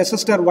make the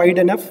resistor wide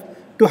enough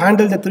to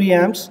handle the 3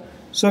 amps,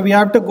 so we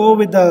have to go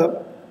with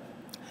the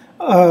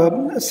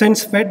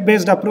sense FET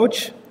based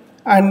approach.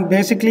 And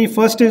basically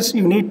first is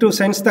you need to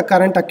sense the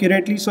current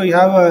accurately, so you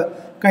have a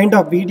kind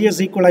of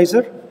VDS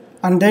equalizer,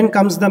 and then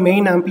comes the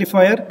main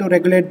amplifier to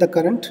regulate the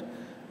current.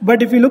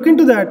 But if you look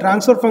into the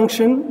transfer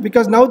function,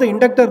 because now the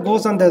inductor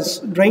goes on the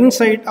drain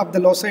side of the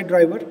low side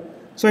driver,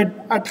 so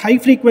at high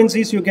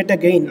frequencies you get a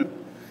gain.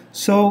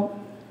 So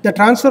the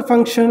transfer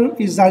function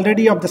is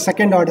already of the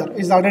second order,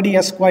 is already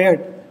S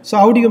squared. So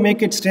how do you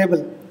make it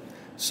stable?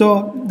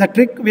 So the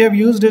trick we have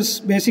used is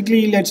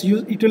basically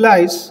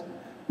utilize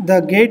the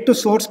gate to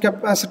source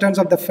capacitance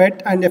of the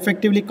FET and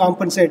effectively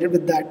compensate it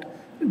with that.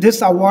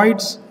 This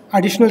avoids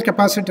additional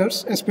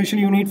capacitors, especially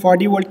you need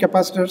 40 volt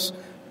capacitors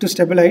to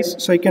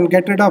stabilize, so you can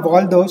get rid of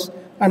all those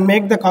and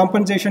make the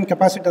compensation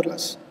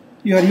capacitorless.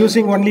 You are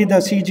using only the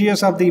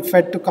CGS of the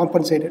FET to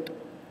compensate it.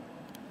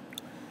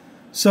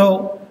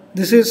 So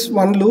this is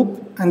one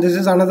loop and this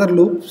is another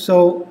loop.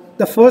 So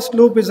the first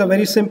loop is a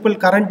very simple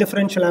current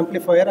differential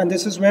amplifier, and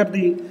this is where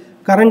the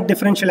current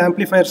differential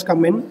amplifiers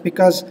come in,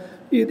 because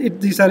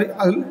these are,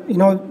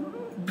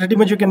 pretty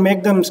much you can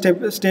make them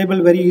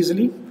stable very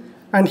easily.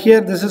 And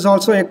here this is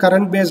also a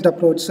current based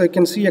approach. So you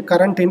can see a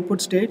current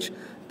input stage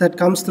that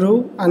comes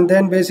through, and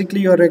then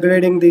basically you're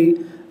regulating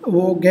the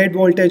gate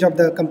voltage of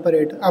the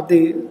comparator, of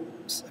the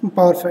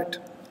power FET.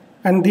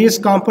 And these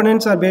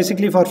components are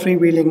basically for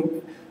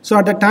freewheeling. So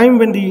at the time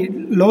when the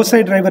low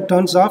side driver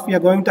turns off,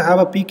 you're going to have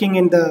a peaking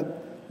in the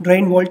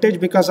drain voltage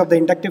because of the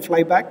inductive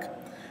flyback.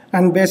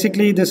 And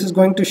basically this is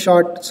going to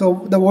short,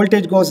 so the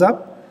voltage goes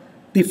up,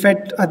 the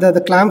FET,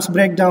 the clamps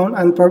break down,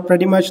 and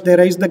pretty much they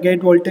raise the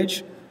gate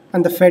voltage,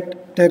 and the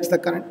FET takes the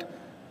current.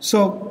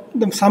 So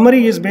the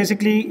summary is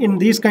basically in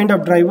these kind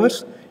of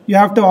drivers, you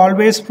have to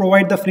always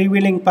provide the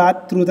freewheeling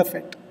path through the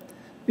FET.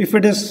 If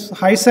it is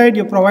high side,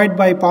 you provide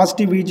by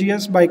positive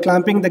VGS by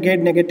clamping the gate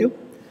negative.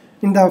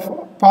 In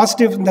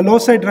the low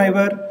side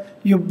driver,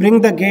 you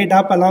bring the gate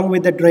up along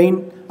with the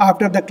drain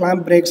after the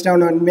clamp breaks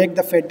down and make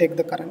the FET take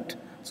the current.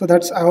 So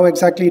that's how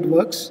exactly it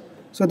works.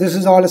 So this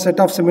is all a set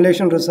of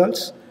simulation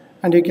results.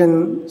 And you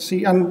can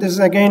see, and this is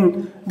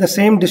again, the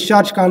same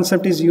discharge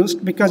concept is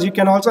used, because you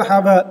can also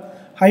have a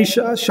high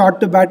short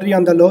to battery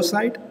on the low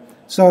side.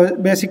 So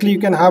basically you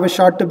can have a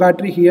short to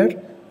battery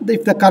here.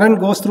 If the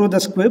current goes through the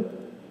squib,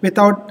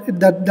 without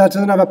that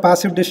doesn't have a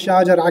passive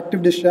discharge or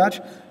active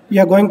discharge, you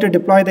are going to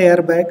deploy the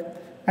airbag.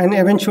 And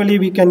eventually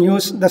we can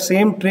use the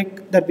same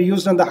trick that we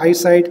used on the high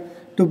side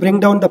to bring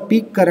down the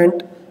peak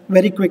current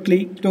very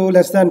quickly to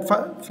less than,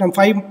 from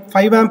 5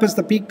 amp is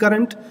the peak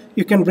current,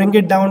 you can bring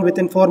it down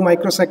within 4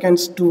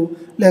 microseconds to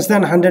less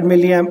than 100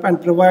 milliamp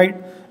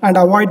and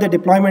avoid the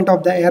deployment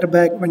of the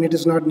airbag when it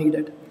is not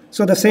needed.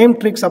 So the same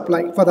tricks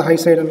apply for the high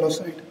side and low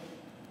side.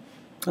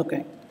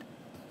 Okay.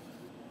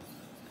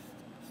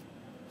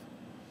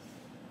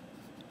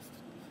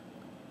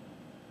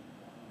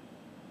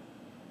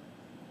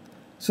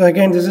 So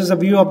again, this is a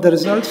view of the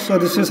results. So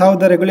this is how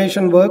the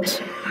regulation works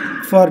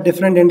for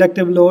different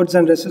inductive loads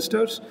and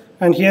resistors.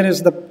 And here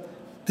is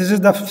this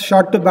is the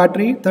short to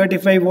battery,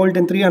 35 volt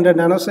in 300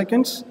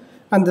 nanoseconds.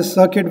 And the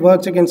circuit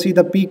works, you can see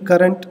the peak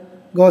current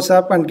goes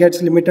up and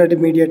gets limited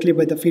immediately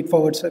by the feed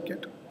forward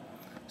circuit.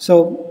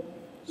 So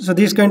So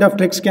these kind of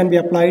tricks can be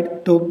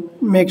applied to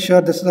make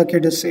sure the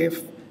circuit is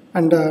safe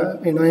and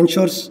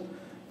ensures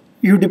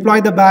you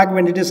deploy the bag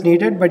when it is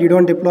needed, but you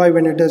don't deploy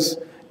when it is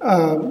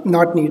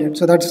not needed.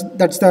 So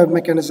that's the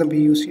mechanism we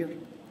use here.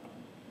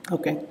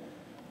 Okay.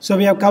 So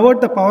we have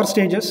covered the power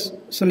stages.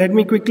 So let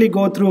me quickly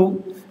go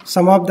through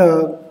some of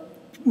the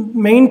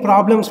main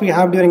problems we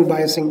have during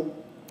biasing.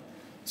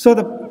 So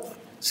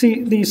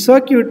the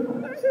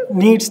circuit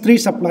needs 3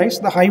 supplies: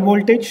 the high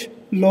voltage,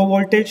 low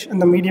voltage,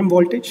 and the medium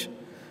voltage.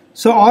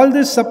 So all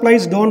these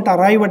supplies don't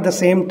arrive at the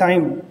same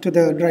time to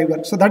the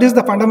driver. So that is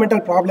the fundamental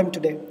problem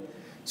today.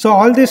 So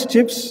all these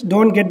chips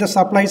don't get the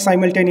supplies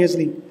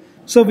simultaneously.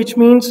 So which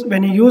means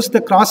when you use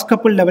the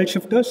cross-coupled level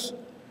shifters,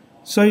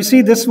 so you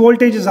see this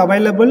voltage is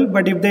available,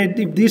 but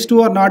if these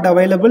two are not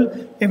available,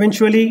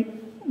 eventually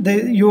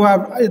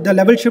the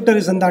level shifter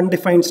is in the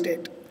undefined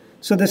state.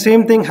 So the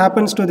same thing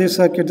happens to this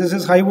circuit. This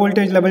is high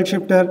voltage level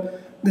shifter.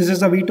 This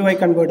is a V2I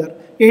converter.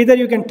 Either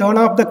you can turn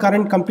off the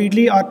current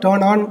completely or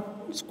turn on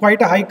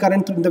quite a high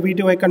current in the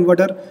V2I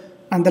converter,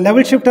 and the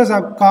level shifters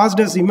have caused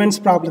us immense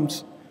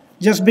problems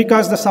just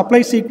because the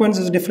supply sequence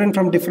is different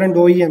from different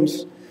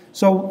OEMs.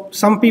 So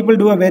some people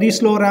do a very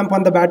slow ramp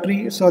on the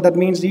battery, so that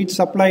means each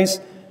supplies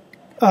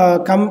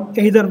come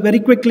either very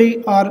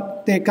quickly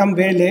or they come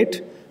very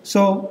late.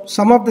 So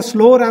some of the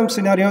slow ramp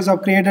scenarios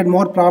have created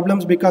more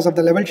problems because of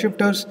the level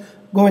shifters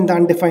go in the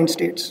undefined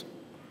states.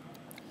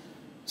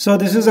 So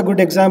this is a good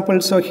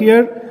example. So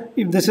here,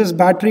 if this is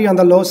battery on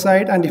the low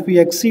side, and if we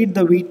exceed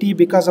the VT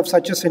because of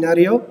such a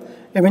scenario,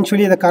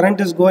 eventually the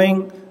current is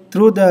going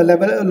through the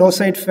low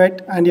side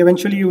FET, and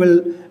eventually you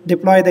will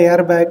deploy the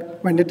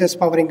airbag when it is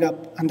powering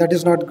up, and that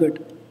is not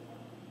good.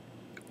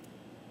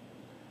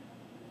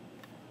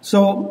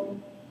 So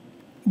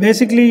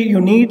basically you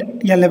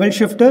need a level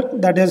shifter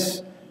that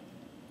is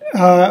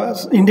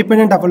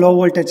independent of a low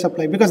voltage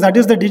supply, because that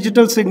is the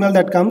digital signal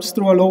that comes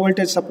through a low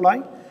voltage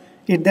supply.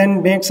 It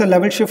then makes a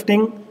level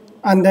shifting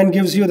and then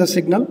gives you the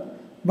signal.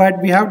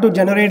 But we have to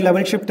generate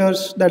level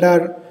shifters that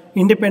are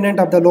independent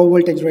of the low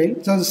voltage rail.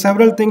 So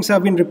several things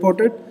have been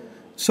reported.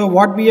 So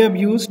what we have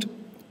used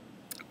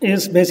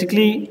is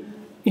basically,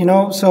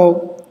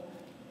 so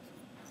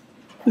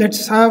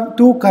let's have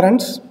 2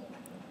 currents.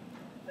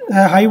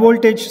 A high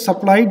voltage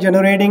supply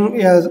generating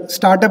a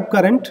startup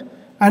current,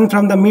 and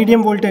from the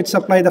medium voltage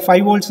supply, the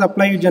 5 volt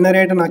supply, you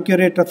generate an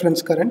accurate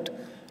reference current.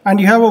 And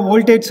you have a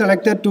voltage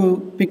selector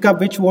to pick up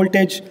which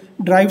voltage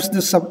drives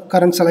this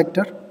current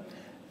selector.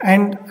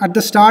 And at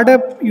the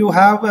startup, you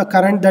have a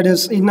current that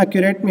is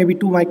inaccurate, maybe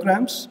 2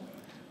 microamps.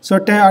 So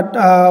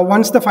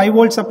once the 5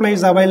 volt supply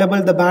is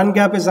available, the band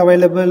gap is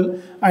available,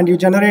 and you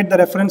generate the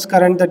reference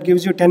current that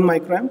gives you 10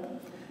 microamp.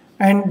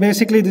 And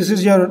basically, this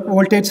is your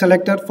voltage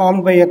selector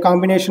formed by a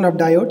combination of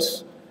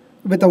diodes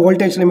with a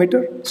voltage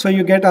limiter. So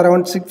you get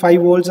around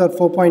 5 volts or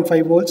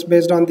 4.5 volts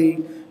based on the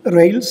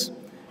rails.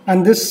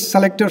 And this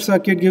selector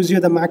circuit gives you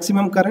the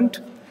maximum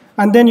current.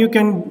 And then you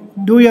can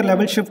do your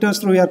level shifters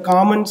through your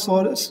common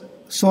source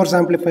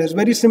amplifiers.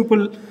 Very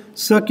simple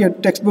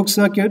circuit, textbook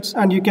circuits,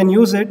 and you can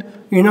use it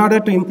in order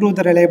to improve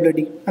the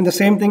reliability. And the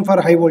same thing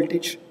for high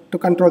voltage to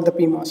control the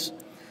PMOS.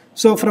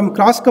 So from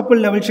cross-coupled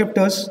level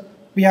shifters,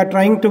 we are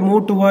trying to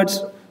move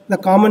towards the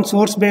common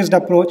source-based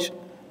approach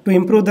to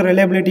improve the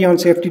reliability on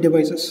safety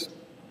devices.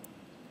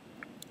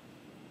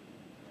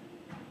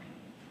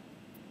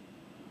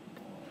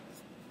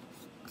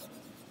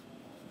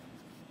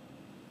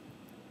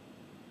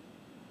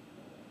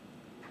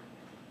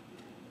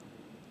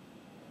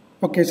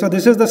 Okay, so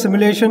this is the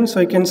simulation.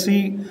 So you can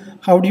see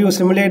how do you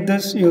simulate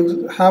this.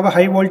 You have a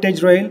high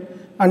voltage rail,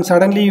 and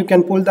suddenly you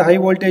can pull the high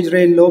voltage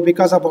rail low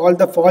because of all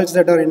the faults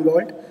that are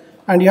involved.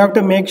 And you have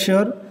to make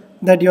sure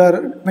that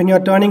when you are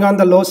turning on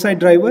the low side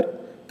driver,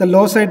 the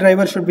low side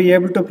driver should be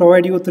able to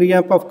provide you 3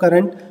 amp of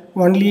current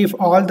only if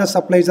all the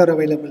supplies are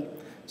available.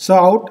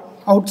 So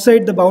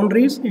outside the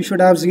boundaries, you should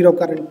have 0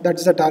 current.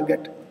 That's the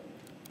target.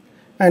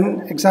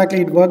 And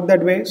exactly it worked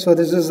that way. So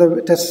this is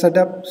the test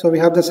setup. So we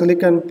have the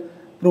silicon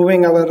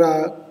proving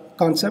our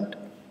concept.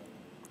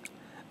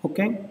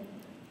 Okay.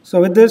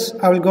 So with this,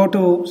 I will go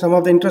to some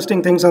of the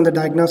interesting things on the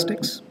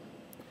diagnostics.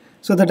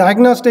 So the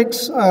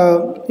diagnostics,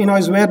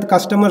 is where the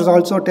customers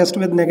also test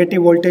with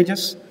negative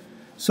voltages.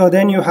 So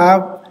then you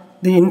have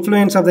the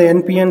influence of the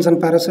NPNs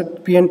and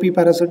PNP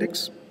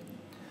parasitics.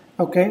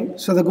 Okay.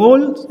 So the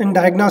goal in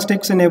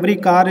diagnostics in every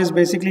car is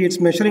basically it's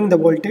measuring the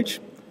voltage,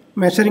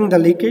 measuring the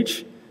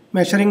leakage,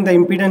 measuring the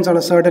impedance on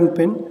a certain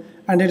pin,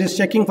 and it is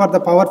checking for the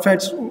power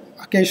FETs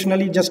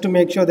occasionally just to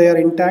make sure they are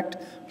intact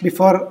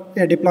before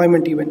a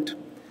deployment event.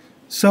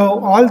 So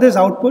all these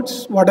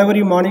outputs, whatever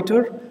you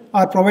monitor,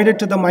 are provided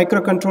to the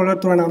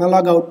microcontroller through an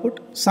analog output.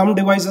 Some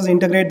devices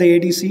integrate the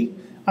ADC,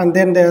 and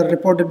then they are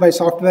reported by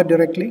software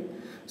directly.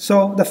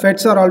 So the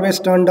FETs are always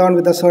turned on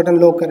with a certain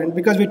low current,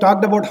 because we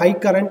talked about high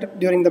current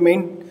during the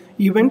main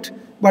event,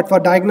 but for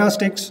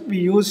diagnostics, we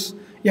use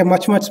a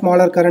much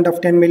smaller current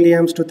of 10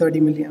 milliamps to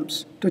 30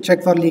 milliamps to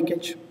check for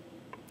leakage.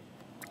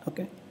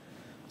 Okay.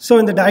 So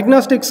in the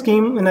diagnostic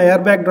scheme, in an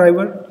airbag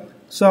driver,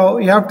 so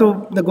you have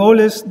to, the goal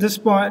is this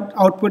point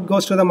output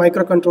goes to the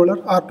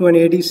microcontroller or to an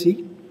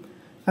ADC.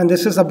 and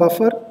this is a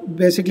buffer.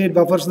 Basically, it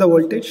buffers the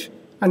voltage,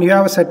 and you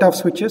have a set of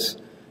switches.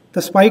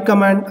 The SPY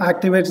command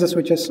activates the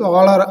switches. So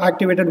all are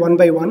activated one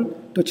by one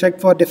to check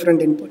for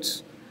different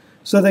inputs.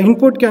 So the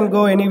input can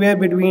go anywhere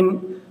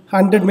between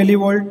 100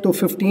 millivolt to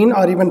 15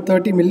 or even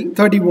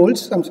 30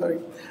 volts,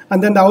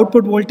 and then the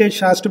output voltage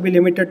has to be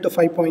limited to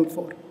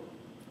 5.4.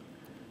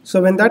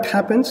 So when that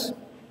happens,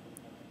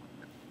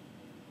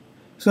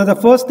 so the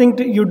first thing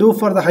you do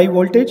for the high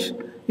voltage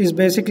is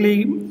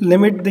basically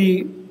limit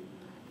the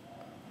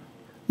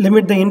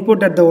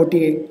input at the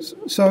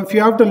OTA. So if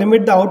you have to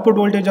limit the output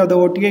voltage of the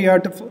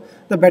OTA,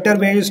 the better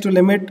way is to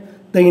limit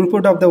the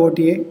input of the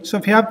OTA. So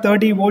if you have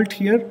 30 volt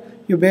here,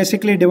 you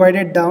basically divide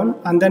it down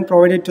and then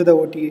provide it to the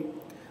OTA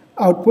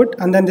output,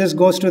 and then this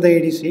goes to the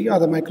ADC or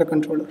the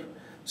microcontroller.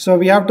 So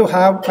we have to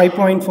have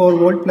 5.4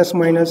 volt plus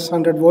minus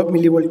 100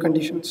 millivolt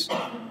conditions,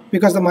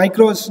 because the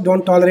micros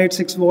don't tolerate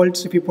 6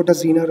 volts if you put a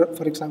Zener,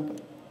 for example.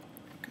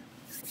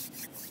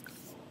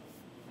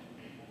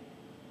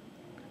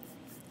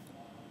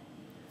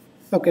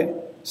 Okay,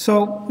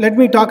 so let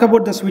me talk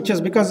about the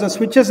switches, because the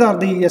switches are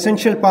the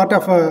essential part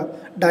of a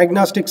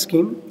diagnostic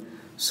scheme.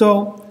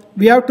 So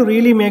we have to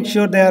really make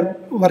sure they are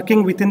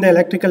working within the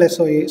electrical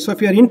SOA. So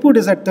if your input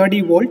is at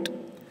 30 volt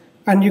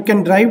and you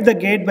can drive the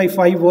gate by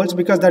 5 volts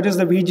because that is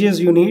the VGS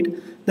you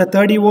need, the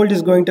 30 volt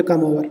is going to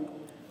come over.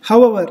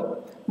 However,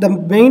 the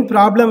main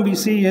problem we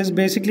see is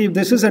basically if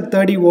this is at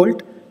 30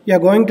 volt, you are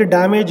going to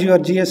damage your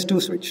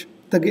GS2 switch,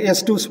 the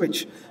S2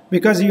 switch,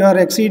 because you are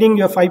exceeding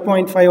your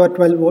 5.5 or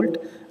 12 volt,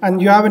 and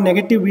you have a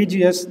negative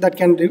VGS that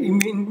can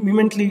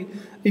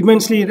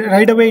immensely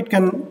right away it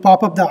can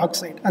pop up the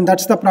oxide, and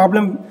that's the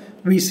problem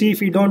we see if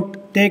we don't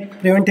take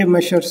preventive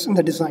measures in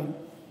the design.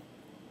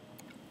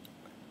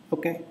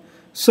 Okay,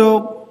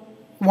 so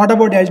what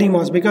about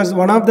LDMOS? Because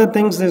one of the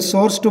things, the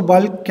source to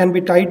bulk can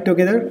be tied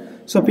together,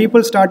 so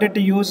people started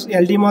to use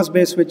LDMOS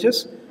based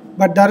switches,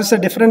 but there is a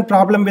different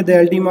problem with the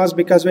LDMOS,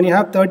 because when you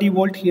have 30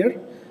 volt here,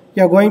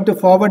 you are going to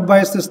forward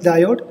bias this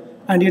diode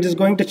and it is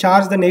going to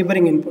charge the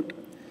neighboring input.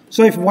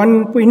 So if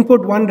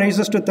input 1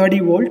 raises to 30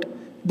 volt,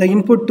 the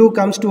input 2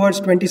 comes towards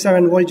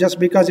 27 volt just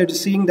because it is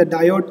seeing the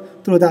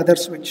diode through the other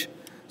switch.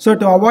 So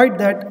to avoid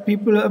that,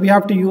 we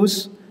have to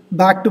use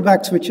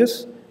back-to-back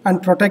switches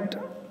and protect.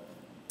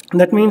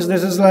 That means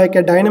this is like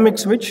a dynamic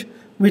switch,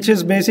 which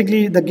is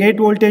basically the gate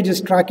voltage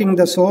is tracking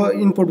the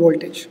input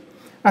voltage.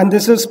 And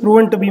this is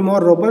proven to be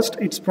more robust.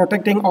 It's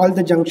protecting all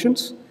the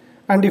junctions.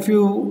 And if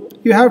you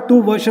have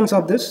two versions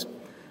of this.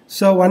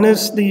 So one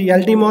is the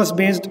LDMOS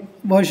based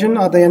version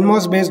or the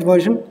NMOS based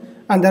version,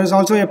 and there is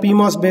also a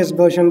PMOS based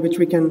version which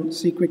we can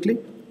see quickly.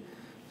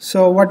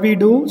 So what we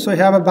do, so you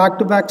have a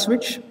back-to-back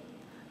switch.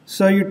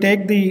 So you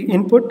take the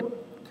input,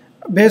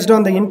 based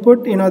on the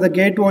input, the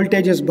gate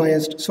voltage is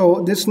biased.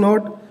 So this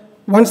node,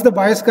 once the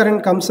bias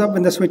current comes up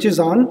when the switch is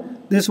on,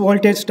 this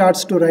voltage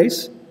starts to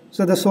rise.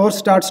 So the source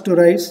starts to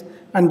rise,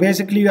 and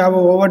basically you have an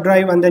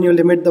overdrive and then you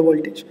limit the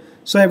voltage.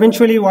 So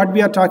eventually what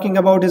we are talking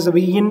about is a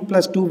Vin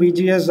plus 2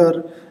 VGS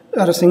or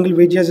a single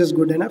VGS is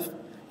good enough.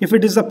 If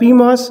it is a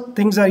PMOS,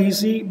 things are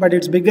easy, but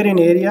it's bigger in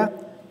area.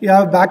 You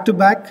have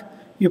back-to-back,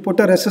 you put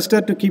a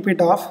resistor to keep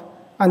it off,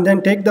 and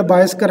then take the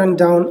bias current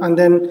down, and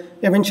then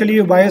eventually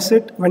you bias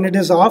it. When it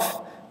is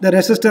off, the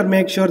resistor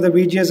makes sure the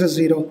VGS is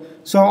 0.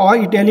 So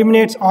it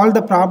eliminates all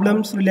the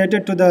problems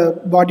related to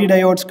the body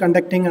diodes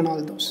conducting and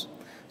all those.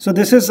 So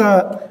this is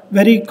a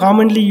very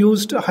commonly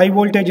used high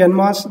voltage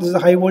NMOS. This is a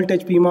high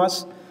voltage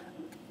PMOS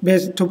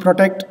based to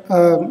protect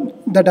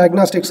the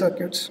diagnostic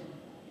circuits.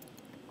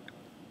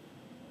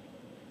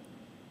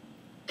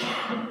 Okay.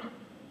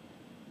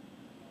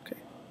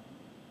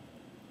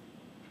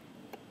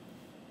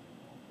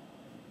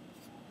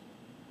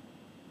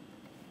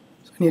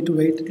 So I need to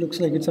wait. It looks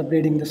like it's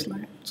updating the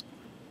slides.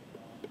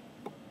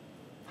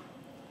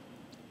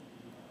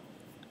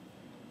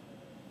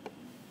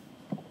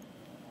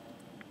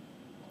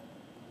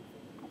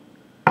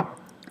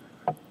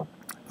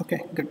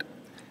 Okay, good.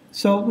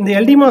 So in the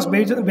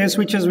LDMOS based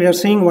switches, we are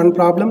seeing one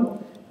problem,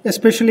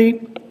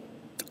 especially,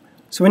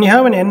 so when you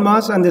have an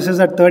NMOS and this is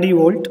at 30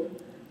 volt,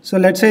 so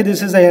let's say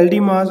this is a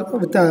LDMOS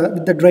with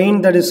the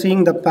drain that is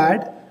seeing the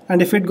pad,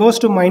 and if it goes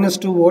to minus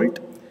 2 volt,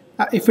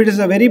 if it is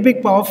a very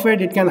big power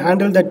fed, it can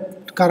handle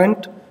that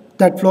current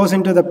that flows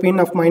into the pin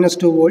of minus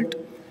 2 volt.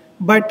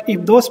 But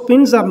if those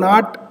pins are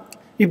not,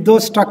 if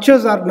those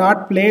structures are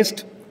not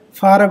placed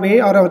far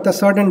away or at a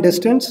certain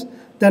distance,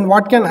 then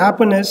what can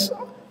happen is,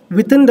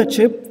 within the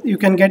chip, you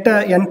can get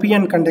a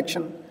NPN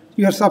conduction.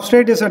 Your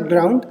substrate is at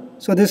ground.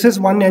 So this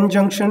is one N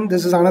junction,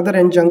 this is another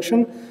N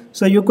junction.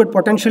 So you could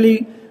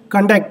potentially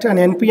conduct an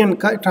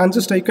NPN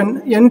transistor.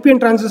 NPN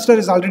transistor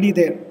is already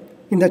there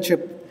in the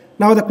chip.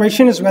 Now the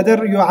question is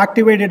whether you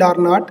activate it or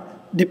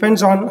not,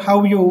 depends on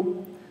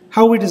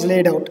how it is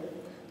laid out.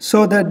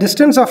 So the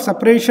distance of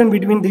separation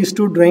between these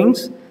two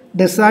drains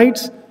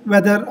decides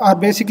whether, or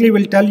basically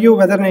will tell you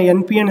whether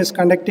an NPN is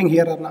conducting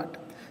here or not.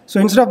 So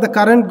instead of the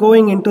current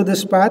going into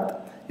this path,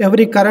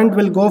 every current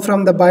will go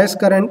from the bias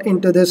current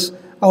into this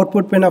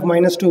output pin of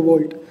minus 2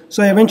 volt.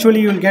 So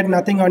eventually you will get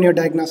nothing on your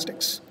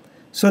diagnostics.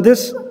 So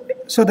this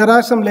So there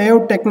are some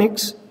layout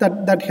techniques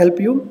that help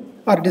you,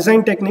 or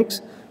design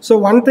techniques. So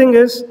one thing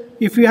is,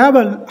 if you have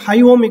a high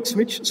ohmic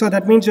switch, so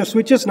that means your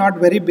switch is not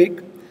very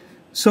big.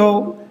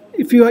 So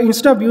if you,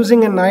 instead of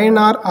using a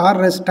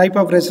 9R type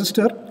of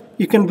resistor,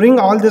 you can bring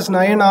all this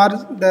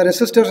 9R, the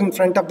resistors in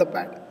front of the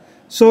pad.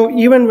 So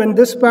even when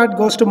this pad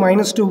goes to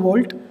 -2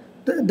 volt,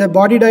 the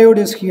body diode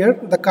is here.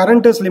 The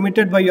current is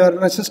limited by your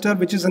resistor,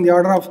 which is in the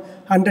order of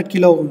 100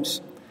 kilo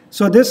ohms.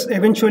 So this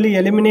eventually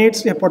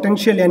eliminates a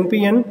potential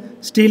NPN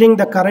stealing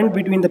the current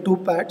between the two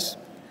pads.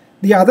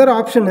 The other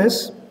option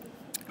is,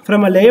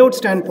 from a layout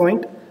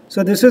standpoint,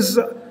 so this is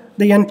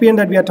the NPN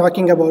that we are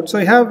talking about. So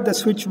you have the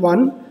switch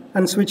 1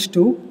 and switch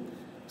 2.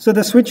 So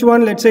the switch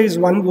 1, let's say, is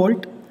 1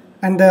 volt,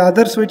 and the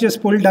other switch is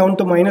pulled down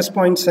to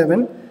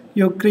 -0.7.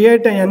 You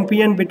create an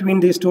NPN between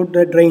these two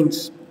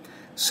drains.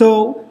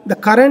 So the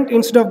current,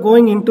 instead of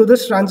going into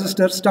this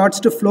transistor, starts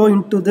to flow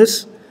into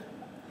this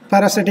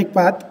parasitic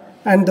path,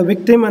 and the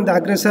victim and the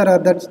aggressor are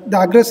that. The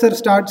aggressor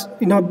starts,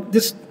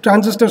 this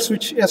transistor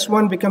switch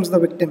S1 becomes the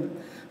victim.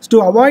 So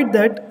to avoid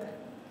that,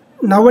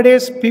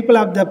 nowadays people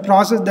have the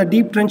process, the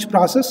deep trench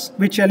process,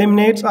 which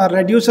eliminates or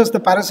reduces the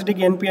parasitic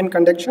NPN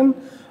conduction.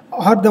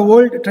 Or the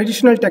old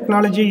traditional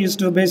technology is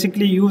to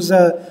basically use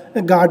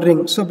a guard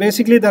ring. So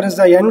basically there is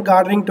a N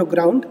guard ring to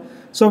ground.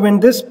 So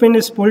when this pin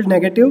is pulled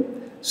negative,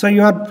 so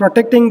you are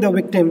protecting the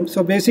victim.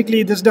 So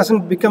basically this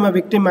doesn't become a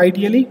victim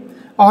ideally.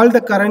 All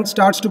the current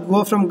starts to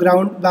go from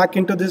ground back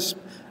into this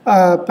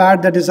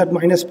pad that is at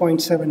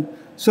 -0.7.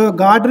 So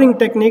guard ring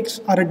techniques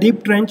or a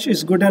deep trench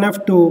is good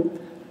enough to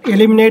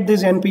eliminate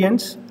these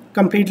NPNs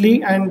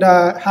completely and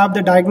have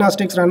the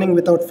diagnostics running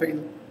without fail.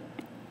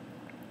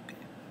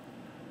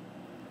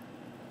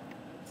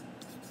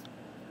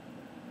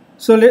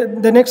 So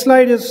the next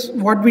slide is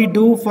what we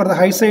do for the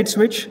high side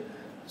switch.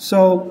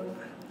 So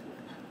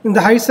in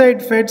the high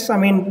side FETs,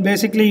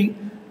 basically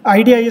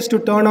idea is to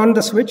turn on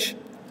the switch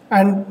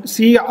and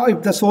see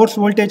if the source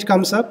voltage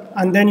comes up,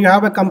 and then you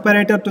have a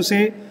comparator to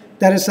say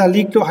there is a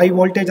leak to high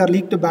voltage or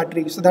leak to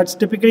battery. So that's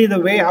typically the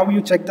way how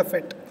you check the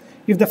FET.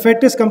 If the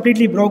FET is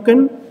completely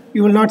broken,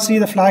 you will not see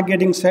the flag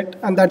getting set,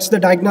 and that's the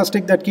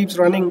diagnostic that keeps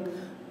running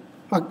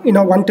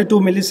 1 to 2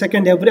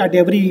 milliseconds at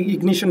every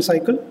ignition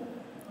cycle.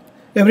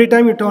 Every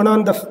time you turn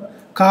on the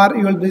car,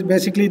 you will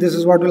basically, this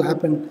is what will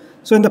happen.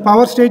 So in the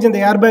power stage in the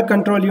airbag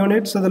control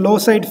unit, so the low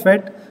side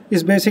FET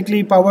is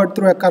basically powered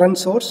through a current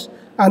source,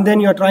 and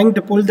then you're trying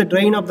to pull the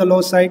drain of the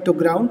low side to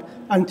ground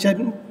and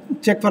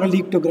check for a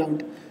leak to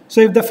ground. So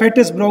if the FET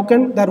is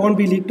broken, there won't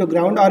be leak to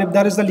ground, or if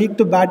there is a leak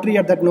to battery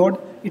at that node,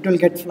 it will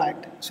get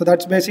flagged. So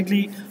that's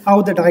basically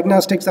how the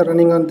diagnostics are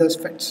running on those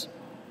FETs.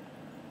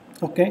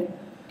 Okay,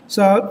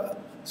 so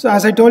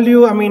as I told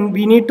you,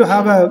 we need to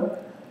have a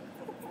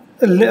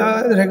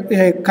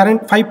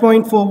current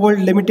 5.4 volt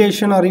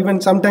limitation, or even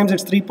sometimes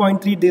it's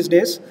 3.3 these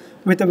days,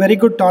 with a very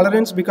good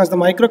tolerance, because the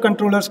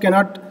microcontrollers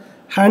cannot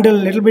handle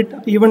a little bit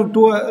even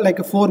to like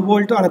a 4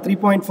 volt or a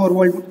 3.4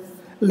 volt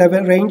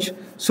level range.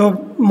 So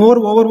more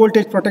over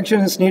voltage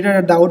protection is needed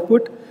at the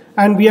output,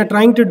 and we are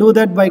trying to do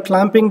that by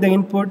clamping the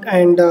input,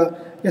 and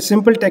a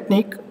simple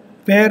technique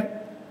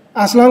where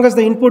as long as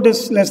the input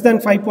is less than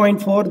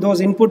 5.4, those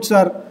inputs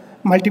are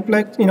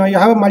multiplex. You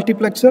have a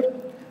multiplexer,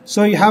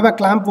 so you have a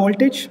clamp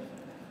voltage.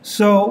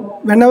 So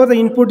whenever the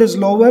input is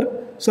lower,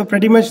 so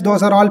pretty much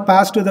those are all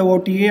passed to the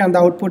OTA, and the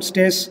output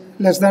stays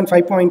less than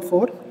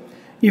 5.4.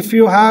 If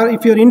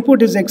your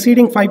input is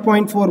exceeding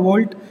 5.4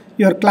 volt,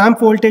 your clamp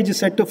voltage is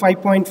set to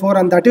 5.4,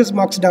 and that is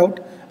maxed out,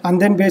 and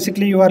then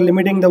basically you are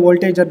limiting the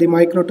voltage at the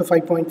micro to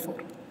 5.4.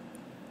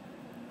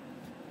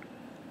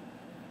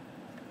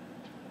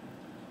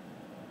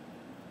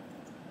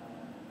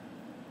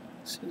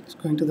 So let's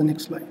go into the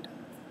next slide.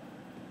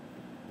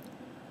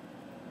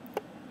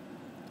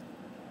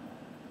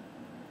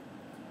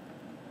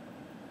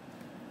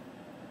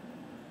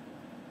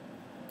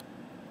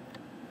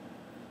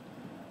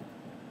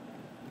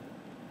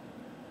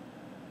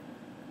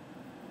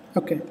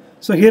 Okay,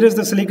 so here is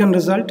the silicon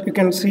result. You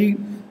can see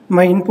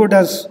my input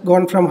has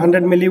gone from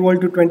 100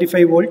 millivolt to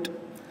 25 volt,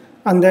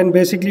 and then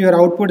basically your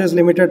output is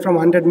limited from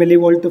 100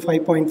 millivolt to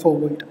 5.4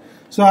 volt.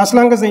 So as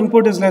long as the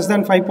input is less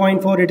than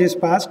 5.4, it is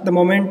passed. The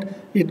moment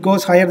it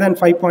goes higher than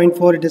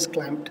 5.4, it is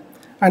clamped.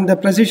 And the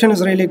precision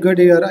is really good.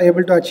 You are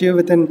able to achieve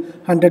within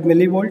 100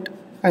 millivolt,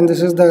 and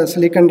this is the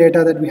silicon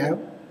data that we have.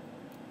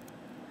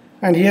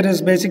 And here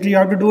is basically you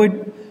have to do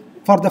it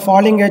for the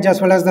falling edge as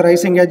well as the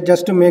rising edge,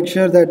 just to make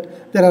sure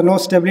that there are no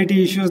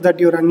stability issues that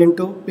you run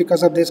into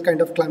because of this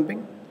kind of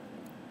clamping.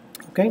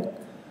 Okay,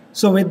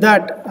 so with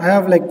that, I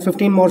have like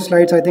 15 more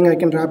slides. I think I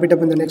can wrap it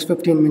up in the next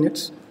 15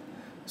 minutes.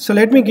 So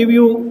let me give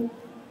you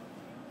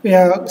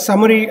a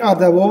summary of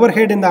the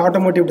overhead in the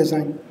automotive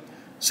design.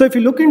 So if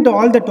you look into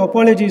all the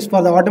topologies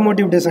for the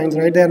automotive designs,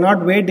 right, they are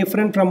not way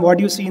different from what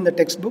you see in the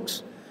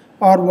textbooks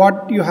or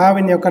what you have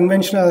in your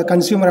conventional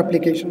consumer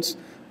applications.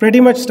 Pretty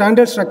much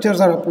standard structures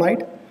are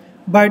applied.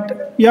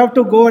 But you have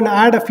to go and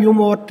add a few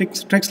more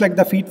tricks like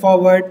the feed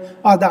forward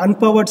or the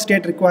unpowered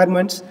state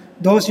requirements.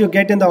 Those you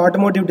get in the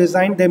automotive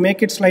design, they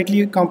make it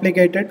slightly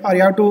complicated, or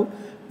you have to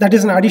that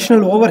is an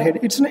additional overhead.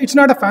 It's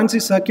not a fancy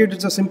circuit,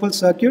 it's a simple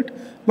circuit,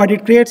 but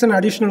it creates an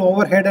additional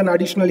overhead and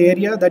additional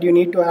area that you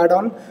need to add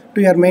on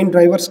to your main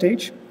driver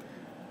stage.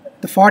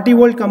 The 40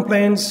 volt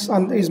compliance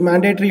is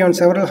mandatory on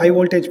several high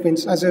voltage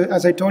pins.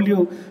 As I told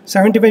you,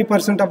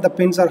 75% of the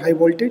pins are high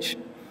voltage.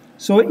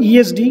 So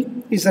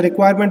ESD is a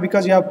requirement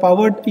because you have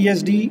powered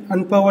ESD,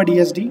 unpowered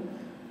ESD.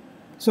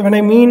 So when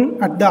I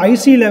mean at the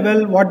IC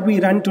level, what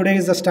we run today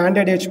is the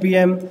standard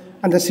HBM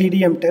and the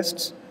CDM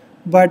tests.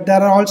 But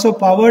there are also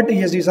powered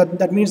ESDs.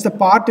 That means the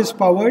part is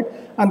powered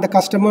and the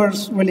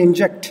customers will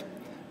inject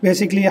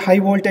basically high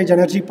voltage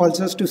energy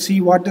pulses to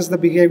see what is the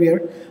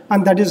behavior.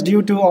 And that is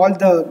due to all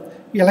the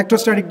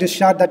electrostatic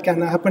discharge that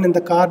can happen in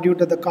the car due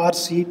to the car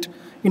seat.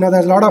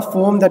 There's a lot of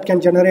foam that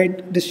can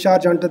generate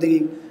discharge onto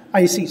the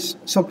ICs.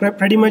 So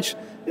pretty much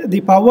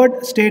the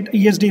powered state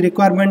ESD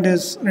requirement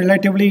is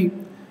relatively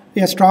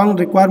a strong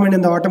requirement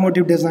in the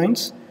automotive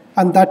designs.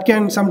 And that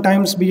can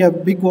sometimes be a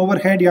big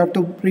overhead. You have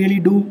to really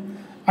do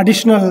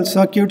additional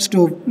circuits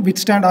to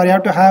withstand, or you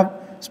have to have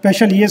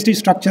special ESD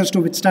structures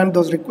to withstand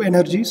those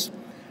energies.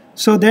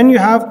 So then you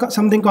have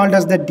something called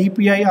as the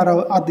DPI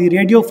or the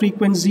radio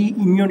frequency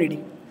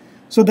immunity.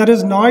 So there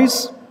is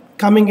noise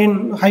coming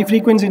in, high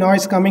frequency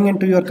noise coming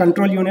into your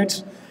control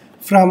units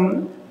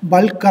from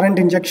bulk current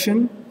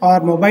injection or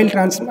mobile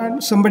transfer.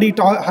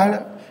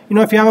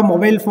 If you have a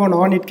mobile phone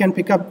on, it can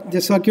pick up, the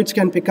circuits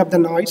can pick up the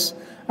noise,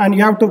 and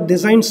you have to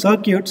design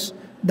circuits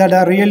that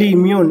are really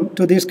immune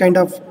to this kind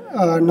of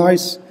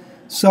noise.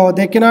 So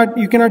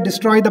you cannot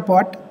destroy the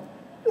part.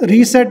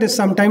 Reset is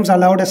sometimes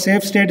allowed, a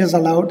safe state is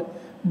allowed,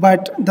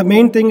 but the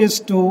main thing is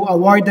to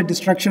avoid the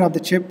destruction of the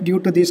chip due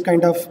to these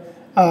kind of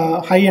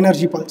high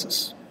energy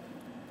pulses.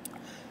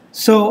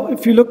 So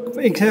if you look,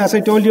 as I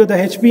told you, the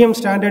HBM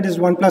standard is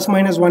 1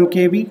 ± 1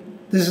 kV.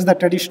 This is the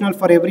traditional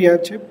for every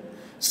chip.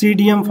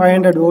 CDM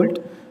 500 volt.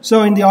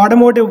 So in the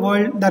automotive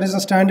world, there is a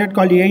standard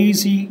called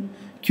AEC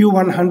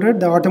Q100,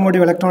 the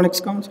Automotive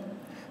Electronics Council.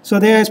 So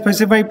they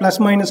specify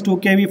 ± 2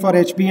 kV for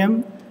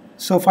HBM.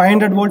 So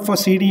 500 volt for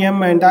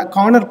CDM, and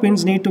corner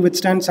pins need to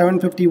withstand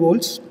 750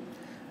 volts.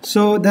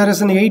 So there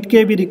is an 8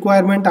 kV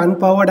requirement,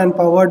 unpowered and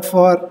powered,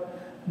 for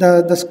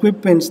the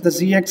squib pins, the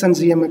ZX and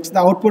ZMX, the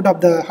output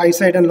of the high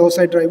side and low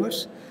side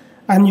drivers.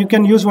 And you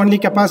can use only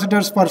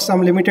capacitors for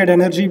some limited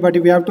energy, but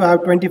if you have to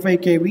have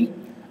 25 kV,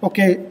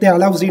 okay, they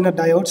allow Zener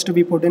diodes to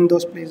be put in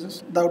those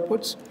places, the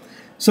outputs.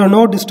 So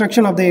no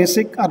destruction of the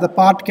ASIC, or the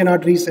part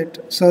cannot reset.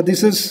 So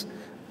this is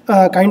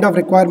a kind of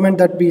requirement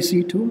that we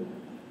see too.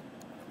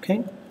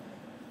 Okay.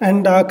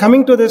 And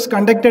coming to this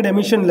conducted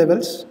emission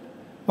levels,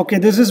 okay,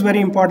 this is very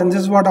important.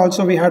 This is what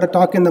also we had a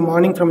talk in the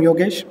morning from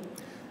Yogesh.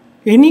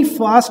 Any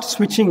fast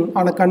switching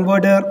on a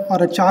converter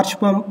or a charge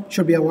pump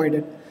should be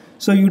avoided.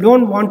 So you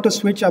don't want to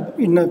switch up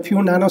in a few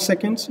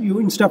nanoseconds.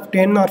 Instead of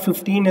 10 or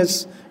 15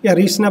 is a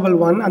reasonable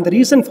one. And the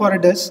reason for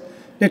it is,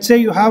 let's say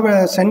you have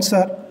a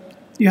sensor,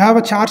 you have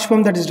a charge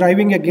pump that is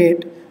driving a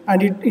gate,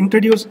 and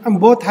and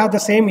both have the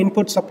same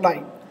input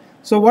supply.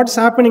 So what's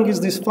happening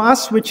is this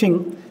fast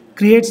switching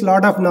creates a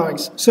lot of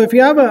noise. So if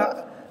you have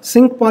a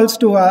sync pulse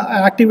to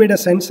activate a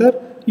sensor,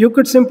 you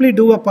could simply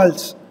do a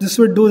pulse. This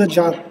would do the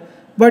job.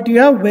 But you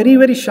have very,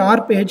 very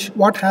sharp edge.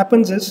 What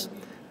happens is,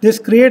 this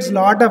creates a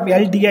lot of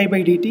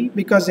LDI/dt,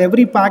 because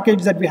every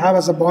package that we have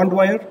as a bond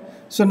wire,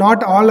 so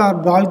not all are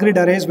ball grid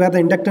arrays where the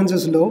inductance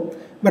is low,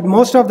 but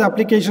most of the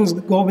applications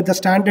go with the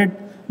standard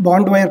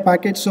bond wire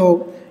package.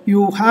 So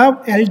you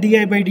have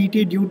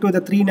LDI/dt due to the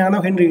 3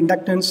 nanohenry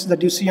inductance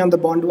that you see on the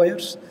bond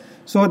wires.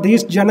 So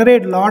these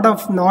generate a lot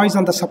of noise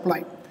on the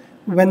supply.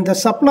 When the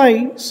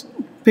supplies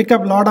pick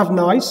up a lot of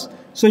noise,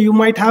 so you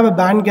might have a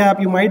band gap,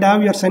 you might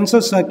have your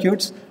sensor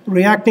circuits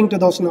reacting to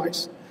those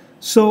noise.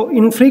 So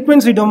in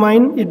frequency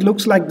domain, it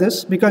looks like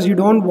this, because you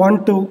don't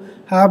want to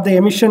have the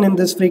emission in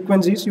these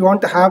frequencies. You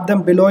want to have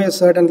them below a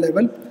certain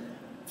level.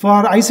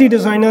 For IC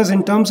designers,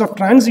 in terms of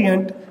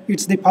transient,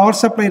 it's the power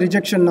supply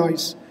rejection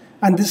noise.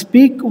 And these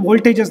peak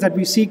voltages that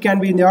we see can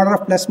be in the order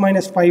of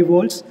 ±5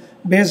 volts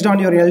based on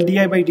your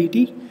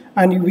LDI/dt.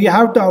 And we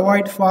have to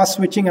avoid fast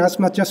switching as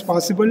much as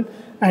possible.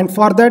 And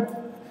for that,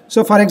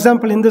 so for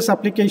example, in this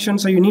application,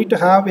 so you need to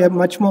have a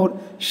much more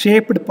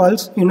shaped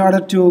pulse in order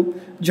to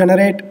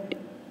generate,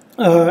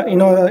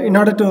 in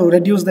order to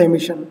reduce the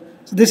emission.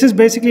 So this is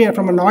basically,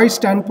 from a noise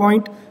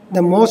standpoint,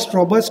 the most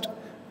robust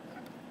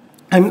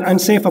and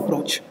safe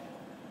approach.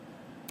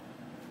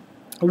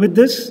 With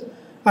this,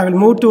 I will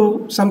move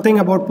to something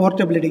about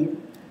portability.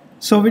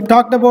 So we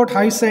talked about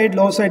high side,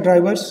 low side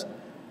drivers.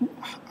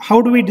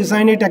 How do we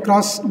design it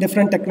across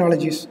different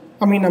technologies?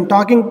 I mean,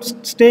 I'm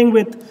staying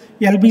with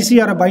LBC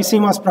or a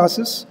BiCMOS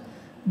process.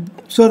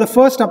 So the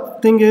first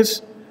thing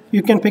is,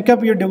 you can pick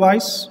up your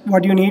device,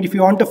 what you need. If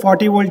you want a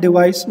 40 volt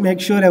device, make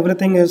sure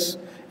everything is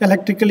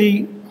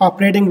electrically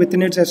operating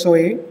within its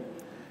SOA.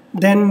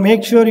 Then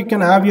make sure you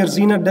can have your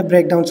Zener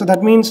breakdown. So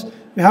that means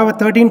you have a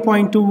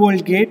 13.2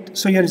 volt gate.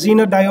 So your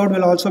Zener diode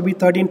will also be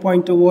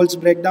 13.2 volts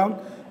breakdown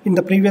in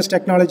the previous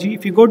technology.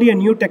 If you go to a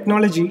new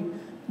technology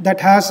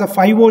that has a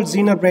 5 volt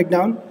Zener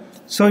breakdown,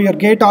 so your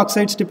gate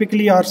oxides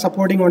typically are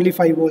supporting only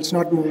 5 volts,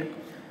 not more.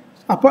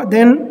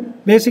 Then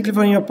basically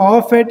for your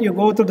power FET, you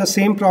go through the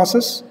same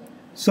process.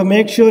 So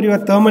make sure your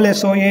thermal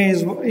SOA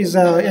is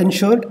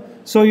ensured.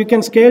 So you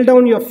can scale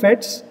down your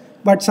FETs,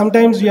 but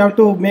sometimes you have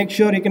to make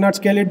sure you cannot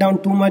scale it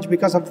down too much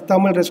because of the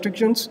thermal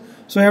restrictions.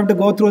 So you have to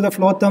go through the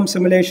flow therm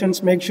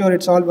simulations, make sure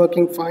it's all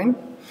working fine.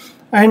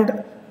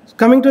 And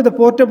coming to the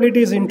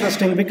portability is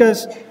interesting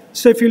because,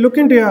 so if you look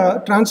into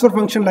a transfer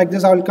function like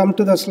this, I will come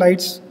to the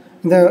slides.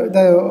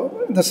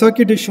 The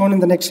circuit is shown in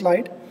the next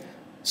slide.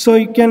 So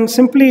you can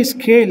simply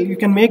scale, you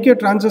can make your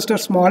transistor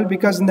small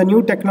because in the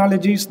new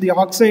technologies, the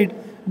oxide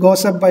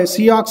goes up by,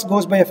 COX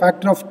goes by a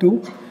factor of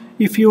 2.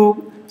 If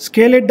you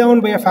scale it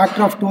down by a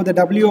factor of 2, the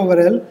W over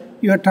L,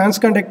 your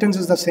transconductance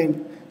is the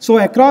same. So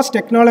across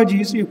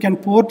technologies, you can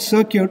port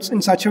circuits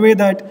in such a way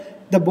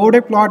that the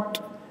Bode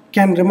plot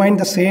can remain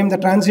the same, the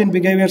transient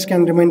behaviors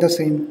can remain the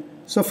same.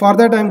 So for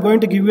that, I'm going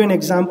to give you an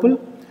example.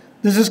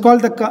 This is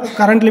called the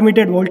current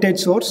limited voltage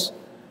source.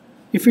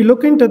 If you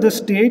look into this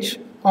stage,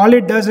 all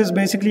it does is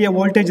basically a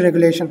voltage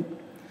regulation.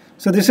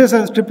 So this is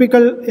a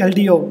typical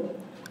LDO.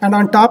 And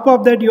on top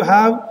of that, you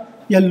have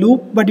a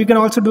loop, but you can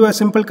also do a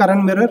simple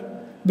current mirror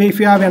if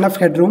you have enough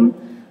headroom.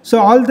 So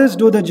all this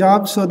do the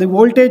job. So the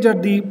voltage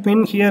at the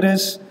pin here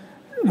is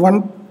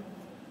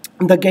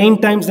the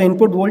gain times the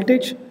input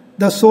voltage.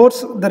 The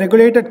source, the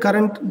regulated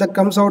current that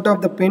comes out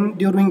of the pin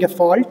during a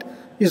fault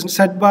is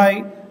set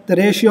by the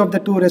ratio of the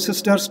two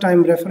resistors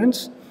time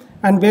reference.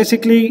 And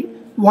basically,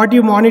 what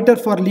you monitor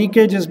for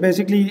leakage is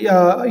basically,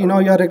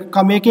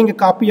 you're making a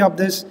copy of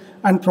this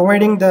and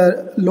providing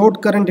the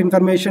load current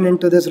information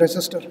into this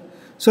resistor.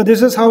 So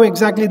this is how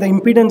exactly the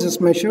impedance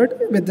is measured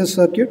with this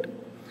circuit.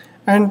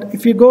 And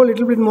if you go a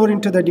little bit more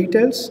into the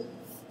details,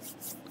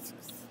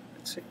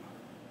 let's see.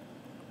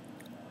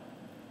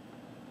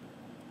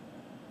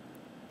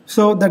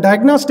 So the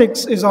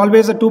diagnostics is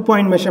always a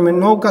two-point measurement.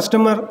 No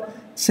customer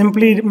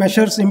simply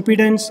measures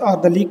impedance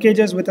or the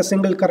leakages with a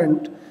single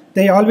current.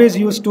 They always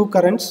use two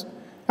currents.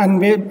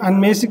 And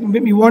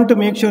you want to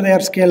make sure they are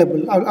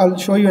scalable. I'll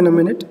show you in a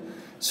minute.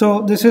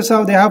 So this is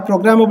how they have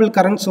programmable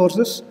current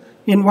sources.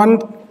 In one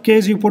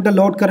case, you put a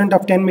load current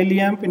of 10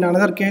 milliamp. In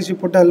another case, you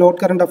put a load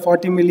current of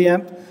 40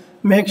 milliamp.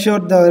 Make sure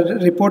the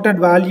reported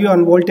value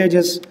on voltage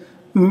is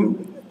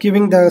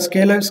giving the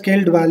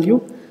scaled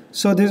value.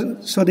 So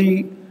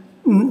the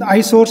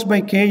I source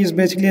by K is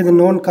basically the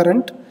known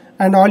current.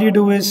 And all you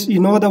do is, you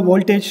know the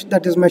voltage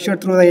that is measured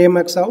through the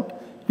AMX out.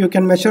 You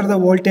can measure the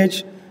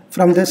voltage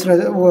from this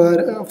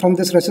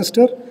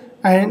resistor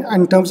and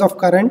in terms of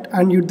current,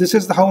 and this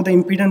is how the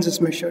impedance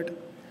is measured.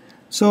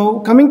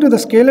 So coming to the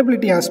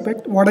scalability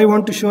aspect, what I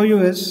want to show you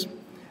is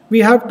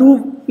we have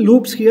two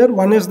loops here.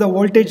 One is the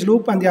voltage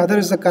loop and the other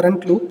is the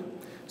current loop.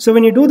 So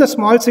when you do the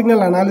small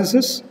signal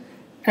analysis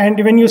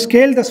and when you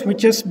scale the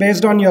switches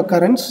based on your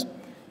currents,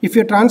 if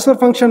your transfer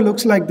function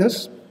looks like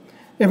this,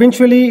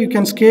 eventually you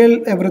can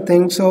scale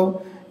everything.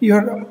 So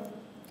your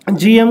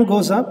GM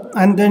goes up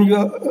and then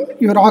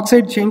your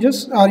oxide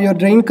changes or your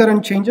drain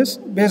current changes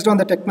based on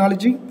the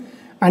technology,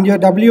 and your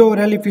W over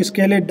L if you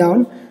scale it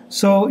down.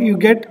 So you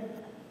get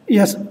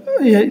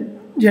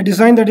a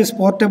design that is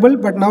portable,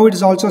 but now it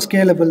is also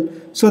scalable.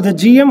 So the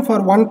GM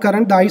for one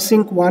current, the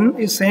I-sync 1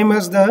 is same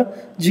as the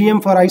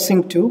GM for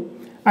I-sync 2.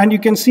 And you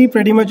can see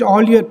pretty much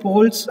all your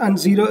poles and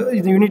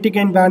the unity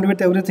gain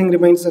bandwidth, everything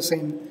remains the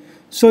same.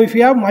 So if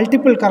you have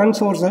multiple current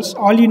sources,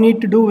 all you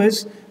need to do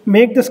is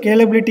make the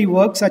scalability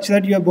work such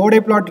that your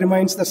Bode plot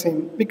remains the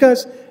same,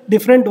 because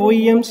different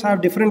OEMs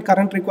have different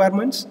current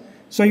requirements.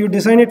 So you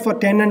design it for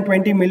 10 and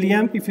 20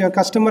 milliamp. If your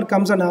customer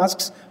comes and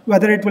asks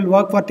whether it will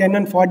work for 10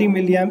 and 40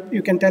 milliamp,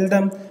 you can tell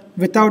them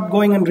without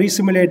going and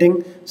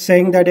resimulating,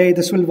 saying that, hey,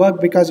 this will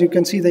work because you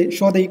can see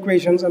show the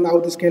equations and how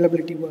the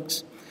scalability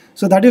works.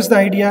 So that is the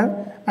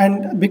idea.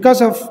 And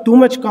because of too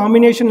much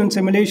combination and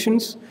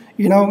simulations,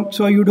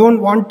 so you don't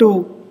want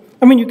to,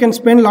 you can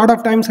spend a lot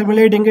of time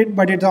simulating it,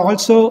 but it's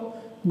also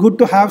good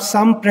to have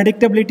some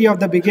predictability of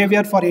the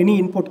behavior for any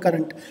input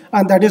current.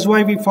 And that is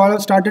why we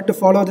started to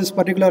follow this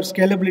particular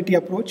scalability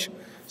approach.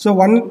 So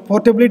one,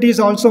 portability is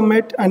also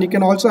met, and you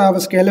can also have a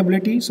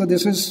scalability. So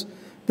this is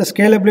the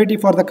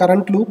scalability for the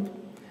current loop.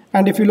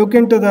 And if you look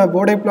into the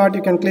Bode plot,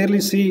 you can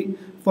clearly see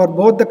for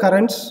both the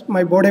currents,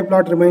 my Bode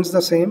plot remains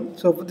the same.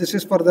 So this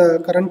is for the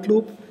current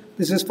loop,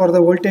 this is for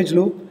the voltage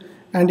loop.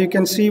 And you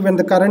can see when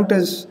the current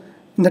is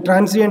in the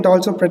transient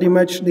also pretty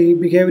much the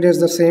behavior is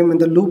the same and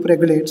the loop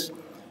regulates.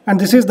 And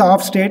this is the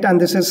off state,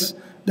 and this is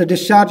the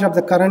discharge of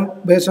the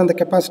current based on the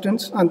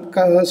capacitance.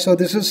 And so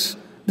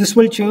this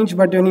will change,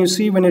 but when you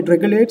see when it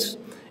regulates,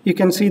 you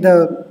can see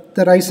the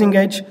rising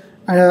edge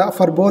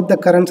for both the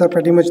currents are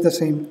pretty much the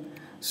same.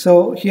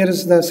 So here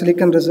is the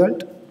silicon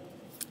result.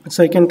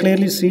 So you can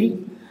clearly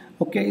see,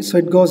 okay, so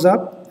it goes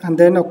up, and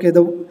then, okay,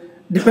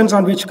 depends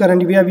on which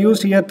current. We have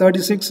used here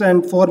 36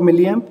 and 4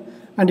 milliamp,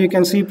 and you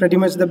can see pretty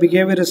much the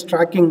behavior is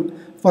tracking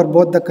for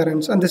both the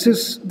currents. And this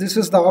is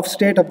the off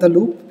state of the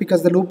loop,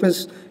 because the loop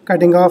is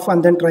cutting off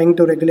and then trying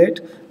to regulate.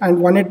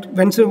 And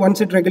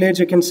once it regulates,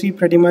 you can see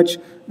pretty much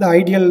the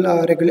ideal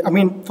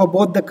for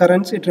both the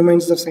currents, it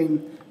remains the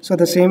same. So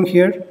the same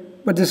here.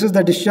 but this is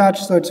the discharge,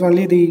 so it's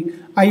only the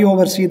I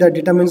over C that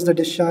determines the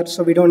discharge,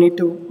 so we don't need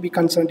to be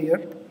concerned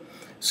here.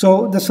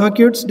 So the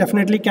circuits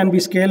definitely can be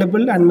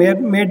scalable and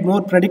made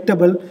more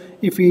predictable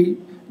if we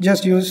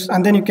just use,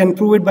 and then you can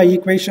prove it by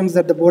equations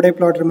that the Bode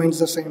plot remains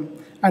the same,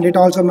 and it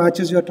also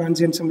matches your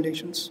transient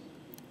simulations.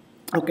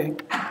 Okay,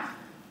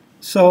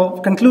 so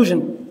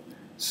conclusion.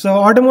 So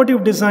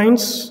automotive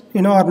designs,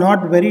 are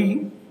not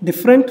very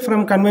different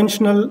from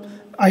conventional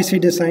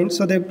IC design.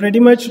 So they pretty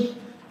much,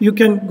 you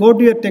can go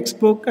to your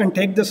textbook and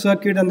take the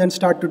circuit and then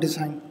start to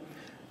design.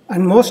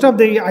 And most of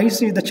the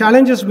IC, the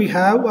challenges we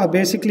have are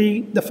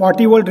basically the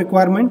 40 volt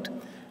requirement.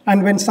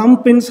 And when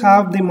some pins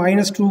have the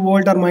minus 2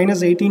 volt or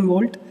minus 18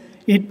 volt,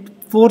 it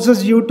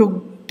forces you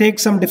to take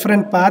some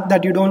different path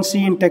that you don't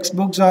see in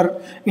textbooks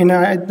or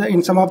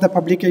in some of the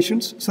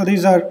publications. So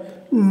these are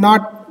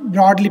not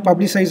broadly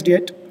publicized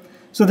yet.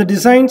 So the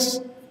designs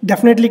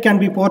definitely can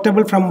be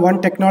portable from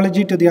one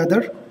technology to the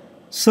other.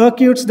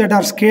 Circuits that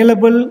are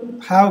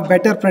scalable have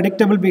better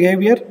predictable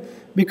behavior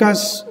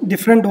because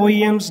different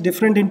OEMs,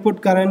 different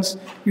input currents,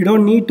 you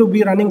don't need to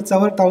be running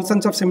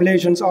thousands of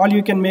simulations. All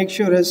you can make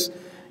sure is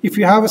if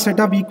you have a set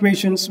of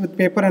equations with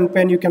paper and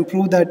pen, you can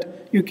prove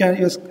that your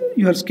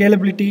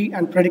scalability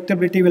and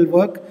predictability will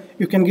work.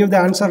 You can give the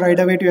answer right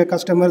away to your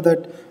customer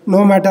that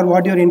no matter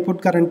what your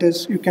input current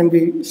is, you can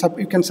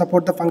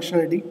support the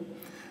functionality.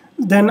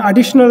 Then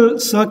additional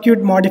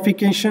circuit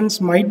modifications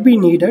might be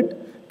needed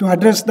to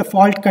address the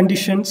fault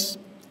conditions,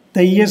 the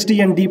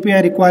ESD and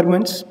DPI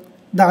requirements,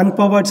 the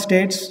unpowered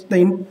states,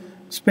 the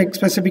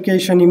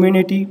specification,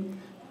 immunity.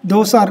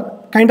 Those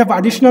are kind of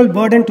additional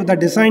burden to the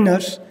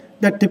designers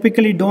that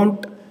typically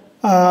don't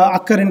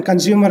occur in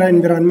consumer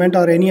environment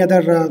or any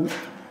other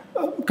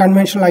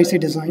conventional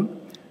IC design.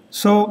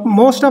 So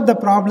most of the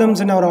problems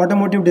in our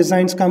automotive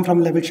designs come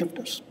from level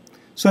shifters.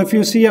 So if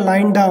you see a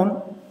line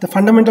down, the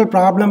fundamental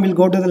problem will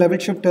go to the level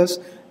shifters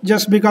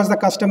just because the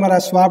customer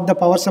has swapped the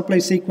power supply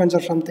sequence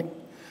or something.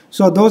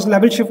 So those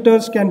level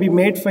shifters can be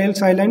made fail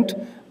silent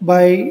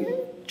by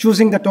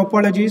choosing the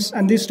topologies,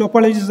 and these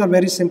topologies are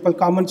very simple,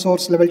 common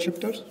source level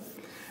shifters.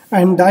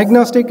 And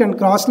diagnostic and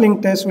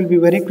cross-link tests will be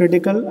very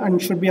critical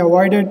and should be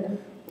avoided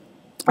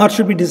or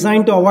should be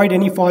designed to avoid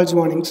any false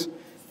warnings.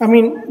 I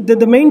mean,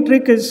 the main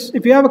trick is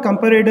if you have a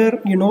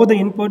comparator, you know the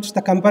inputs,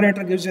 the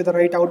comparator gives you the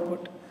right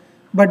output.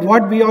 But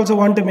what we also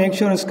want to make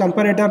sure is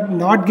comparator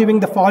not giving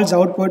the false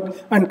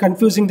output and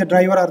confusing the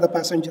driver or the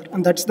passenger.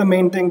 And that's the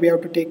main thing we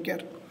have to take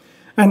care.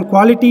 And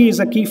quality is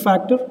a key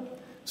factor.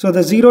 So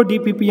the 0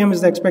 dppm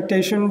is the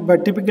expectation,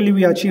 but typically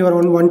we achieve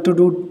around 1 to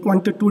 2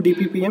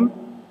 dppm.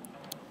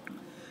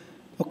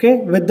 Okay,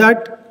 with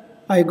that,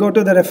 I go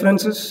to the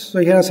references. So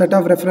here are a set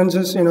of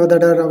references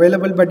that are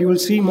available, but you will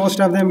see most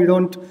of them, you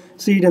don't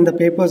see it in the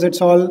papers. It's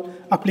all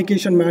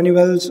application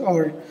manuals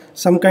or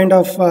some kind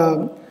of,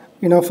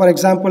 for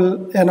example,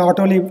 an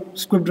Autoliv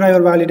script driver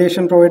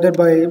validation provided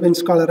by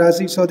Vince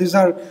Colarazzi. So these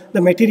are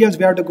the materials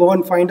we have to go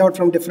and find out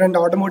from different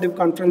automotive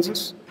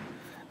conferences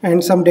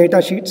and some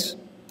data sheets.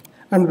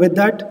 And with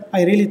that,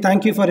 I really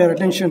thank you for your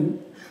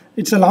attention.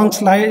 It's a long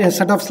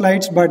set of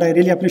slides, but I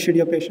really appreciate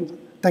your patience.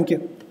 Thank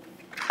you.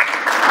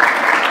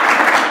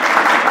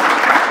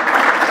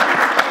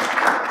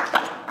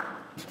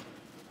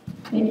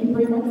 Thank you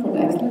very much for the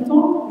excellent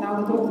talk.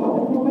 Now the talk is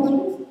open for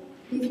questions.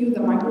 Please use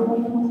the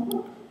microphone if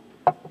possible.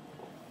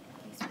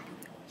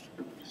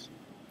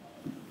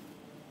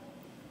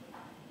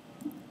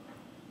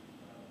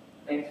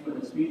 Thanks for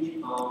the speech.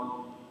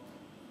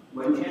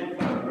 Wen Chen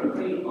from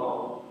Berkeley.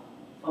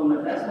 From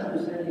my best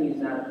understanding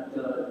is that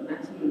the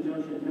maximum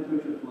junction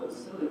temperature for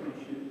silicon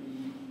should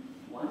be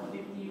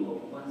 150 or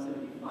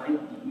 175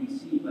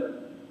 degrees C,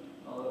 but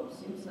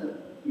seems that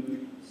your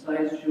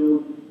slides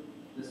show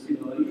the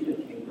simulation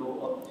can go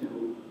up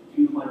to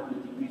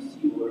 200 degrees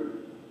C, or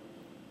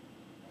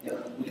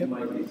would you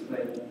mind to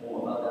explain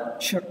more about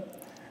that? Sure.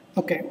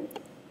 Okay.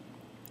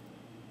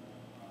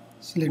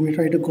 So let me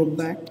try to go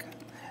back.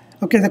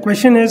 Okay, the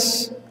question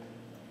is,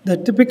 the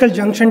typical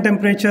junction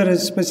temperature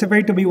is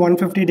specified to be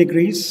 150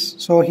 degrees.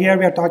 So here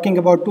we are talking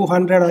about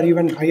 200 or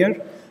even higher.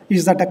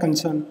 Is that a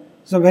concern?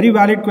 It's a very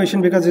valid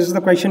question because this is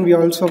the question we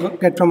also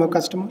get from our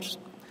customers.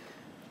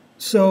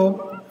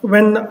 So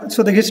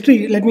the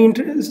history, let me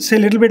say a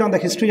little bit on the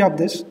history of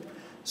this.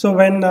 So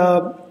when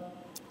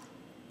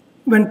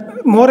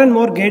more and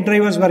more gate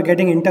drivers were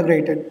getting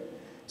integrated,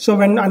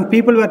 and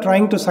people were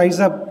trying to size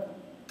up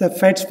the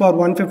FETs for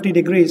 150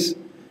 degrees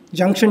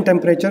junction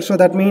temperature, so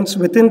that means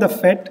within the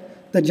FET,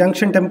 the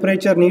junction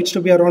temperature needs to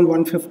be around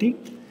 150.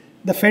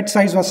 The FET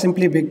size was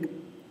simply big.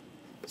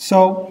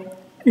 So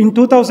in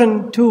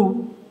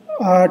 2002,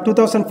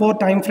 2004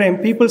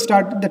 timeframe,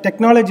 the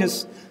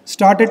technologists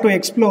started to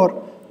explore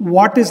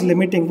what is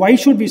limiting. Why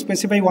should we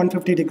specify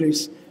 150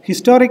 degrees?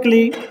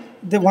 Historically,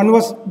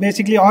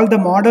 basically all the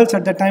models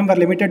at the time were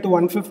limited to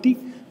 150,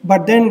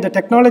 but then the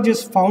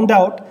technologists found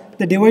out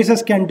the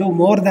devices can do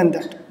more than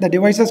that. The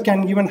devices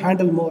can even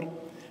handle more.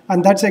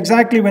 And that's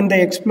exactly when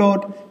they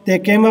explored, they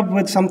came up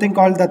with something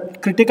called the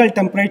critical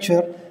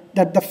temperature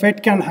that the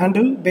FET can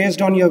handle based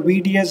on your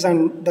VDS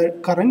and the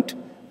current.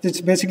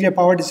 It's basically a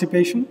power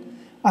dissipation.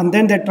 And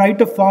then they tried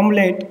to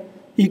formulate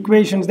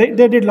equations. They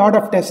did a lot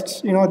of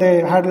tests.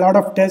 They had a lot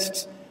of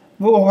tests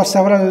over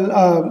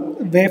several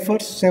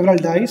wafers, several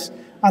dies.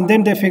 And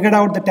then they figured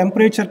out the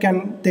temperature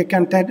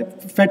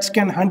FETs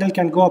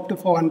can go up to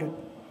 400.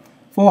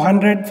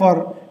 400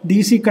 for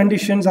DC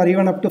conditions or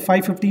even up to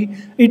 550.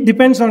 It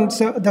depends on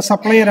the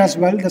supplier as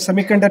well, the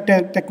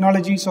semiconductor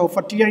technology. So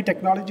for TI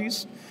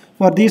technologies,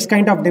 for these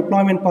kind of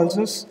deployment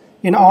pulses,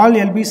 in all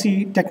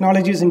LBC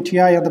technologies in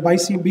TI or the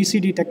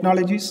BCD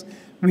technologies,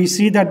 we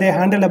see that they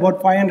handle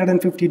about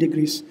 550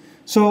 degrees.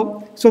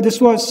 So this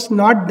was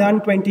not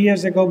done 20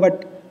 years ago,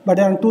 but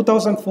in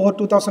 2004,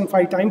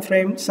 2005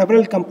 timeframe,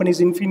 several companies,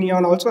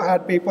 Infineon also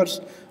had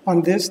papers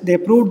on this. They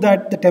proved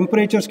that the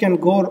temperatures can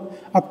go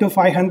up to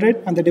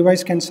 500 and the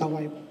device can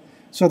survive.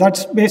 So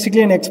that's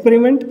basically an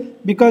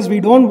experiment because we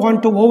don't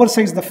want to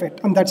oversize the FET,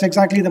 and that's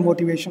exactly the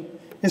motivation.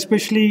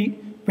 Especially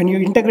when you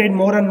integrate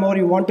more and more,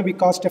 you want to be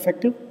cost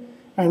effective.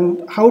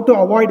 And how to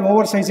avoid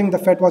oversizing the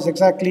FET was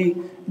exactly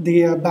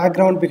the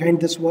background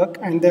behind this work.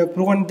 And they've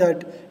proven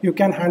that you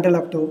can handle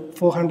up to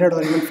 400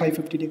 or even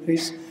 550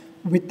 degrees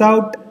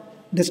without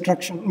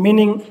destruction.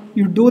 Meaning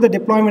you do the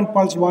deployment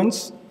pulse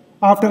once,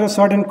 after a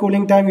certain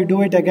cooling time, you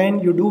do it again,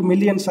 you do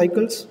million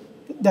cycles,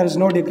 there is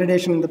no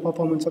degradation in the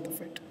performance of the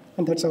FET.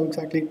 And that's how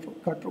exactly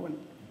it got proven.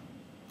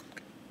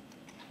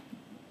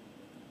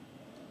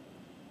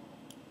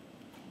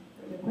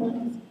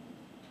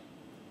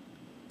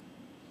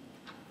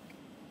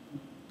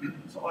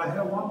 So I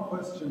have one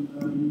question.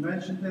 You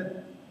mentioned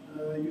that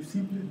you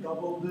simply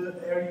double the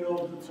area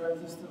of the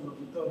transistor, or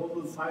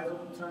double the size of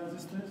the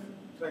transistors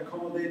to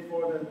accommodate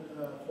for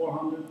that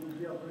 400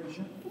 degree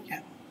operation.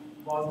 Yeah.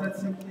 Was that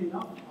simply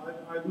enough?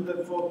 I would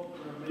have thought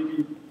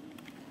maybe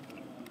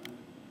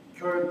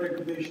current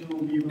degradation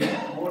will be even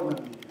more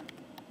than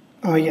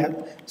that. Yeah.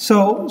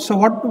 So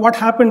what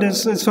happened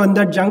is, so in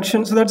that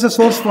junction, so that's a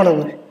source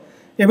follower.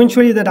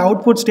 Eventually that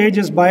output stage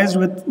is biased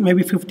with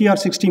maybe 50 or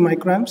 60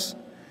 microamps.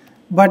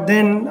 But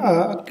then,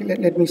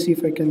 let me see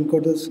if I can go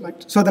to the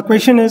slide. So the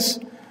question is,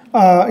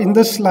 in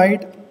this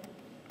slide,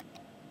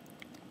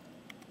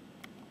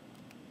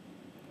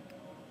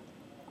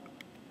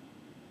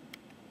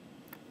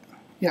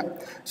 yeah.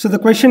 So the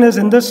question is,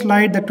 in this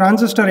slide, the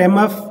transistor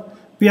MF,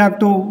 we have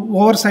to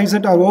oversize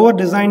it or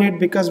over-design it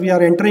because we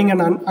are entering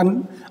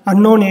an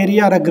unknown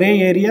area or a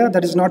gray area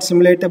that is not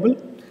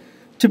simulatable.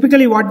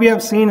 Typically, what we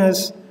have seen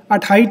is,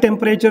 at high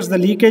temperatures, the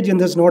leakage in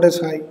this node is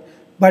high.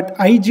 But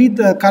IG,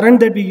 the current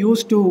that we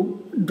use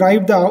to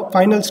drive the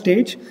final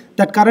stage,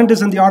 that current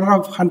is in the order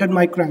of 100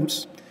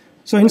 microamps.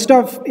 So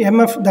instead of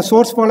MF, the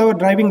source follower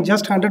driving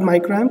just 100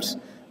 microamps,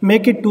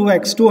 make it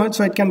 2x,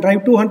 so it can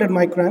drive 200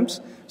 microamps,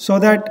 so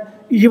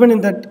that even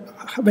in that,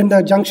 when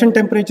the junction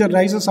temperature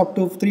rises up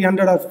to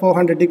 300 or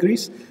 400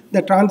 degrees,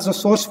 the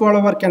source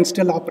follower can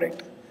still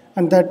operate.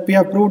 And that we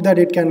have proved that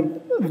it can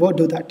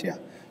do that, yeah.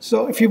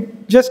 So if you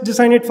just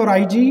design it for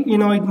IG,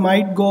 it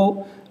might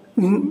go,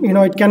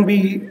 it can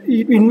be,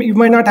 you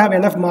might not have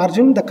enough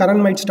margin, the current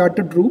might start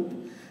to droop.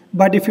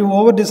 But if you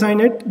over-design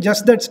it,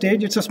 just that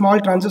stage, it's a small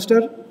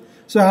transistor,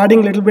 so adding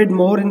a little bit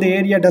more in the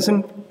area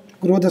doesn't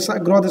grow the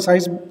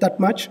size that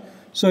much.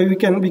 So we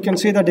can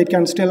say that it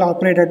can still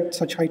operate at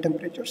such high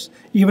temperatures,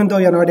 even though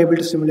you're not able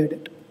to simulate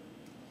it.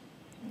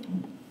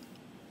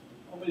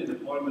 How many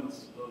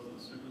deployments does the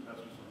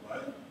supercapacitor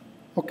survive?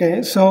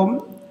 Okay,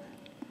 so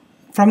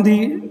from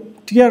the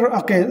tier,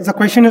 the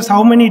question is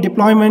how many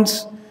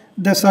deployments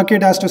the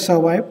circuit has to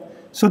survive.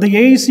 So the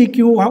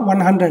AEC-Q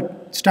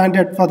 100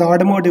 standard for the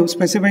automotive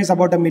specifies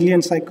about 1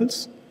 million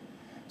cycles.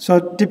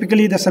 So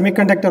typically the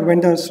semiconductor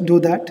vendors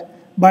do that.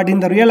 But in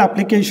the real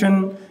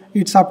application,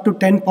 it's up to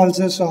 10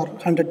 pulses or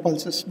 100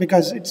 pulses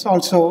because it's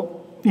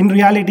also, in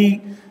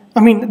reality,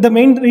 the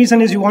main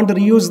reason is you want to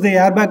reuse the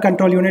airbag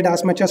control unit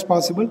as much as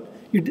possible.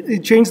 You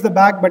change the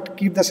bag but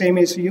keep the same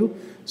ACU.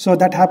 So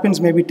that happens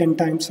maybe 10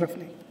 times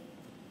roughly.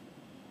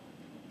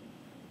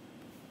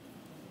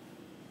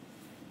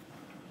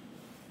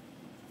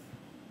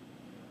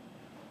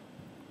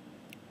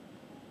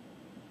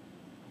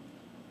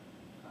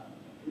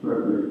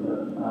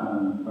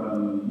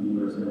 From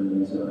University of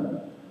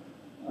Minnesota.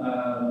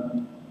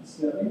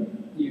 So I think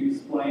you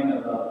explained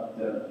about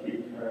the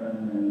peak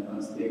current and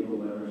unstable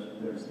lever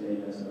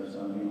status or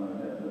something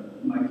like that,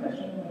 but my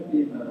question might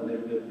be a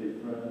little bit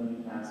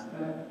different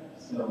aspect,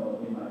 so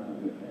we might have a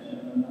good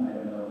question, I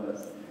don't know,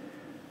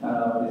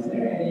 but is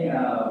there any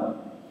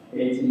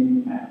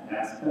aging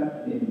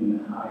aspect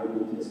in high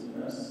voltage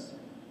stress?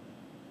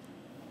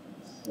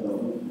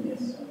 So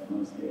yes,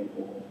 unstable status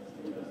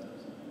or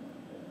something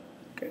like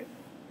that. Okay.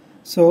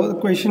 So the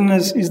question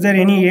is there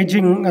any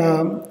aging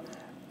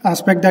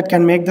aspect that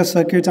can make the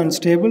circuits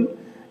unstable?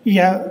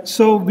 Yeah,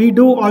 so we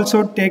do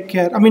also take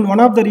care. One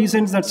of the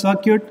reasons that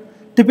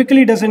circuit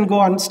typically doesn't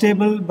go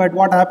unstable, but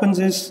what happens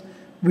is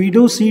we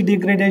do see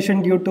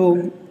degradation due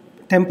to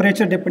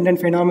temperature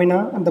dependent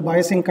phenomena and the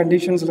biasing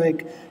conditions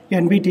like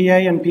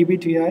NBTI and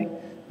PBTI.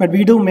 But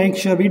we do make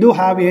sure, we do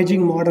have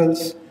aging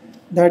models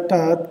that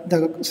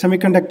the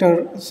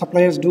semiconductor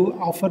suppliers do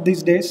offer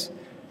these days.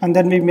 and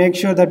then we make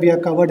sure that we are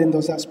covered in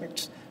those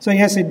aspects. So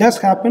yes, it does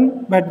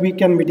happen, but we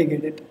can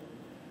mitigate it.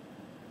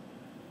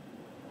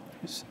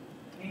 Yes.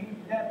 Can you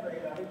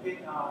elaborate a little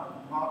bit on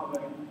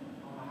modeling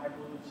on high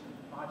voltage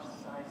large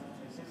size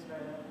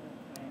transistor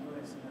and do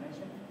a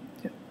simulation?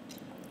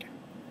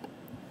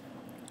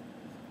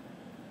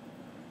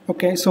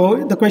 Okay,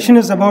 so the question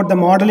is about the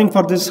modeling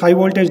for this high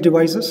voltage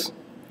devices.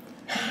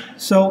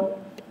 So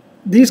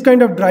these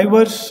kind of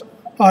drivers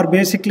are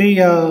basically,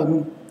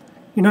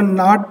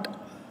 not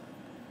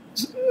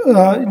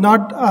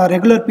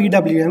regular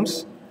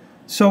PWMs.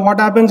 So what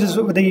happens is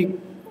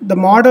the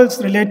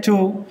models relate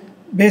to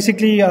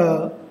basically,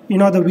 the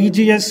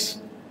VGS.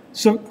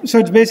 So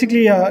it's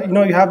basically, you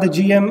have the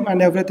GM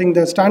and everything.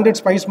 The standard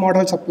SPICE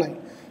models apply.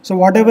 So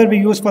whatever we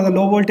use for the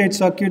low voltage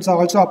circuits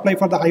also apply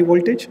for the high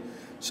voltage.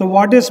 So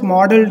what is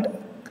modeled,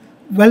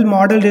 well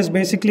modeled, is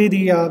basically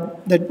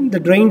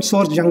the drain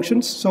source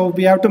junctions. So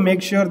we have to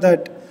make sure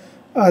that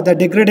the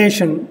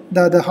degradation,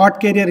 the hot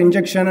carrier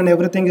injection and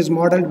everything is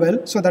modeled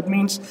well. So that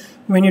means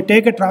when you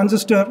take a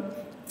transistor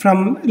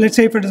from, let's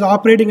say if it is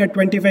operating at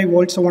 25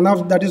 volts, so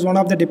that is one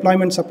of the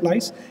deployment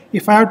supplies.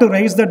 If I have to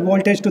raise that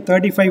voltage to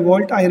 35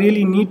 volt, I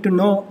really need to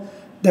know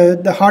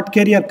the hot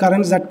carrier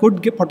currents that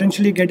could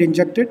potentially get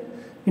injected.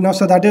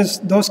 So that is,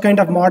 those kind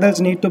of models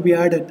need to be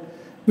added,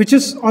 which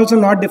is also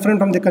not different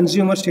from the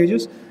consumer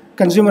stages,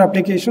 consumer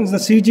applications. The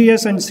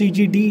CGS and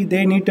CGD,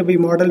 they need to be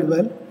modeled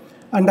well.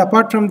 And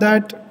apart from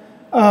that,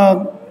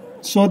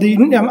 so the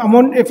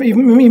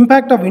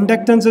impact of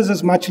inductances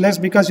is much less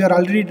because you're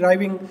already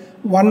driving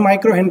 1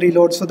 microhenry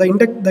load. So the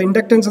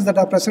inductances that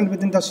are present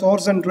within the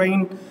source and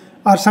drain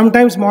are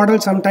sometimes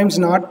modeled, sometimes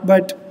not.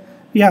 But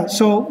yeah,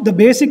 so the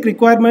basic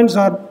requirements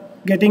are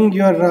getting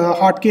your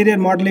hot carrier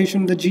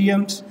modulation, the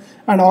GMs,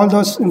 and all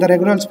those in the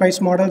regular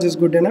SPICE models is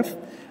good enough.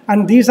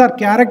 And these are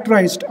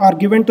characterized or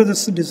given to the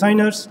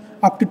designers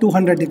up to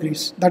 200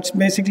 degrees. That's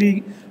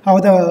basically how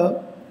the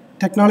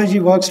technology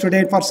works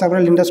today for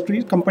several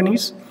industry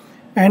companies.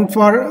 And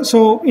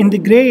so in the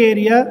gray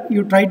area,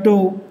 you try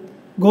to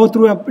go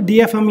through a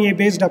DFMEA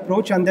based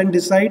approach and then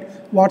decide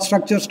what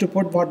structures to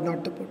put, what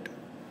not to put.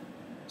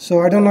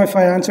 So I don't know if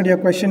I answered your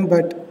question,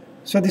 but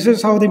so this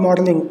is how the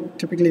modeling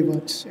typically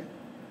works. Yeah.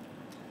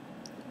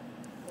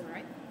 All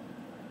right.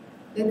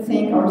 Let's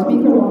thank our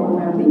speaker one more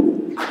time,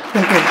 please.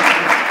 Thank you.